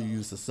anymore, how to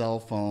use the cell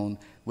phone,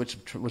 which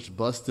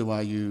bus do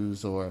I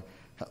use, or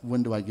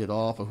when do I get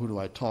off, or who do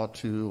I talk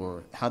to,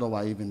 or how do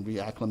I even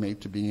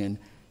reacclimate to being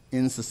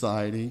in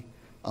society,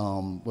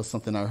 was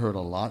something I heard a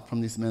lot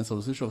from these men. So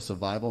this issue of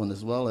survival, and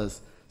as well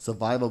as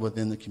survival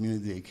within the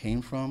community they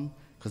came from,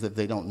 because if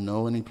they don't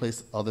know any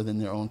place other than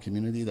their own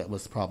community, that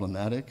was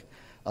problematic.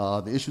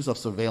 The issues of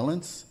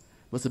surveillance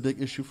was a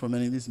big issue for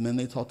many of these men.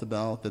 They talked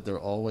about that they're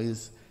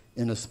always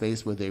in a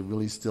space where they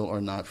really still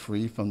are not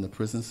free from the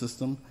prison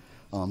system.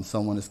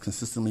 Someone is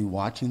consistently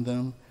watching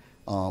them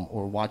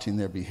or watching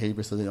their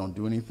behavior so they don't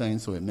do anything,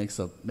 so it makes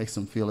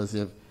them feel as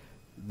if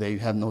they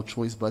have no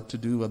choice but to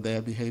do a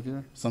bad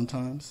behavior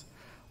sometimes.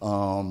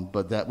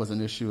 But that was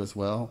an issue as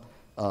well.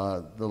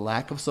 The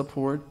lack of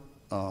support.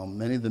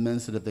 Many of the men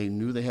said if they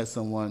knew they had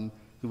someone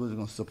who was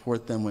going to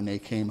support them when they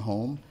came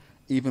home,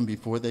 even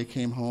before they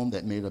came home,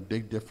 that made a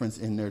big difference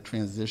in their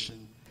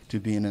transition to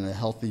being in a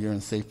healthier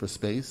and safer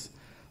space.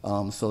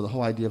 So the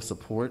whole idea of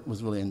support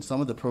was really, in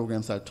some of the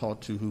programs I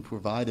talked to who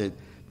provided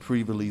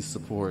pre-release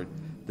support,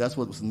 that's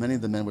what many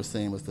of the men were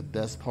saying was the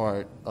best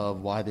part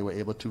of why they were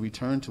able to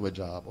return to a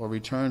job or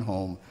return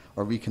home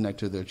or reconnect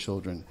to their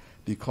children,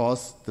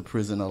 because the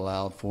prison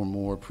allowed for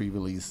more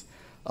pre-release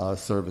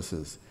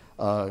services.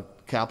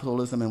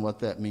 Capitalism and what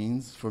that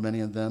means for many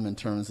of them in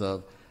terms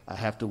of I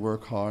have to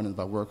work hard, and if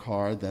I work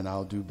hard, then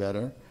I'll do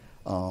better.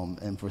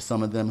 And for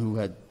some of them who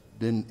had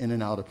been in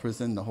and out of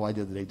prison, the whole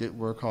idea that they did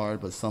work hard,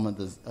 but some of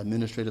the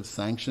administrative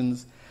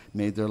sanctions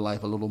made their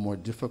life a little more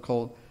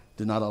difficult,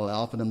 did not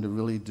allow for them to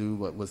really do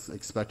what was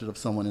expected of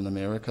someone in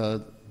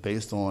America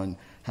based on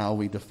how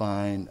we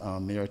define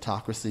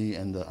meritocracy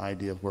and the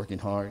idea of working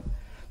hard.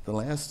 The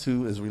last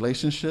two is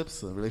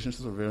relationships.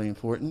 Relationships are very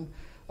important.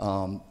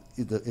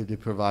 It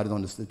depended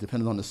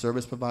on the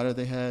service provider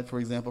they had, for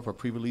example, for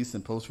pre-release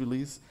and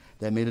post-release.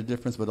 That made a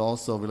difference, but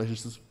also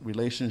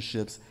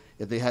relationships,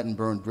 if they hadn't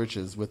burned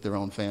bridges with their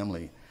own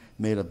family,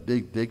 made a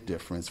big, big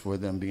difference for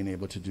them being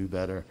able to do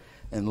better.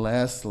 And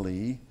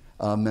lastly,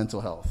 mental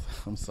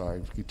health. I'm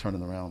sorry, we keep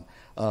turning around.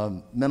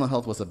 Mental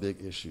health was a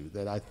big issue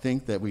that I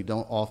think that we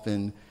don't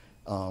often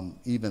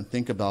even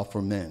think about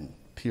for men,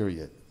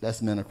 period.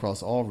 That's men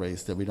across all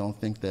race, that we don't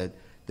think that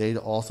they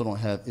also don't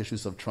have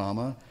issues of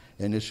trauma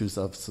and issues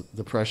of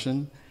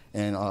depression.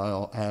 And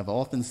I have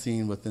often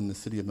seen within the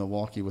city of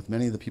Milwaukee, with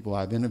many of the people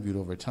I've interviewed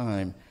over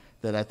time,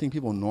 that I think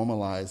people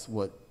normalize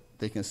what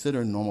they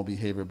consider normal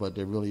behavior, but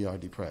they really are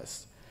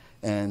depressed.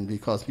 And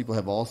because people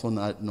have also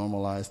not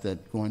normalized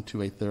that going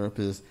to a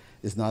therapist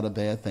is not a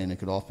bad thing, it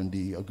could often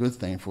be a good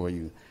thing for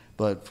you.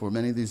 But for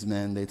many of these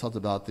men, they talked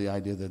about the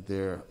idea that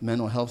their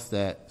mental health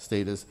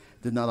status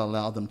did not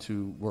allow them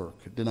to work,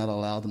 did not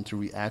allow them to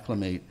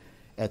reacclimate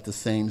at the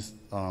same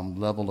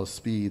level of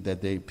speed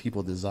that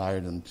people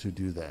desired them to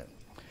do that.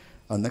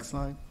 Next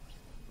slide.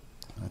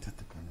 I have to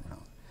turn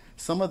around.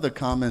 Some of the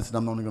comments, and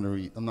I'm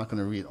not going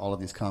to read all of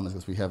these comments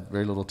because we have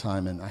very little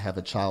time, and I have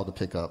a child to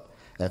pick up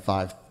at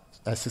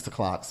 6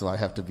 o'clock, so I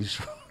have to be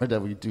sure that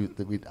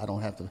I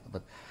don't have to.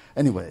 But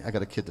anyway, I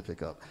got a kid to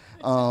pick up.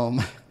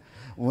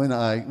 When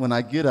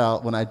I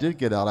did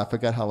get out, I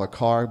forgot how a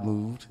car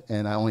moved,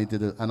 and I only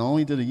did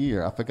a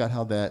year. I forgot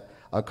how that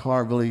a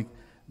car really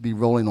be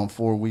rolling on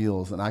four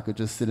wheels, and I could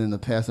just sit in the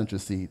passenger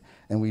seat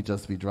and we'd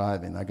just be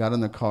driving. I got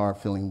in the car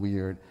feeling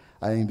weird.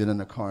 I ain't been in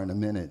the car in a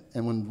minute.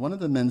 And when one of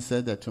the men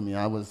said that to me,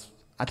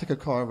 I took a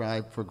car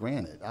ride for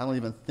granted. I don't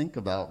even think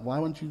about why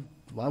wouldn't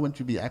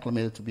you be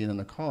acclimated to being in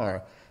a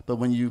car? But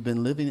when you've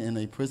been living in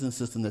a prison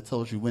system that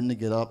tells you when to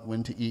get up,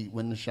 when to eat,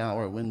 when to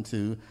shower, when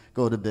to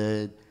go to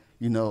bed,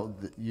 you know,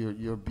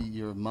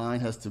 your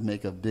mind has to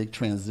make a big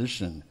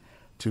transition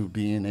to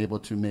being able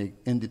to make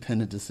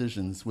independent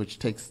decisions, which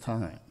takes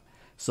time.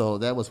 So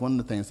that was one of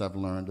the things I've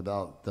learned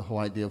about the whole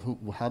idea of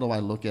how do I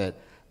look at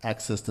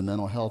access to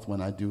mental health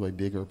when I do a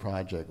bigger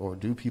project, or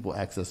do people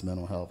access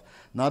mental health?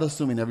 Not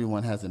assuming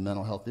everyone has a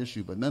mental health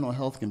issue, but mental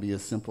health can be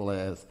as simple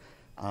as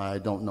I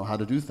don't know how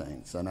to do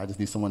things, and I just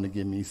need someone to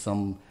give me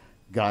some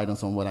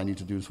guidance on what I need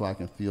to do so I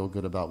can feel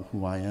good about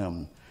who I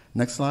am.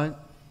 Next slide.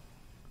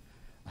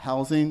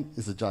 Housing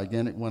is a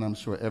gigantic one. I'm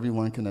sure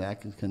everyone can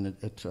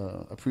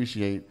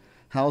appreciate.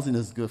 Housing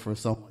is good for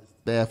someone, it's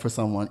bad for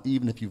someone,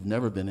 even if you've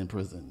never been in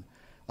prison.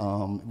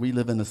 We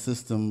live in a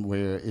system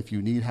where if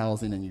you need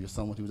housing and you're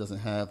someone who doesn't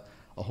have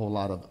a whole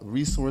lot of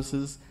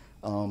resources,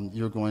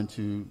 you're going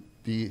to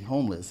be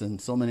homeless. And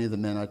so many of the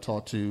men I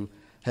talked to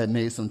had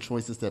made some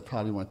choices that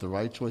probably weren't the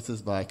right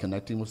choices by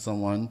connecting with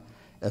someone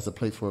as a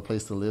place for a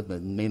place to live,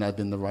 but may not have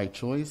been the right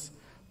choice,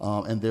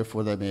 and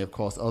therefore that may have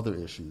caused other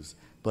issues.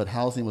 But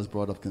housing was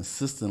brought up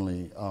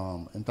consistently.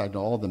 In fact,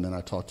 all the men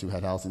I talked to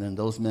had housing, and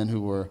those men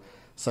who were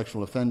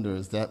sexual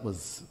offenders, that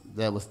was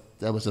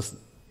just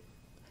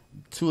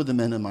two of the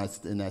men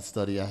in that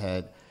study I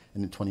had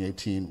in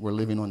 2018 were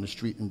living on the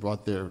street and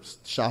brought their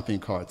shopping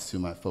carts to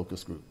my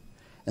focus group,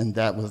 and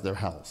that was their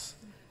house.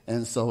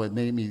 And so it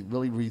made me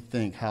really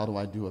rethink, how do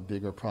I do a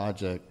bigger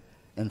project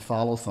and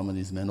follow some of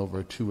these men over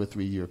a 2 or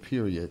 3 year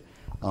period,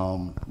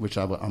 which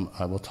I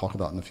will talk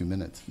about in a few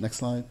minutes. Next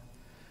slide.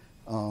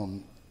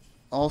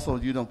 Also,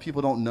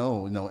 people don't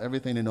know,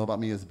 everything they know about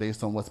me is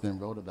based on what's been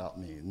wrote about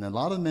me. And a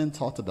lot of men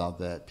talked about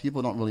that.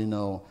 People don't really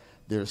know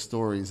their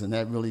stories, and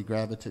that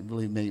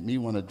really made me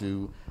want to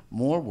do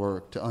more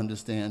work to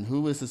understand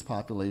who is this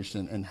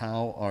population and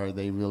how are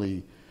they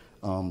really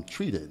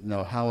treated.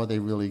 How are they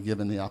really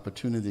given the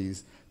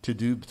opportunities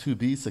to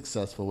be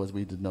successful as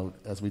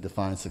we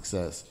define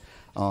success.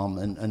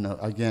 And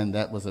again,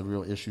 that was a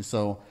real issue.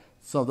 So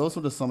those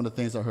were some of the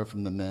things I heard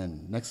from the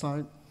men. Next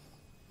slide.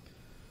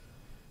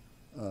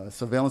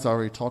 Surveillance I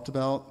already talked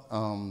about.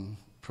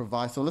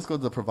 So let's go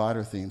to the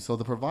provider theme. So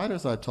the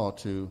providers I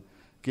talked to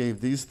gave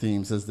these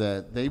themes is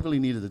that they really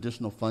needed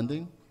additional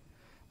funding.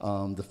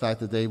 The fact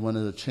that they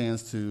wanted a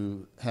chance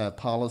to have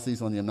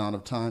policies on the amount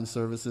of time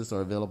services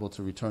are available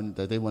to return,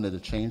 that they wanted a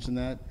change in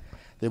that.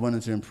 They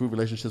wanted to improve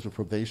relationships with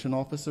probation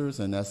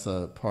officers, and that's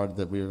a part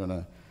that we're going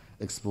to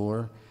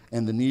explore.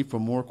 And the need for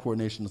more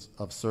coordination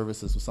of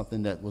services was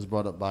something that was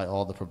brought up by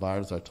all the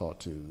providers I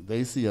talked to.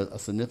 They see a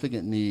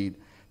significant need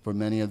for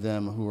many of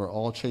them who are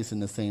all chasing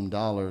the same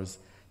dollars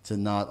to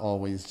not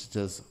always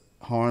just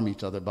harm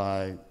each other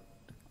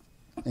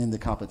in the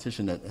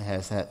competition that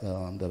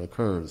that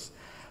occurs.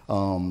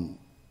 Some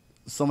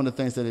of the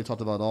things that they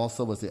talked about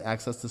also was the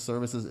access to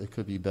services. It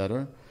could be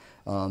better.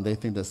 They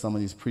think that some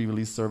of these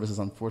pre-release services,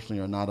 unfortunately,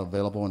 are not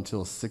available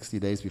until 60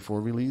 days before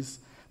release,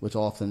 which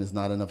often is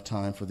not enough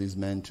time for these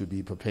men to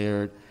be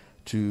prepared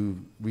to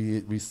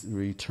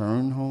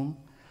return home.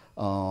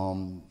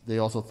 They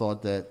also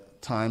thought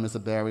that time is a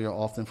barrier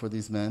often for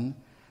these men.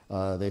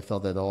 They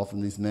felt that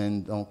often these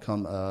men don't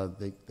come,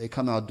 they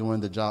come out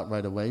doing the job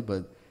right away,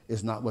 but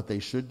it's not what they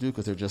should do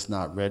because they're just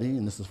not ready,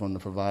 and this is from the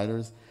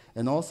providers.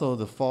 And also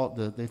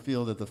they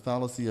feel that the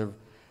fallacy of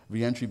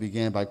reentry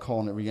began by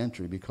calling it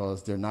reentry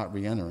because they're not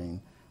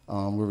reentering.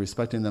 We're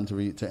expecting them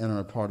to enter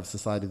a part of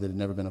society that they've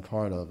never been a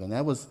part of. And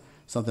that was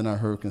something I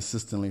heard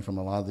consistently from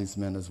a lot of these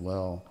men as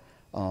well.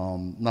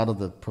 Not of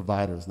the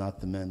providers,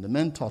 not the men. The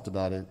men talked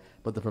about it,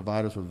 but the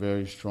providers were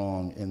very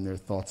strong in their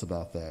thoughts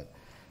about that.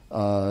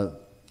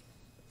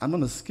 I'm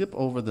going to skip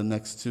over the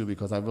next two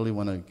because I really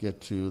want to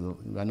get to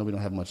I know we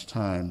don't have much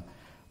time.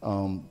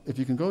 If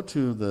you can go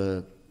to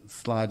the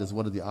slide is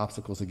what are the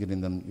obstacles to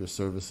getting them your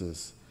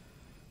services.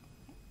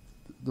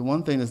 The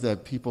one thing is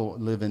that people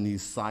live in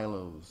these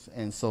silos,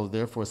 and so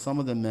therefore some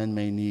of the men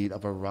may need a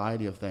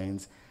variety of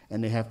things,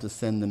 and they have to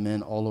send the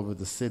men all over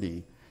the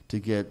city to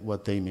get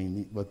what they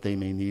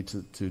may need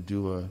to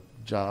do a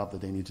job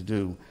that they need to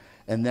do.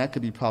 And that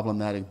could be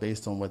problematic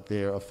based on what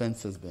their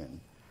offense has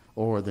been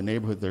or the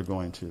neighborhood they're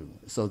going to.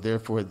 So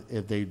therefore,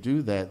 if they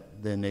do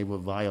that, then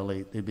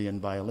they'd be in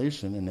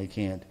violation and they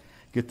can't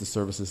get the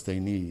services they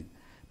need.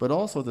 But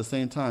also at the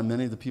same time,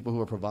 many of the people who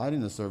are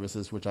providing the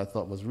services, which I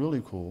thought was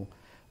really cool,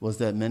 was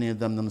that many of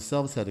them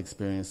themselves had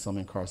experienced some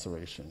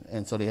incarceration.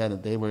 And so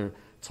they were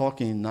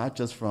talking not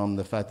just from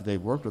the fact that they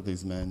worked with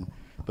these men,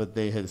 but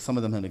some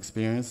of them had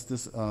experienced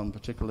this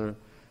particular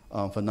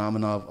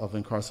phenomena of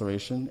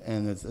incarceration,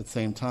 and at the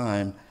same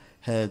time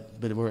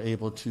were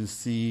able to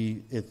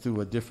see it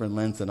through a different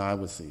lens than I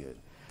would see it.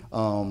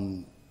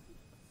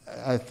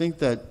 I think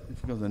that,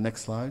 if you go to the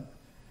next slide,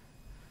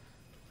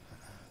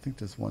 I think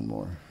there's one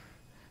more.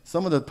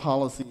 Some of the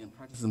policy and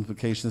practice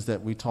implications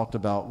that we talked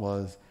about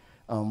was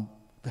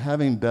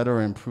having better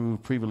and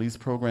improved pre-release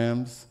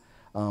programs,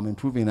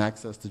 improving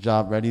access to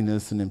job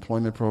readiness and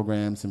employment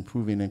programs,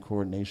 improving in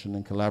coordination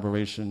and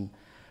collaboration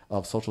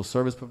of social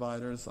service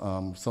providers.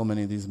 So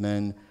many of these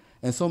men,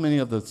 and so many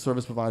of the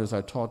service providers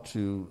I talked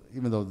to,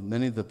 even though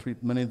many of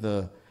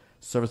the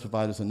service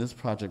providers in this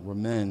project were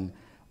men,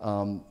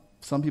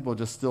 some people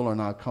just still are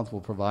not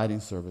comfortable providing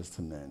service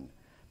to men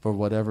for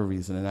whatever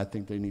reason, and I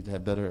think they need to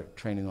have better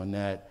training on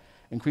that.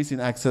 Increasing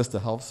access to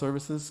health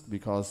services,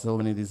 because so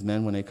many of these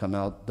men, when they come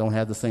out, don't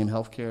have the same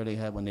health care they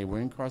had when they were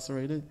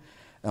incarcerated,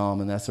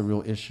 and that's a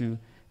real issue.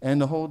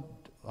 And the whole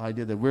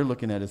idea that we're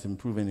looking at is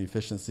improving the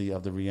efficiency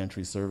of the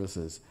reentry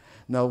services.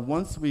 Now,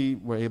 once we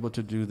were able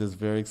to do this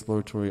very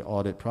exploratory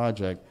audit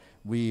project,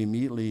 we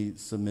immediately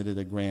submitted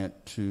a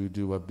grant to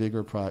do a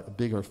bigger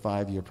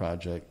 5-year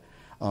project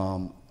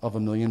of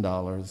 $1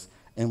 million.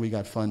 and we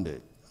got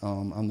funded.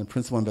 I'm the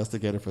principal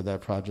investigator for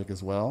that project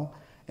as well,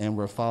 and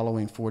we're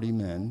following 40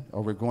 men,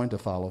 or we're going to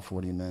follow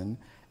 40 men,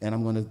 and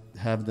I'm going to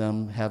have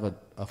them have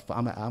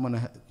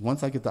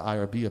once I get the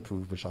IRB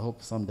approved, which I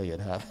hope someday it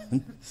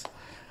happens,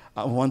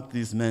 I want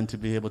these men to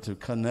be able to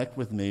connect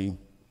with me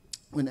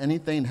when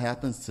anything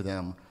happens to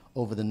them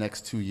over the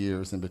next 2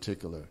 years in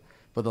particular.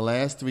 For the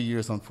last 3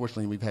 years,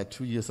 unfortunately, we've had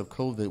 2 years of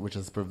COVID, which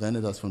has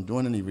prevented us from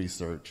doing any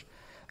research,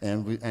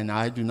 and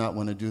I do not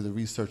want to do the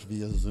research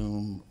via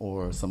Zoom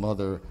or some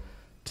other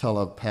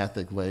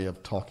telepathic way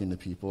of talking to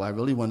people. I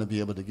really want to be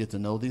able to get to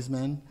know these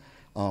men.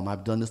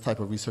 I've done this type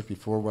of research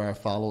before where I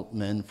followed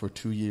men for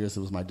 2 years.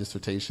 It was my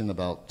dissertation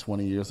about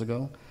 20 years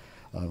ago.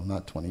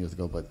 Not 20 years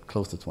ago, but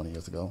close to 20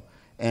 years ago.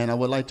 And I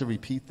would like to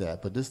repeat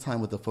that, but this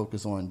time with the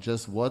focus on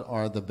just what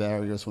are the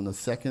barriers from the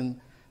second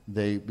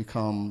they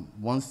become,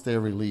 once they're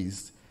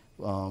released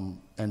and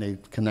they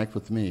connect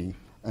with me.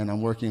 And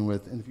I'm working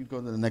with, and if you go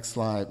to the next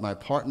slide, my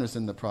partners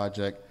in the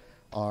project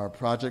are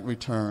Project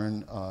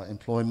Return,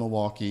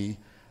 UW-Milwaukee,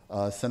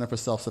 Center for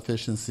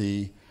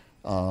Self-Sufficiency,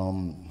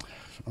 I'm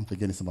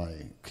forgetting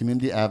somebody,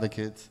 Community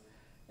Advocates,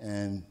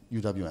 and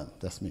UWM,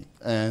 that's me.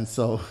 And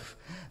so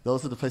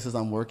those are the places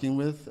I'm working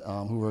with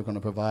who are going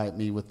to provide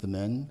me with the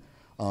men.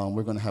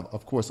 We're going to have,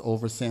 of course,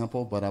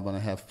 oversample, but I'm going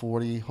to have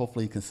 40,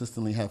 hopefully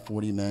consistently have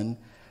 40 men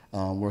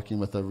working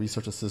with a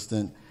research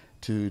assistant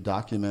to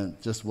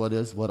document just what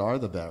are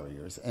the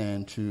barriers,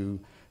 and to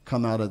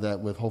come out of that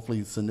with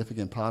hopefully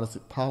significant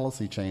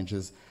policy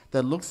changes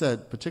that looks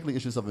at particularly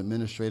issues of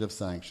administrative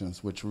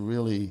sanctions, which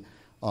really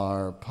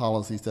are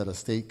policies that a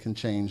state can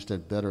change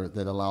that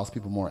allows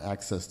people more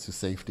access to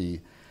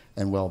safety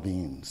and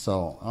well-being.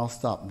 So I'll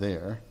stop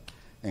there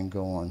and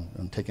go on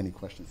and take any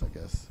questions, I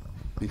guess,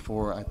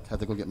 before I have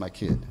to go get my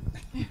kid.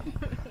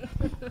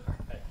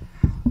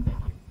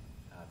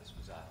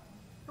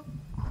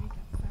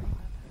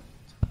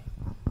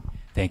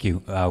 Thank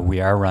you. We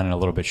are running a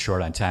little bit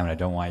short on time, and I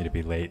don't want you to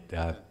be late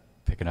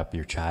picking up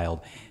your child.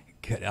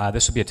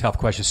 This will be a tough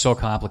question. It's so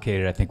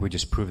complicated. I think we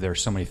just proved there are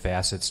so many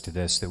facets to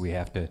this that we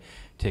have to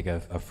take a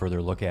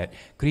further look at.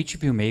 Could each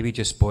of you maybe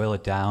just boil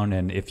it down,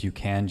 and if you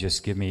can,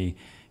 just give me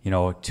 2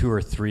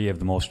 or 3 of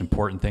the most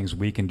important things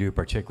we can do,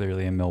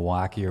 particularly in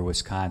Milwaukee or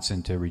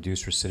Wisconsin, to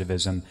reduce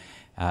recidivism?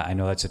 I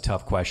know that's a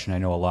tough question. I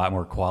know a lot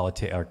more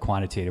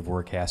quantitative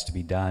work has to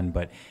be done,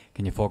 but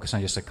can you focus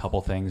on just a couple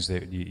things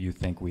that you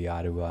think we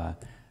ought to,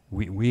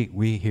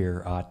 we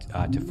here ought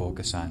to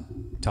focus on?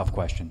 Tough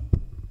question.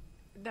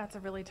 That's a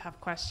really tough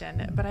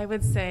question, but I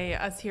would say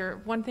us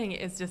here, one thing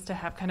is just to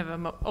have kind of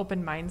an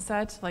open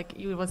mindset, like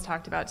you was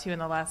talked about too in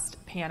the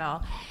last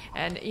panel,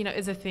 and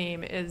is a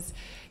theme is,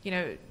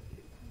 to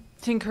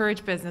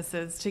encourage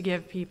businesses to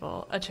give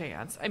people a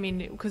chance. I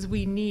mean, because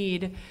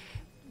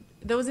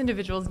those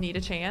individuals need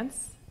a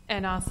chance,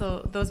 and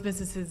also those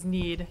businesses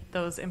need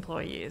those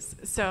employees.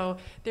 So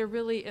there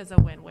really is a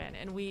win-win,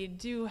 and we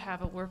do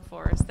have a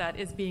workforce that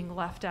is being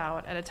left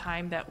out at a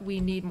time that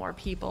we need more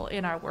people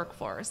in our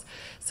workforce.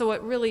 So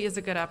it really is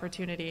a good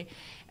opportunity.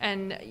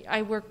 And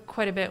I work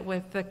quite a bit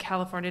with the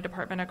California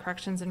Department of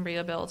Corrections and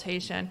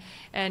Rehabilitation,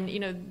 and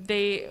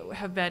they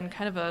have been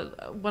kind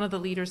of one of the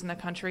leaders in the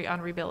country on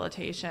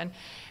rehabilitation,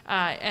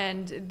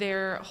 and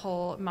their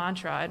whole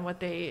mantra and what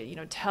they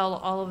tell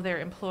all of their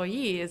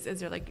employees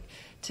is they're like,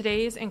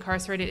 today's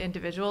incarcerated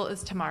individual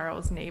is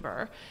tomorrow's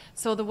neighbor.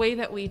 So the way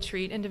that we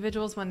treat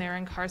individuals when they're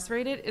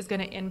incarcerated is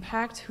going to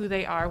impact who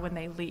they are when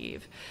they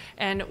leave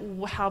and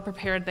how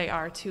prepared they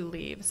are to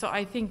leave. So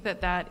I think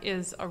that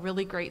is a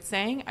really great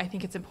saying. I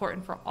think it's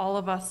important for all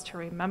of us to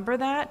remember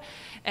that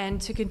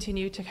and to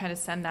continue to kind of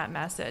send that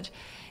message.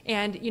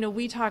 And,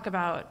 we talk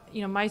about,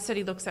 my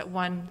study looks at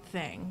one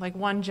thing, like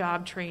one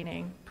job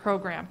training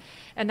program,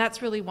 and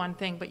that's really one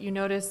thing. But you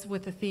notice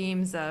with the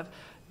themes of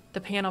the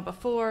panel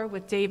before,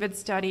 with David's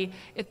study,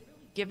 it's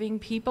giving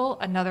people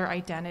another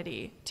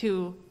identity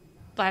to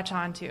latch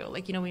onto.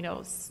 Like, we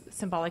know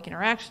symbolic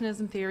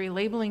interactionism theory,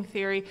 labeling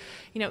theory,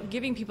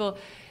 giving people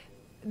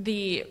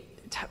the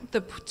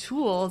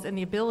tools and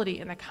the ability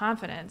and the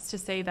confidence to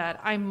say that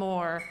I'm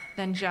more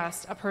than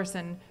just a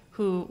person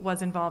who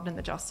was involved in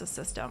the justice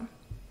system.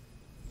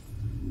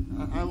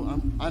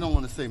 I don't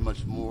want to say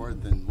much more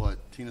than what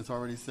Tina's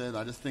already said.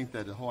 I just think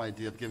that the whole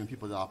idea of giving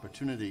people the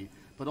opportunity,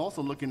 but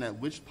also looking at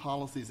which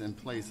policies in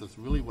place is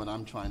really what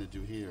I'm trying to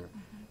do here. Mm-hmm.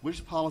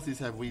 Which policies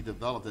have we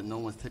developed that no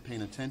one's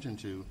paying attention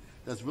to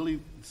that's really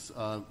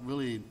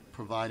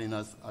providing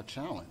us a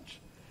challenge?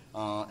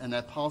 And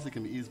that policy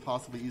can be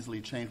possibly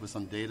easily changed with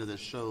some data that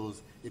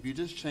shows if you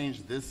just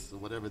change this, or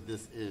whatever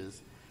this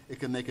is, it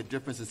can make a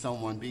difference in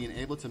someone being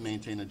able to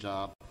maintain a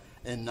job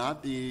and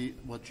not be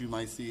what you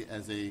might see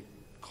as a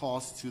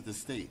cost to the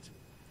state.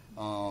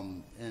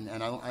 And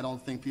I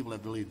don't think people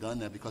have really done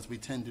that because we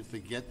tend to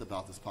forget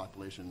about this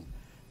population.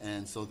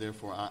 And so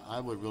therefore, I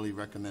would really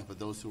recommend for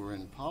those who are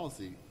in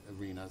policy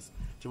arenas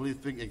to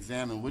really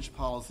examine which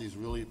policies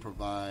really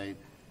provide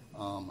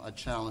a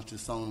challenge to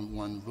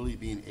someone really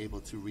being able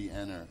to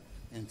re-enter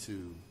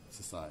into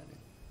society.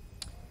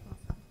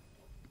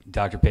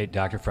 Dr. Pate,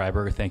 Dr.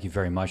 Freiberger, thank you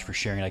very much for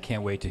sharing. I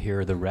can't wait to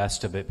hear the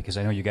rest of it because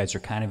I know you guys are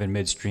kind of in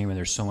midstream and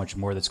there's so much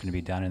more that's going to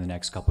be done in the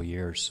next couple of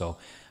years. So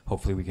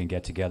hopefully we can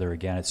get together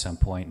again at some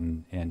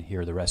point and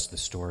hear the rest of the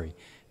story.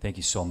 Thank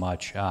you so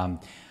much. On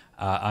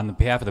the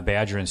behalf of the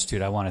Badger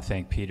Institute, I want to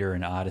thank Peter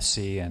and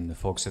Odyssey and the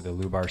folks at the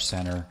Lubar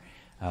Center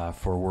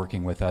for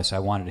working with us. I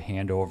wanted to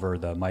hand over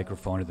the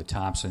microphone to the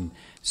Thompson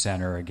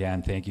Center.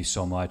 Again, thank you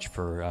so much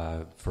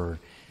for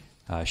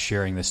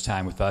sharing this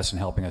time with us and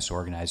helping us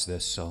organize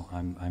this. So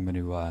I'm going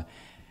to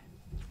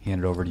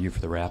hand it over to you for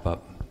the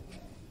wrap-up.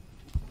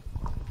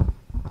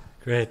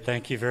 Great,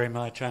 thank you very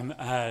much. I'm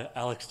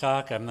Alex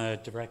Talk. I'm the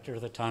director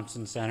of the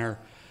Thompson Center.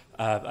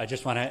 I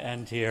just want to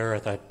end here. I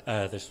thought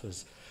this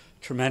was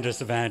a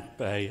tremendous event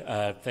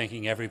by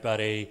thanking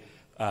everybody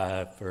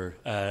for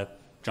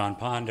John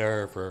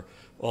Ponder, for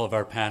all of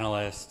our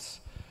panelists,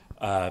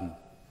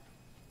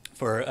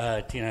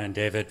 for Tina and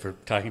David for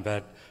talking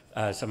about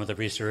some of the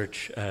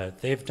research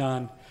they've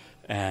done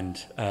and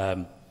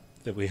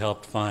that we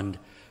helped fund.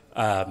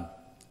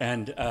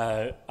 And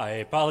I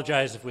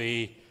apologize if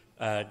we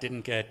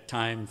didn't get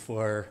time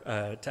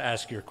to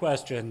ask your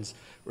questions.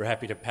 We're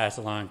happy to pass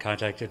along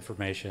contact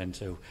information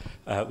so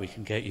we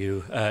can get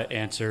you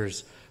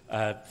answers.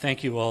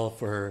 Thank you all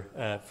for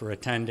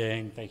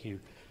attending. Thank you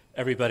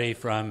everybody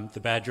from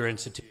the Badger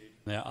Institute,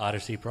 the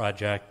Odyssey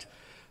Project,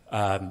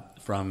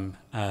 from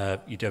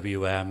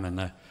UWM and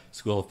the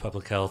School of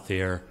Public Health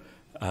here.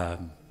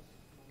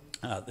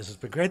 This has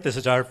been great. This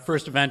is our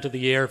first event of the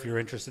year. If you're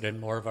interested in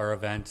more of our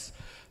events,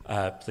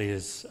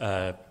 please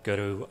go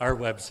to our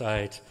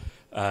website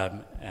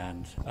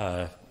and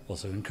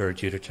also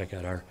encourage you to check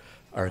out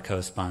our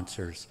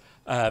co-sponsors.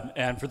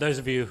 And for those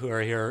of you who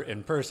are here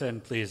in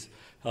person, please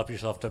help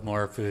yourself to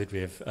more food.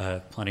 We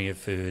have plenty of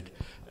food.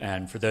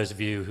 And for those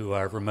of you who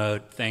are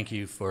remote, thank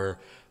you for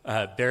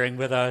bearing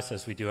with us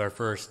as we do our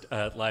first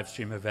live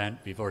stream event.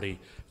 We've already,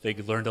 I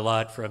think, learned a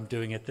lot from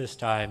doing it this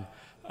time.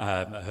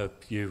 I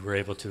hope you were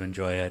able to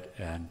enjoy it,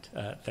 and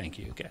thank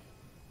you again.